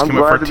advertisement just I'm came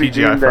up glad for to be TGI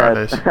doing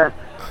Fridays. that.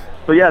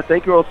 But yeah,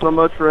 thank you all so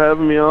much for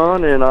having me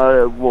on, and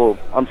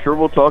I'm sure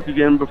we'll talk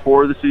again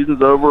before the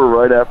season's over or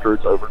right after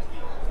it's over.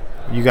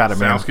 you got it,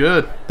 man. Sounds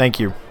good. Thank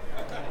you.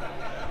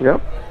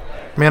 Yep.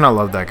 Man, I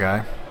love that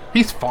guy.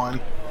 He's fun.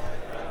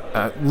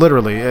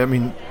 Literally, I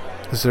mean,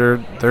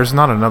 there's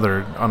not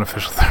another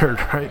unofficial third,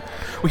 right?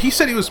 Well, he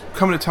said he was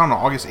coming to town on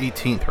August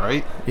 18th,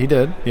 right? He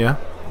did, yeah.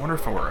 I wonder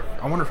if I'm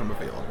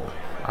available.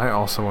 I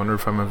also wonder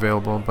if I'm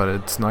available, but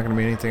it's not going to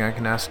be anything I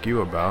can ask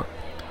you about.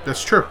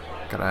 That's true.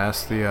 Gotta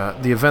ask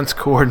the events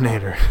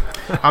coordinator.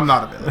 I'm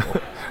not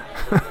available.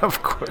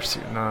 Of course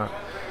you're not.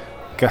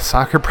 Got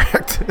soccer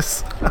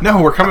practice.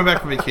 No, we're coming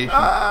back from vacation.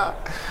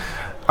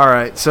 All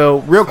right, so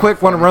real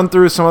quick, want to run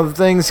through some other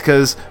things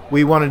because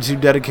we wanted to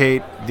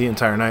dedicate the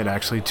entire night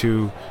actually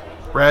to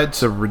Reds.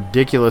 the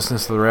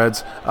ridiculousness of the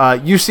Reds.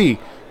 UC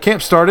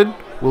camp started.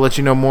 We'll let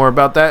you know more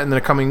about that in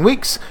the coming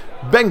weeks.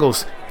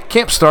 Bengals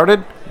camp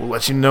started. We'll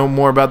let you know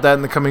more about that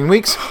in the coming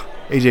weeks.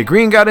 AJ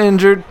Green got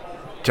injured.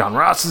 John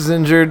Ross is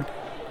injured.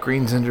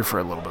 Green's injured for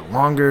a little bit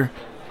longer.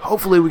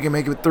 Hopefully we can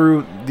make it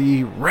through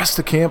the rest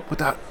of camp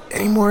without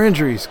any more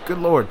injuries. Good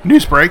Lord.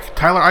 News break.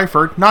 Tyler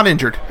Eifert, not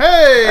injured.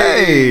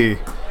 Hey! Hey!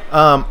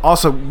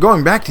 Also,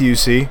 going back to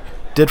UC,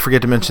 did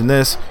forget to mention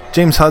this.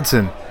 James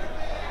Hudson.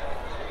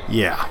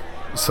 Yeah.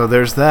 So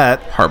there's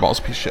that. Harbaugh's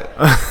a piece of shit.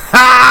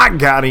 Ha!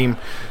 Got him.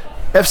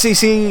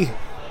 FCC.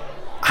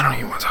 I don't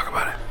even want to talk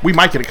about We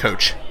might get a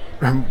coach.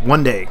 it.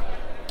 One day.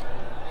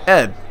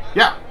 Ed,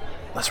 Yeah.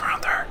 let's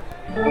round third.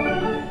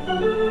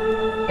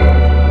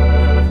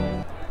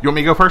 You want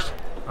me to go first?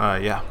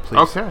 Yeah, please.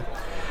 Okay.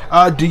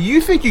 Do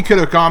you think you could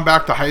have gone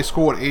back to high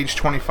school at age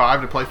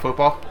 25 to play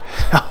football?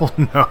 Hell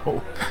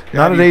no.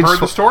 Have you heard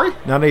the story?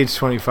 Not age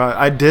 25.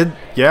 I did.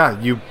 Yeah,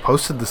 you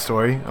posted the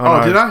story. On Oh,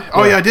 our- did I?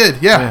 Oh, yeah, I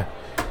did. Yeah. Yeah.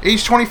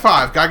 Age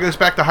 25. Guy goes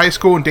back to high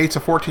school and dates a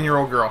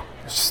 14-year-old girl.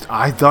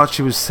 I thought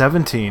she was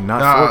 17, not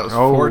No, 14. it was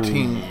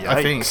 14.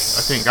 I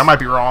think. I might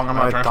be wrong. I'm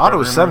not I trying to thought spread it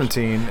was rumors.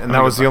 17, and me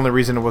that was go the back. only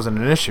reason it wasn't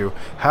an issue.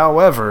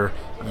 However,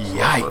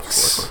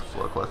 yikes.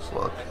 Let's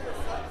look.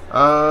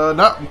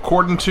 No,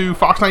 according to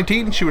Fox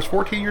 19, she was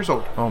 14 years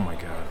old. Oh my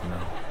god,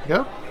 no.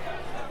 Yep.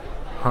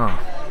 Huh.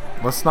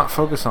 Let's not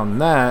focus on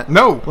that.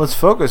 No. Let's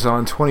focus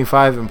on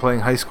 25 and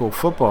playing high school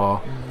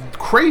football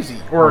Crazy.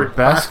 or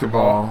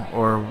basketball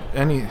or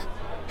any.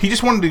 He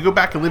just wanted to go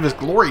back and live his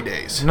glory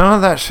days. None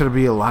of that should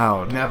be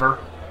allowed Never.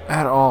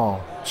 at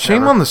all. Shame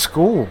Never. on the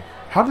school.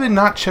 How did they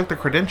not check the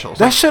credentials?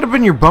 That should have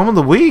been your bum of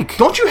the week.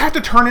 Don't you have to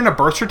turn in a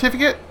birth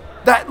certificate?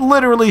 That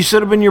literally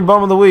should have been your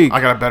bum of the week.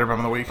 I got a better bum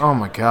of the week. Oh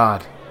my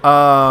god.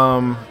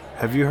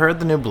 Have you heard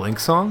the new Blink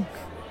song?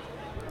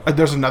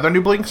 There's another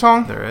new Blink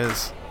song? There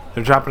is.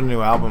 They're dropping a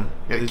new album.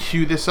 Yeah,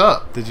 cue this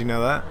up. Did you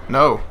know that?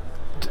 No.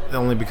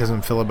 Only because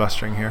I'm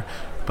filibustering here.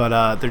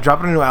 But they're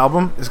dropping a new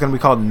album. It's going to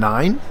be called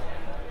 9.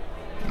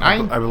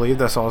 9? I believe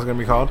that's all it's going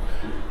to be called.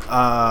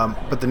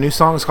 But the new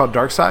song is called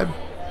Dark Side.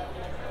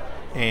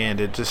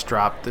 And it just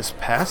dropped this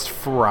past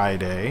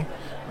Friday.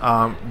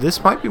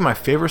 This might be my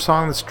favorite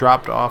song that's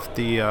dropped off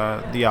the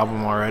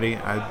album already.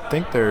 I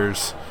think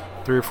there's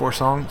 3 or 4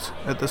 songs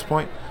at this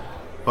point.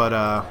 But,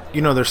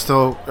 they're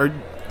still...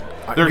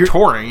 They're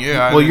touring,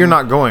 yeah. Well, you're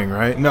not going,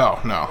 right? No.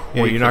 Yeah,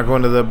 Wait, you're not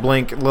going to the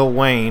Blink Lil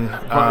Wayne.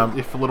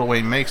 if Lil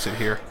Wayne makes it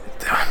here.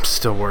 I'm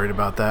still worried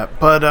about that.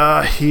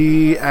 But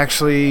he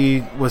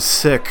actually was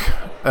sick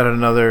at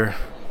another...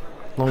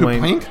 Who,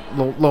 Blink?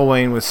 Lil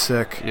Wayne was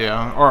sick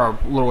Yeah, or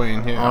Lil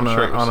Wayne, yeah. on, I'm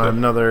sure he was sick.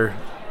 another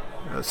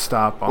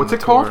stop on What's the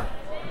it called? tour.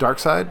 Dark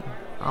Side?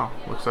 Oh,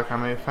 looks like I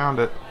may have found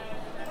it.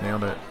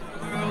 Nailed it.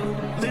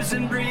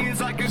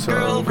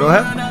 So, go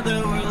ahead.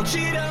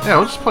 Yeah,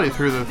 we'll just play it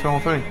through the whole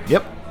thing.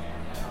 Yep.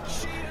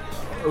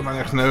 What was my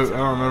next note? I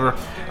don't remember.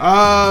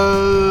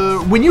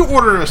 When you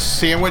order a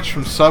sandwich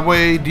from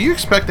Subway, do you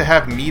expect to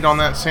have meat on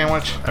that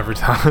sandwich? Every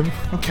time.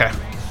 Okay.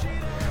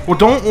 Well,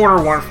 don't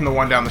order one from the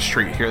one down the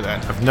street here then.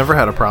 I've never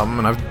had a problem,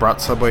 and I've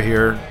brought Subway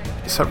here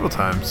several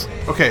times.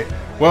 Okay.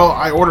 Well,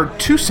 I ordered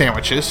 2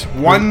 sandwiches.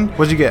 One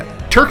What'd you get?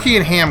 turkey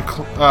and ham.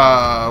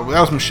 That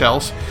was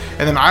Michelle's,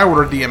 and then I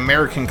ordered the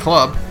American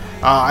Club.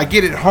 I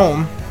get it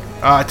home,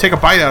 take a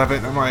bite out of it,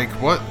 and I'm like,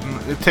 what?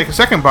 Take a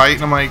second bite,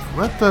 and I'm like,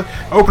 what the?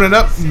 Open it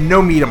up,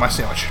 no meat on my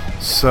sandwich.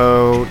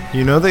 So,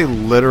 you know they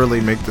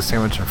literally make the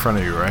sandwich in front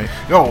of you, right?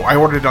 No, I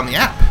ordered it on the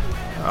app.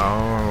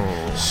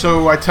 Oh.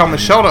 So I tell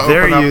Michelle to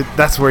open up.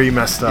 That's where you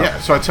messed up. Yeah,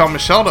 so I tell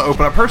Michelle to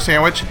open up her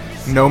sandwich,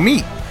 no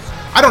meat.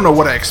 I don't know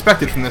what I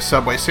expected from this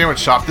Subway sandwich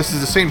shop. This is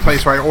the same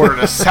place where I ordered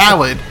a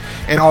salad,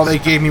 and all they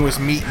gave me was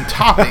meat and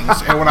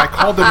toppings. And when I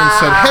called them and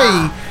said,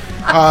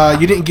 hey,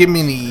 you didn't give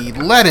me any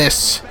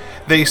lettuce,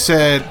 they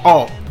said,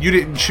 oh, you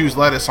didn't choose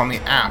lettuce on the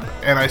app.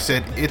 And I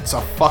said, it's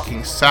a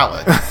fucking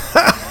salad.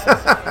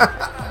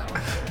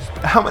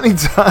 How many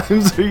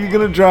times are you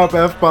going to drop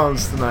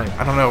F-bombs tonight?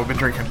 I don't know. I've been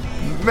drinking.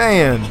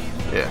 Man.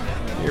 Yeah.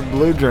 Your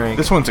blue drink.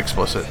 This one's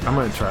explicit. I'm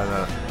going to try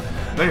that.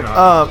 No, you're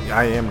not.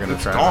 I am going to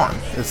try gone.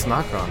 that. It's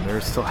not gone.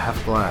 There's still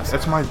half glass.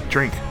 That's my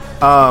drink.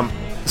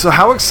 So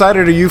how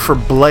excited are you for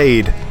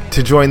Blade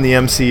to join the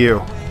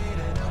MCU?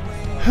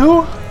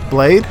 Who?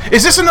 Blade?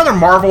 Is this another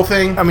Marvel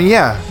thing? I mean,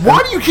 yeah.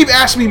 Why do you keep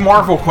asking me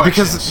Marvel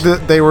questions?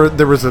 Because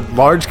there was a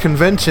large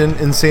convention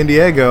in San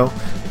Diego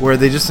where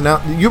they just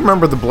announced. You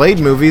remember the Blade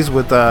movies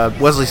with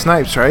Wesley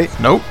Snipes, right?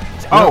 Nope.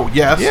 Oh,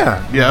 yes.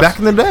 Yeah. Yes. Back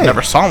in the day.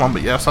 Never saw them,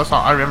 but yes,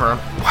 I remember them.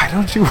 Why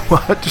don't you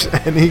watch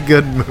any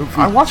good movies?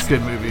 I watch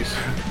good movies.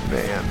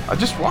 Man. I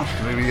just watched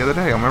a movie the other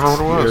day. I don't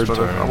remember what it was, Your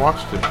but turn. I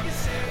watched it.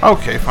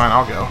 Okay, fine,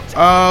 I'll go.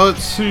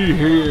 Let's see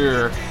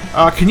here.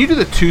 Can you do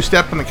the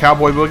two-step in the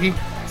Cowboy Boogie?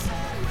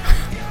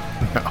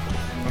 No.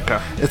 Okay.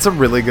 It's a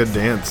really good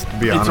dance, to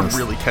be honest. It's a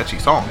really catchy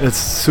song. It's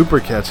super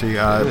catchy.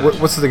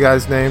 What's the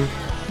guy's name?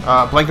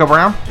 Blanco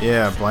Brown?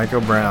 Yeah,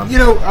 Blanco Brown. You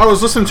know, I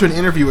was listening to an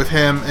interview with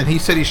him, and he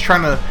said he's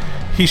trying to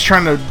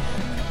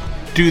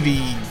do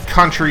the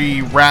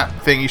country rap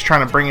thing. He's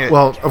trying to bring it.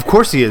 Well, of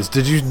course he is.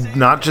 Did you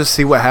not just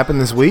see what happened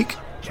this week?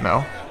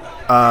 No.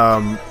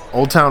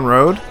 Old Town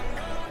Road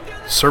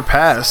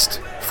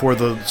surpassed for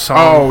the song.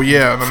 Oh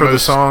yeah, the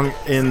song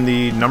in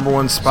the number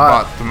 1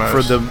 spot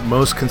for the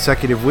most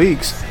consecutive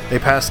weeks. They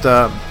passed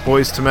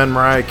Boyz II Men,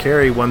 Mariah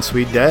Carey, One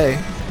Sweet Day.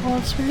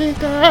 One Sweet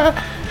Day.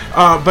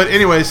 But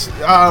anyways,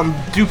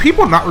 do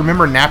people not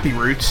remember Nappy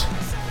Roots?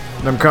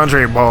 Them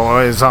country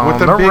boys on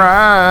the big,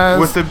 rise.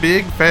 with the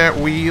big fat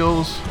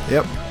wheels.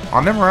 Yep.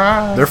 On them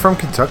rise. They're from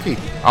Kentucky.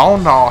 Oh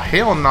no,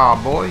 hell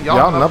no, boy.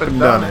 Y'all up and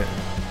done it.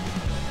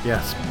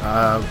 Yes.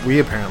 We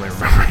apparently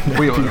remember.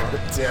 We Nappy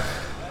Roots.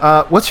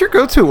 yeah. What's your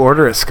go-to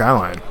order at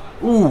Skyline?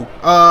 Ooh,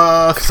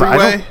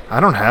 three-way. I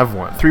don't have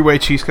one. 3-way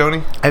cheese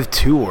coney. I have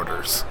 2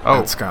 orders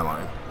at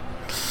Skyline.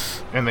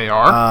 And they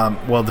are?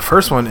 Well, the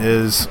first one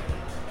is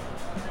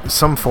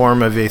some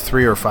form of a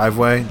 3 or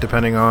 5-way,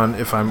 depending on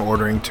if I'm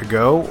ordering to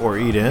go or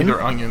eat in.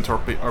 Either onions or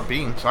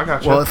beans. I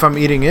got you. Well, if I'm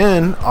eating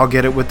in, I'll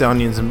get it with the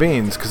onions and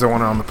beans because I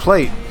want it on the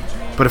plate.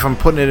 But if I'm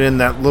putting it in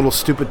that little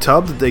stupid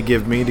tub that they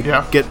give me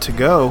to get to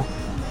go,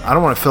 I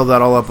don't want to fill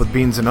that all up with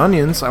beans and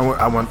onions. I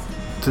want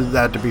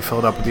that to be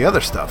filled up with the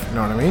other stuff. You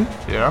know what I mean?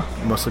 Yeah.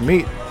 Mostly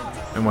meat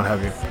and what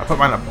have you. I put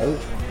mine in a bowl.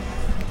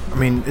 I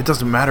mean, it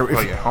doesn't matter if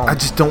I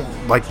just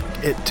don't like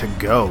it to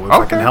go if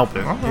I can help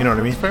it. Okay. You know what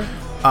I mean? Fair.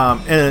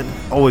 And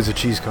always a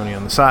cheese coney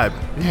on the side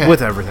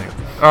with everything.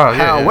 Oh,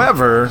 yeah.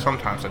 However,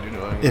 sometimes I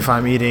do it. If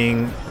I'm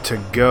eating to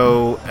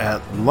go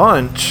at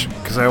lunch,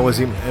 because I always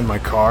eat in my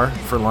car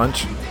for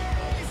lunch.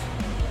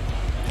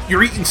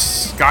 You're eating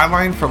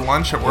Skyline for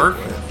lunch at work?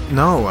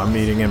 No, I'm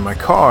eating in my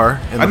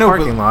car in the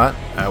parking lot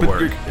at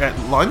work. At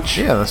lunch?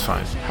 Yeah, that's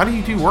fine. How do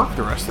you do work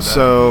the rest of the day?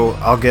 So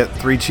I'll get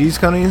 3 cheese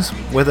coneys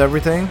with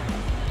everything,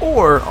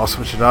 or I'll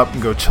switch it up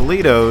and go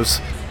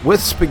Cholitos with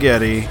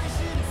spaghetti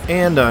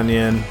and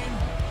onion,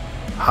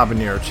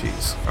 habanero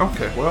cheese.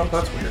 Okay, well,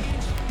 that's weird.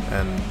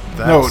 And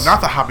that's, no,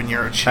 not the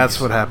habanero cheese. That's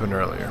what happened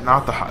earlier.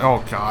 Not the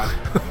oh god.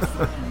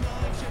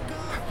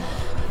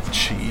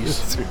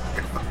 Cheese.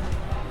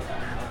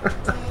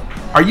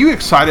 Are you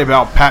excited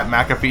about Pat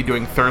McAfee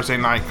doing Thursday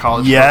night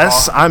college football?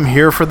 Yes, I'm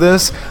here for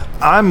this.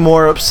 I'm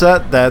more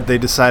upset that they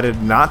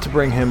decided not to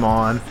bring him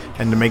on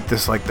and to make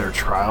this like their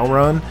trial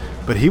run.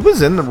 But he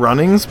was in the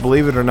runnings,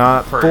 believe it or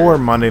not, for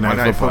Monday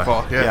Night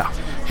Football. Yeah.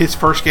 His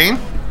first game,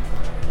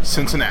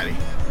 Cincinnati.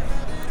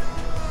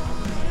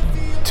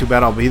 Too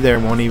bad I'll be there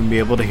and won't even be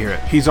able to hear it.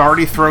 He's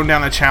already thrown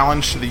down a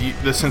challenge to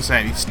the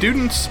Cincinnati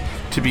students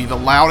to be the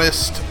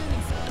loudest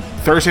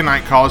Thursday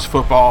night college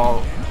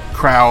football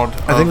crowd.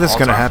 I think that's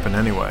going to happen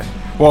anyway.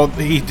 Well,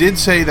 he did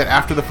say that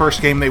after the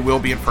first game they will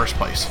be in first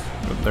place.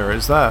 But there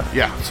is that.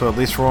 Yeah. So at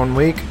least for 1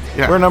 week,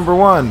 yeah, we're number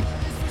 1.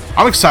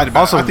 I'm excited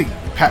about it. I think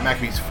Pat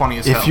McAfee's funny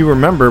as hell. If you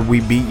remember, we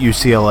beat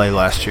UCLA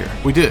last year.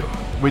 We did.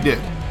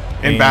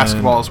 In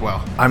basketball as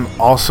well. I'm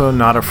also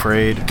not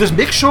afraid. Does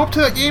Mick show up to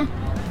that game?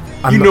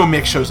 You know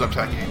Mick shows up to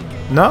that game.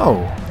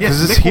 No,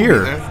 because it's Mick will here.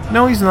 be there.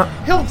 No, he's not.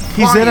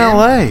 He's in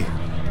LA.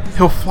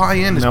 He'll fly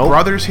in. His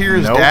brother's here.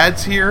 His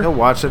dad's here. He'll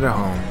watch it at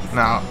home.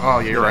 No. Oh,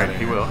 yeah, you're right.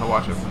 He will. He'll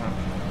watch it.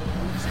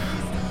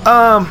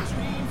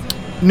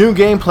 New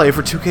gameplay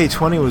for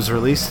 2K20 was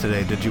released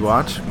today. Did you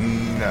watch?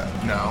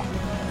 No.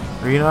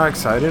 Are you not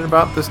excited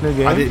about this new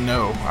game? I didn't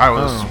know. I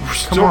was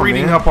still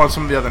reading up on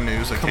some of the other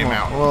news that came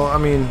out. Well, I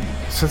mean,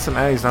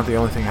 Cincinnati's not the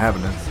only thing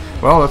happening.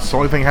 Well, that's the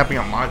only thing happening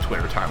on my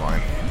Twitter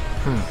timeline.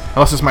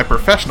 Unless it's my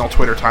professional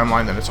Twitter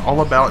timeline, then it's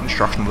all about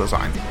instructional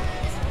design.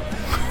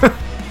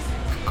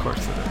 Of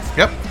course it is.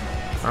 Yep.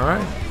 All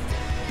right.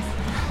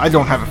 I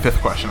don't have a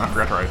fifth question. I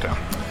forgot to write it down.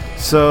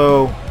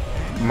 So,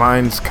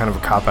 mine's kind of a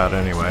cop-out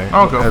anyway.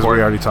 I'll go as for we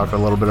it. already talked a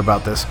little bit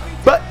about this.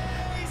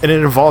 And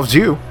it involves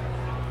you.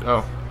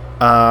 Oh.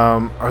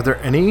 Are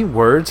there any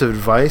words of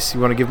advice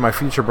you want to give my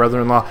future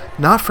brother-in-law,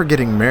 not for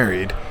getting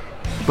married,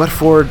 but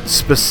for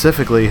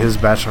specifically his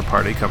bachelor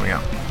party coming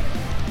up?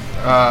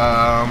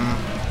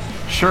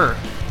 Sure.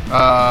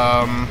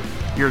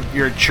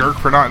 You're a jerk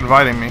for not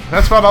inviting me.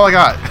 That's about all I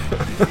got.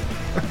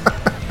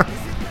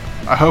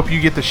 I hope you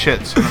get the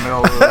shits in the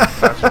middle of the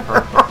bachelor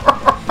party.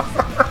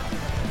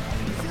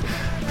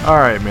 All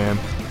right, man.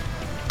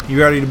 You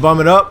ready to bum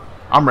it up?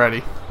 I'm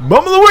ready.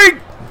 Bum of the week!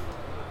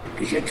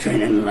 Because you're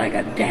training like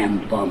a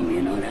damn bum,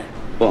 you know that?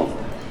 Bum.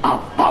 A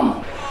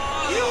bum.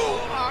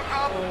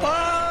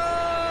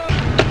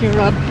 You're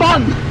a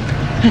bum.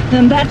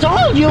 And that's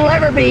all you'll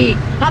ever be.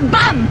 A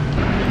bum.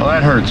 Well,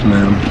 that hurts,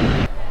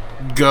 ma'am.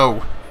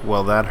 Go.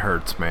 Well, that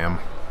hurts, ma'am.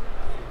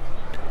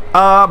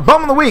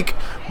 Bum of the week.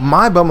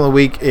 My bum of the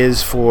week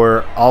is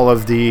for all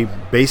of the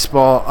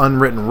baseball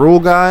unwritten rule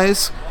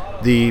guys,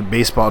 the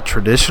baseball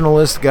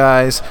traditionalist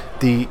guys,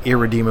 the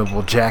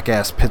irredeemable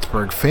jackass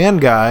Pittsburgh fan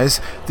guys,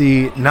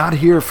 the not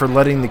here for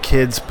letting the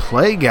kids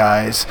play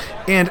guys,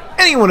 and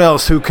anyone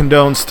else who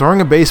condones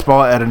throwing a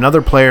baseball at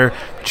another player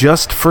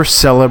just for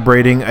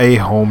celebrating a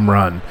home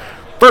run.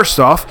 First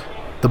off,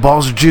 the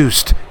ball's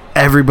juiced.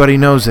 Everybody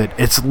knows it.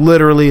 It's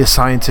literally a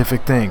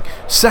scientific thing.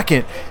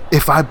 Second,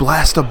 if I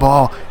blast a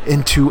ball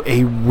into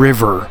a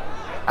river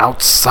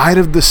outside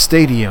of the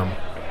stadium,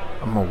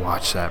 I'm going to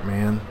watch that,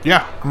 man.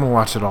 Yeah. I'm going to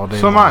watch it all day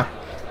So am long. I.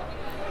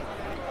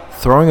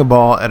 Throwing a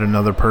ball at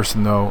another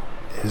person, though,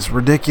 is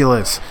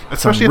ridiculous.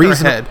 Especially at their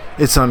head.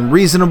 It's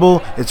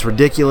unreasonable. It's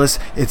ridiculous.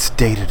 It's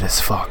dated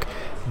as fuck.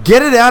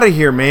 Get it out of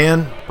here,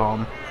 man.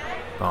 Bum.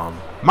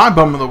 Bum. My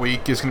bum of the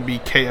week is going to be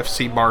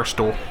KFC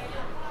Barstool.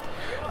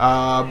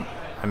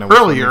 I know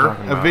which one you're Earlier,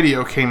 talking a about.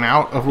 video came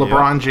out of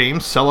LeBron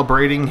James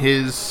celebrating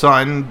his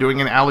son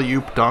doing an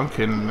alley-oop dunk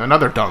and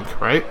another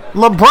dunk, right?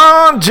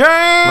 LeBron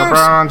James!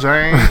 LeBron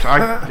James.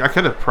 I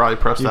could have probably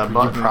pressed that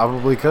button. You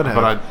probably could have.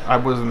 But I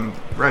wasn't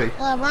ready.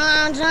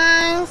 LeBron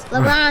James,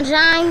 LeBron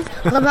James,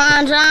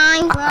 LeBron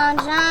James, LeBron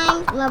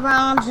James,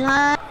 LeBron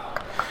James.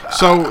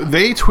 So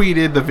they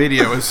tweeted the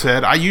video and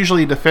said, I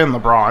usually defend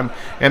LeBron,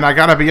 and I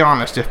gotta be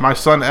honest, if my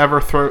son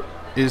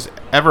is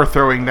ever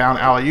throwing down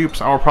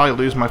alley-oops, I'll probably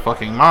lose my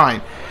fucking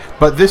mind.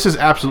 But this is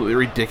absolutely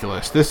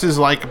ridiculous. This is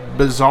like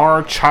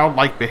bizarre,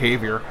 childlike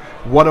behavior.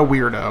 What a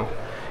weirdo.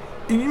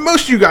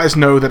 Most of you guys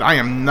know that I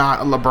am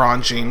not a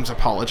LeBron James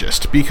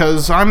apologist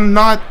because I'm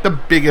not the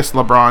biggest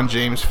LeBron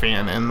James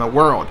fan in the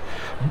world.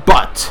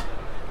 But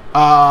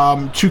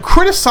to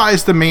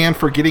criticize the man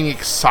for getting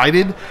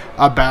excited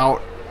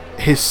about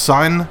his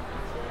son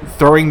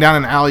throwing down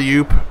an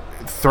alley-oop,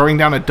 throwing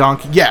down a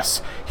dunk,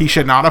 yes, he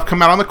should not have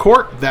come out on the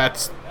court.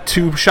 That's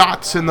 2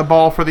 shots in the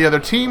ball for the other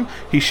team.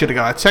 He should have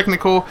got a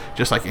technical,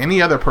 just like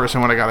any other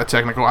person would have got a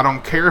technical. I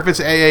don't care if it's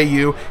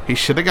AAU. He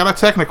should have got a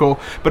technical.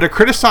 But to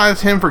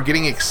criticize him for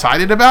getting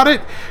excited about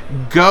it,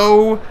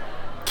 go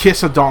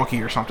kiss a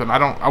donkey or something.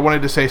 I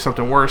wanted to say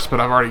something worse,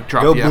 but I've already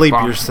dropped Go the bleep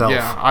F-bomb. yourself.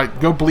 Yeah,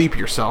 go bleep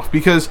yourself.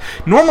 Because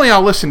normally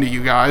I'll listen to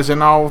you guys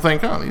and I'll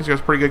think, oh, these guys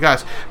are pretty good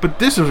guys. But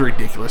this is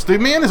ridiculous. The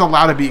man is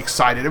allowed to be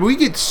excited. And we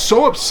get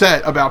so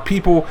upset about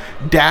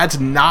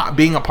dads not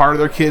being a part of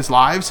their kids'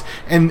 lives.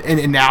 And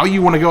now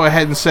you want to go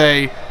ahead and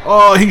say,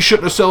 oh, he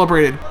shouldn't have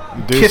celebrated.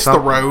 Kiss the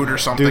road or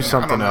something. Do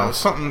something I don't know. else.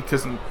 Something,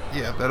 because,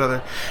 yeah, that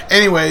other.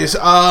 Anyways,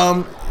 get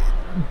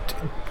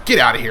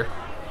out of here.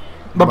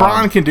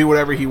 LeBron can do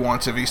whatever he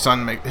wants if his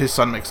son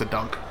makes a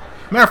dunk.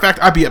 Matter of fact,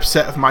 I'd be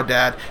upset with my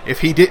dad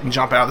if he didn't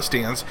jump out of the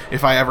stands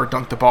if I ever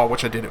dunked the ball,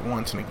 which I did it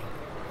once in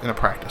a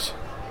practice.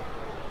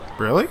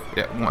 Really?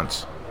 Yeah,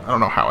 once. I don't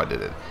know how I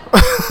did it.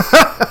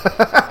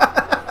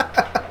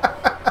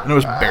 And it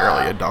was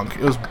barely a dunk.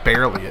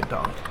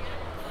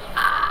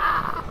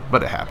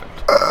 But it happened.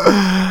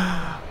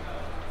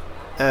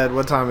 Ed,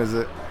 what time is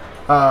it?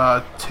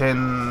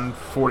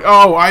 10:40.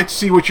 Oh, I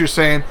see what you're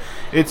saying.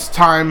 It's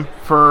time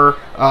for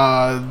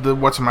the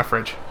what's in my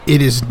fridge. It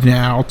is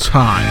now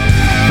time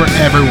for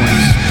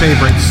everyone's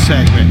favorite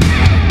segment.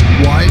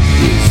 What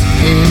is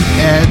in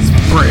Ed's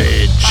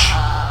fridge?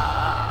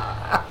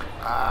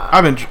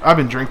 I've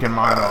been drinking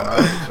mine all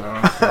night, so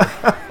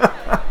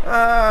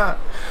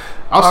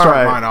I'll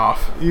start mine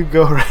off. You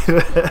go right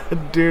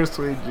ahead, dear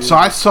sweet Jesus. So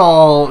I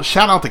saw,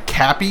 shout out to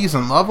Cappies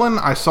in Loveland.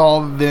 I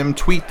saw them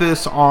tweet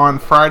this on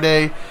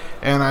Friday,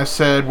 and I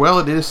said, well,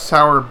 it is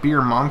Sour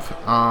Beer Month,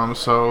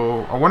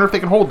 so I wonder if they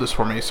can hold this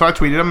for me. So I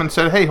tweeted them and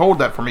said, hey, hold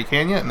that for me,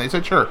 can you? And they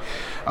said, sure.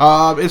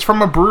 It's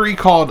from a brewery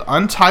called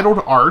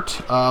Untitled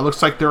Art.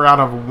 Looks like they're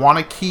out of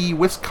Waunakee,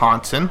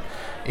 Wisconsin,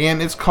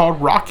 and it's called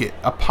Rocket,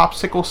 a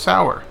popsicle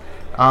sour.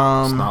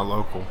 It's not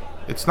local.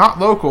 It's not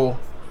local,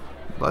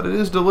 but it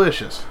is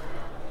delicious.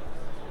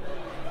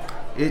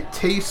 It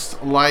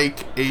tastes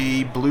like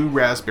a blue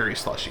raspberry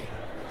slushie.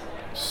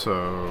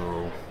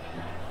 So,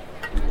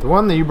 the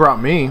one that you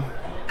brought me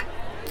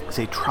is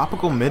a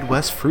tropical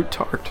Midwest fruit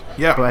tart.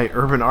 Yeah. By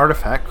Urban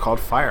Artifact called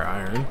Fire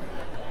Iron.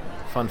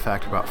 Fun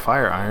fact about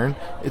Fire Iron,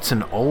 it's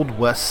an Old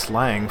West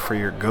slang for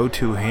your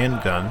go-to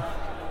handgun.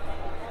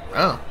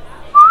 Oh.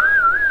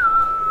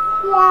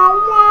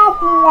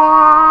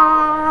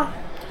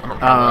 I don't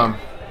know.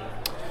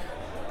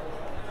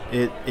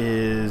 It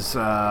is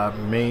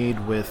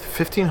made with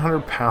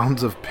 1,500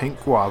 pounds of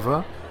pink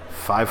guava,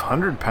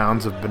 500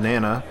 pounds of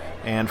banana,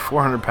 and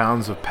 400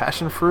 pounds of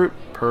passion fruit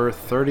per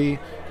 30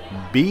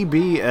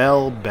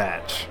 BBL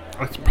batch.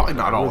 It's probably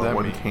not all in that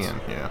one means. can.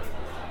 Yeah.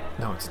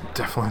 No, it's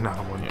definitely not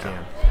in one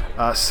can.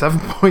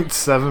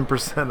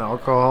 7.7%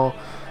 alcohol.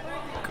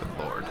 Good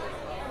lord.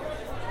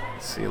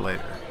 See you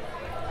later.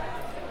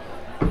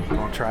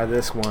 I'll try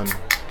this one.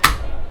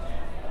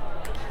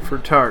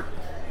 Fruit tart.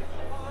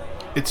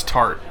 It's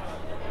tart.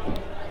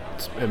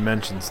 It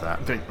mentions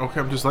that. Okay,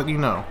 I'm just letting you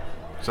know.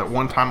 Because at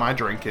one time I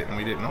drank it and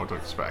we didn't know what to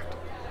expect.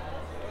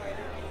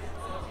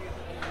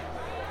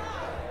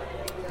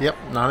 Yep,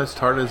 not as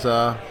tart as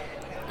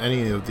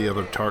any of the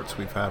other tarts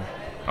we've had.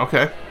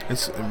 Okay.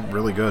 It's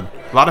really good.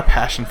 A lot of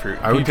passion fruit.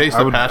 Can you taste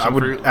the passion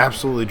fruit? I would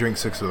absolutely drink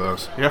 6 of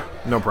those. Yeah.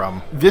 No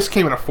problem. This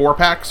came in a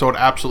 4-pack, so I'd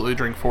absolutely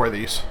drink 4 of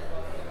these.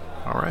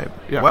 All right.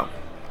 Yeah. Well,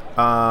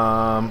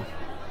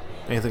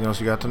 anything else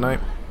you got tonight?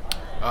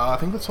 I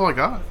think that's all I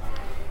got.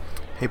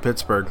 Hey,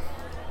 Pittsburgh.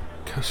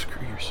 Go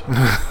screw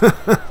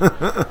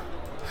yourself.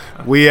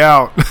 We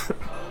out.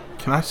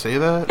 Can I say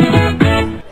that?